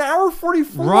 we're at an hour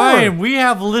 44. Ryan, we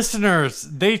have listeners.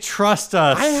 They trust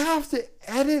us. I have to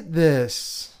edit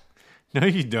this. No,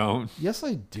 you don't. Yes,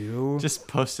 I do. Just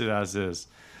post it as is.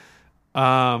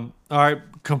 All right.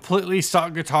 Completely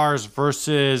stock guitars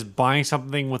versus buying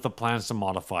something with the plans to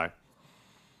modify.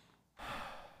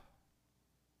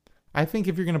 I think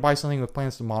if you're going to buy something with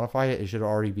plans to modify it, it should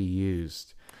already be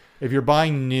used. If you're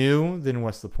buying new, then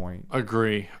what's the point?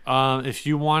 Agree. If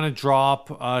you want to drop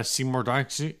Seymour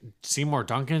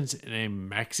Duncan's in a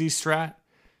Maxi Strat,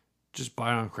 just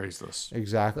buy it on Craigslist.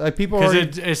 Exactly. Like people Because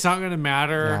already, it's not going to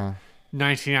matter Yeah.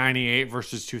 1998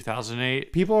 versus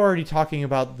 2008. people are already talking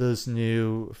about those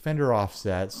new Fender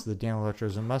offsets, the Dan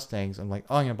Electros and Mustangs. I'm like,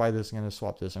 oh, I'm going to buy this. I'm going to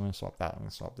swap this. I'm going to swap that. I'm going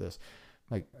to swap this.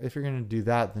 Like, if you're going to do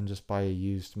that, then just buy a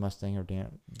used Mustang or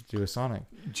do a Sonic.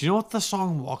 Do you know what the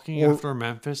song "Walking Or- After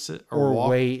Memphis" Or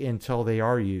wait until they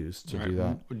are used to do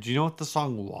that. Do you know what the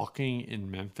song "Walking in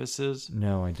Memphis" is?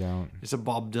 No, I don't. It's a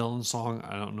Bob Dylan song.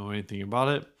 I don't know anything about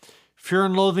it. Fear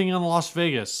and Loathing in Las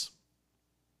Vegas.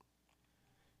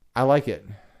 I like it.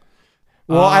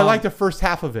 Well, I like the first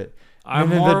half of it. I'm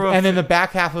And then, more of a then the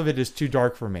back half of it is too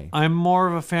dark for me. I'm more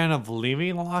of a fan of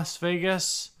Leaving Las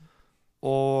Vegas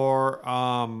or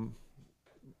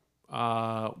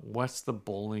what's the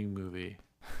bowling movie?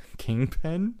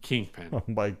 Kingpin? Kingpin. Oh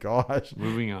my gosh.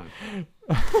 Moving on.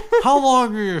 How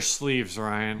long are your sleeves,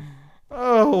 Ryan?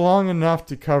 Oh, long enough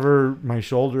to cover my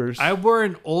shoulders. I wear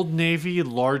an Old Navy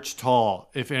large tall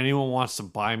if anyone wants to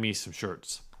buy me some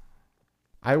shirts.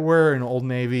 I wear an Old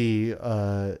Navy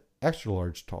extra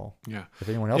large tall. Yeah. If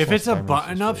anyone else If wants it's to a buy me some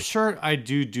button up shirts. shirt, I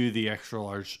do the extra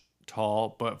large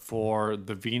tall, but for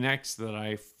the V-necks that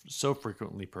I so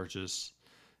frequently purchase,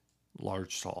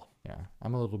 large tall. Yeah,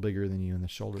 I'm a little bigger than you in the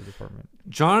shoulder department.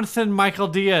 Jonathan Michael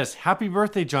Diaz. Happy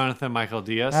birthday, Jonathan Michael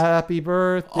Diaz. Happy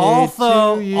birthday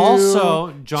Also- to you.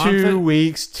 also, Jonathan- 2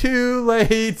 weeks too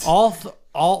late. Also,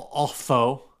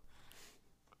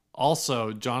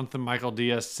 Jonathan Michael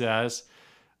Diaz says,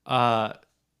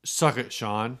 suck it,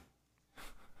 Sean.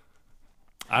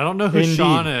 I don't know who Indeed.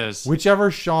 Sean is. Whichever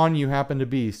Sean you happen to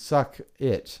be, suck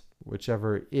it.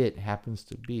 Whichever it happens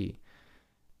to be.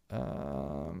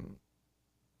 I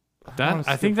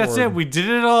think that's it. We did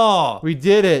it all. We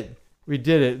did it. We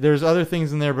did it. There's other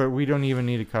things in there, but we don't even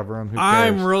need to cover them. Who cares?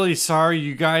 I'm really sorry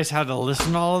you guys had to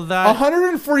listen to all of that.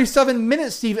 147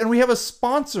 minutes, Steve, and we have a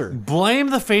sponsor. Blame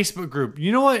the Facebook group.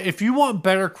 You know what? If you want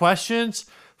better questions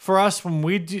for us when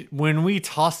we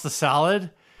toss the salad,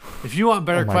 if you want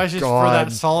better Oh my questions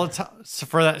God.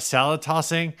 for that salad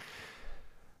tossing,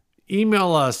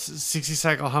 email us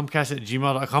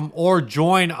 60cyclehumpcast@gmail.com or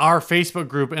join our Facebook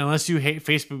group. Unless you hate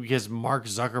Facebook because Mark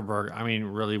Zuckerberg. I mean,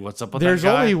 really, what's up with There's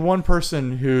that guy? only one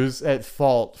person who's at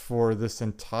fault for this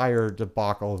entire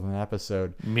debacle of an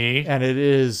episode, Me. and it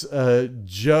is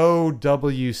Joe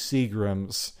W.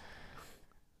 Seagrams,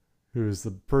 who is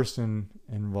the person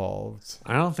involved.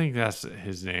 I don't think that's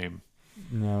his name.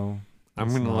 No. I'm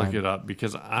it's going to look not. it up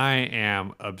because I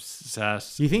am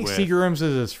obsessed. Do you think with... Seagrams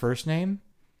is his first name?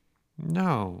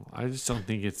 No, I just don't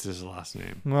think it's his last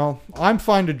name. Well, I'm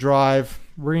fine to drive.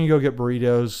 We're going to go get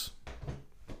burritos.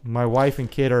 My wife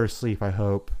and kid are asleep, I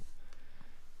hope.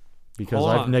 Because Hold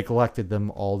I've on. neglected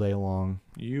them all day long.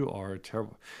 You are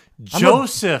terrible. I'm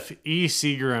Joseph E.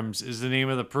 Seagrams is the name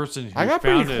of the person who I got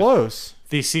pretty founded close.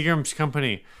 the Seagrams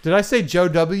Company. Did I say Joe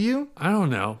W? I don't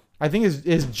know. I think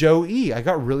it's Joe E. I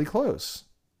got really close.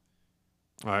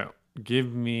 All right,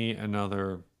 give me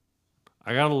another.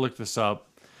 I got to look this up.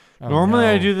 Oh, Normally,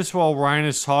 no. I do this while Ryan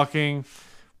is talking.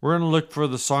 We're going to look for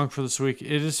the song for this week.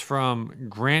 It is from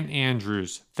Grant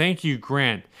Andrews. Thank you,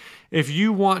 Grant. If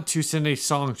you want to send a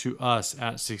song to us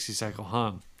at 60 Cycle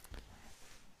Hum,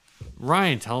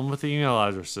 Ryan, tell them what the email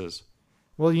address is.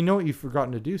 Well, you know what you've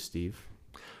forgotten to do, Steve?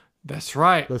 That's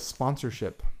right. The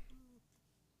sponsorship.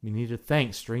 We need to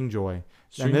thank Stringjoy.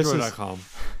 Stringjoy.com.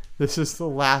 This is the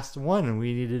last one, and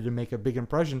we needed to make a big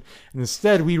impression. And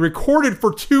instead, we recorded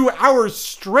for 2 hours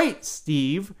straight,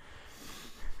 Steve.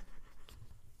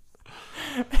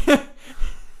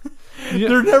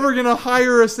 They're never going to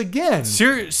hire us again.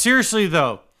 Seriously,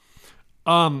 though,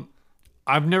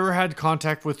 I've never had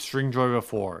contact with Stringjoy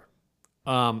before.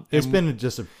 It's been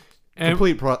just a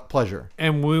complete pleasure.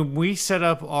 And when we set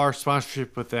up our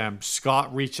sponsorship with them,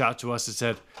 Scott reached out to us and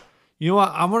said, you know what?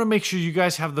 I want to make sure you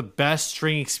guys have the best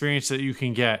string experience that you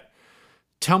can get.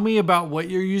 Tell me about what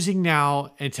you're using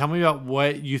now and tell me about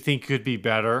what you think could be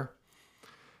better.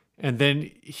 And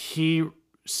then he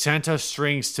sent us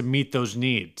strings to meet those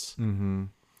needs. Mm-hmm.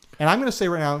 And I'm going to say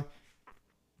right now,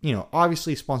 you know,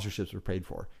 obviously sponsorships were paid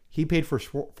for. He paid for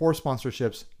 4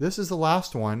 sponsorships. This is the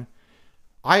last one.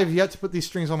 I have yet to put these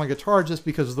strings on my guitar just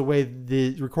because of the way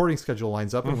the recording schedule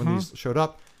lines up. And when these showed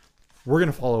up, we're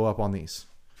going to follow up on these.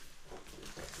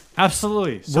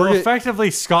 Absolutely. So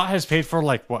effectively, Scott has paid for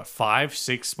 5,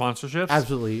 6 sponsorships?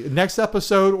 Absolutely. Next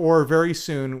episode or very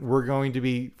soon, we're going to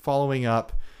be following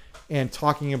up and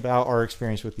talking about our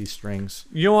experience with these strings.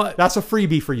 You know what? That's a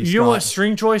freebie for you, Scott. You know what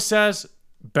Stringjoy says?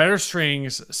 Better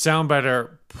strings, sound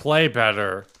better, play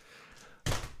better.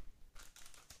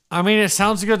 I mean, it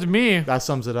sounds good to me. That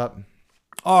sums it up.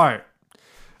 All right.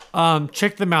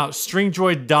 Check them out.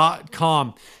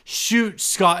 Stringjoy.com. Shoot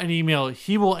Scott an email.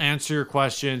 He will answer your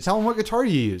questions. Tell him what guitar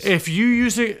you use. If you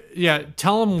use it,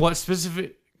 tell him what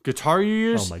specific guitar you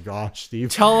use. Oh my gosh, Steve.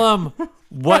 Tell him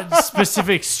what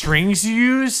specific strings you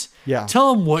use. Yeah.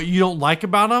 Tell him what you don't like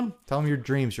about them. Tell him your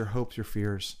dreams, your hopes, your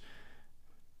fears.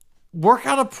 Work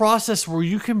out a process where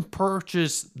you can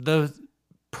purchase the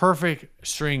perfect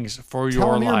strings for your life.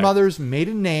 Tell him your mother's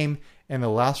maiden name and the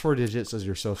last 4 digits as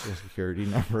your social security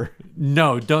number.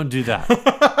 No, don't do that.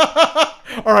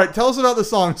 All right, tell us about the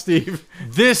song, Steve.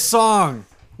 This song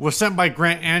was sent by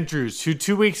Grant Andrews, who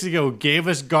 2 weeks ago gave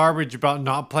us garbage about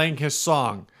not playing his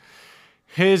song.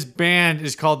 His band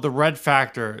is called The Red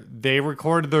Factor. They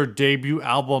recorded their debut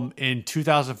album in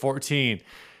 2014,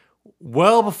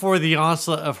 well before the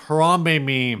onslaught of Harambe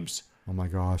memes. Oh my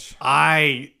gosh.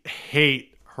 I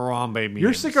hate Harambe memes.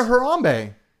 You're sick of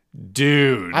Harambe.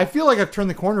 Dude. I feel like I've turned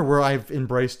the corner where I've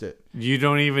embraced it. You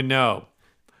don't even know.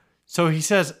 So he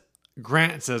says,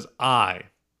 Grant says,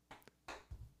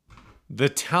 the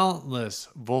talentless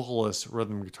vocalist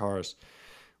rhythm guitarist,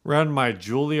 ran my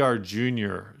Juilliard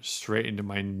Jr. straight into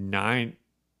my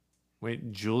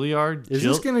Juilliard? Is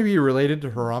this going to be related to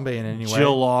Harambe in any way?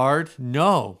 Gillard?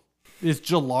 No. Is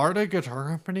Gillard a guitar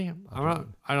company? I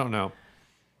don't know.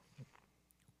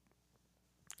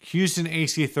 Houston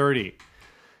AC30.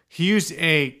 He used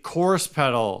a chorus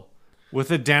pedal with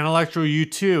a Danelectro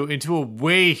U2 into a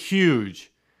way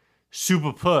huge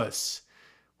Super Puss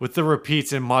with the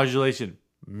repeats and modulation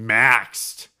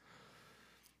maxed.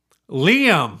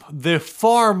 Liam, the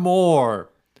far more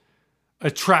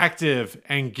attractive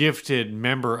and gifted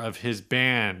member of his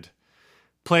band,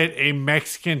 played a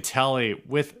Mexican Tele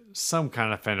with some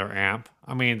kind of Fender amp.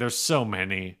 I mean, there's so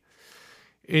many.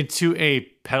 Into a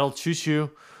pedal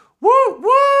choo-choo. Woo, woo!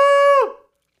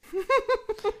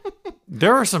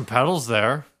 There are some pedals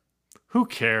there. Who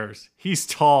cares? He's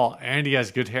tall and he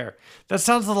has good hair. That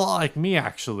sounds a lot like me,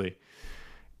 actually.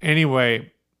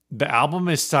 Anyway, the album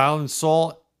is Style and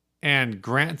Soul, and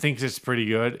Grant thinks it's pretty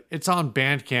good. It's on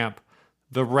Bandcamp,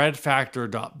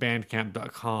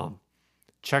 theredfactor.bandcamp.com.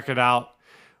 Check it out.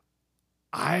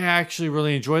 I actually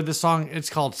really enjoyed this song. It's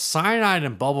called Cyanide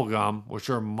and Bubblegum, which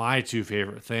are my 2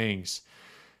 favorite things.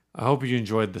 I hope you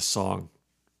enjoyed this song.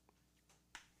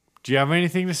 Do you have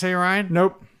anything to say, Ryan?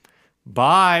 Nope.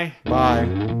 Bye. Bye.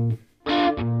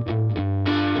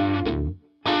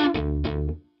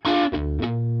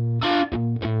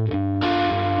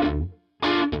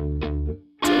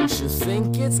 Don't you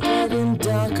think it's getting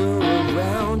darker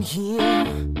around here?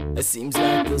 It seems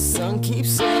like the sun keeps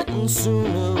setting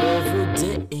sooner every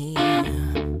day.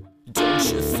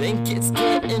 Don't you think it's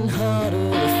getting harder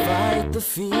to fight the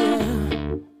fear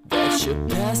that your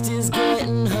past is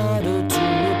getting harder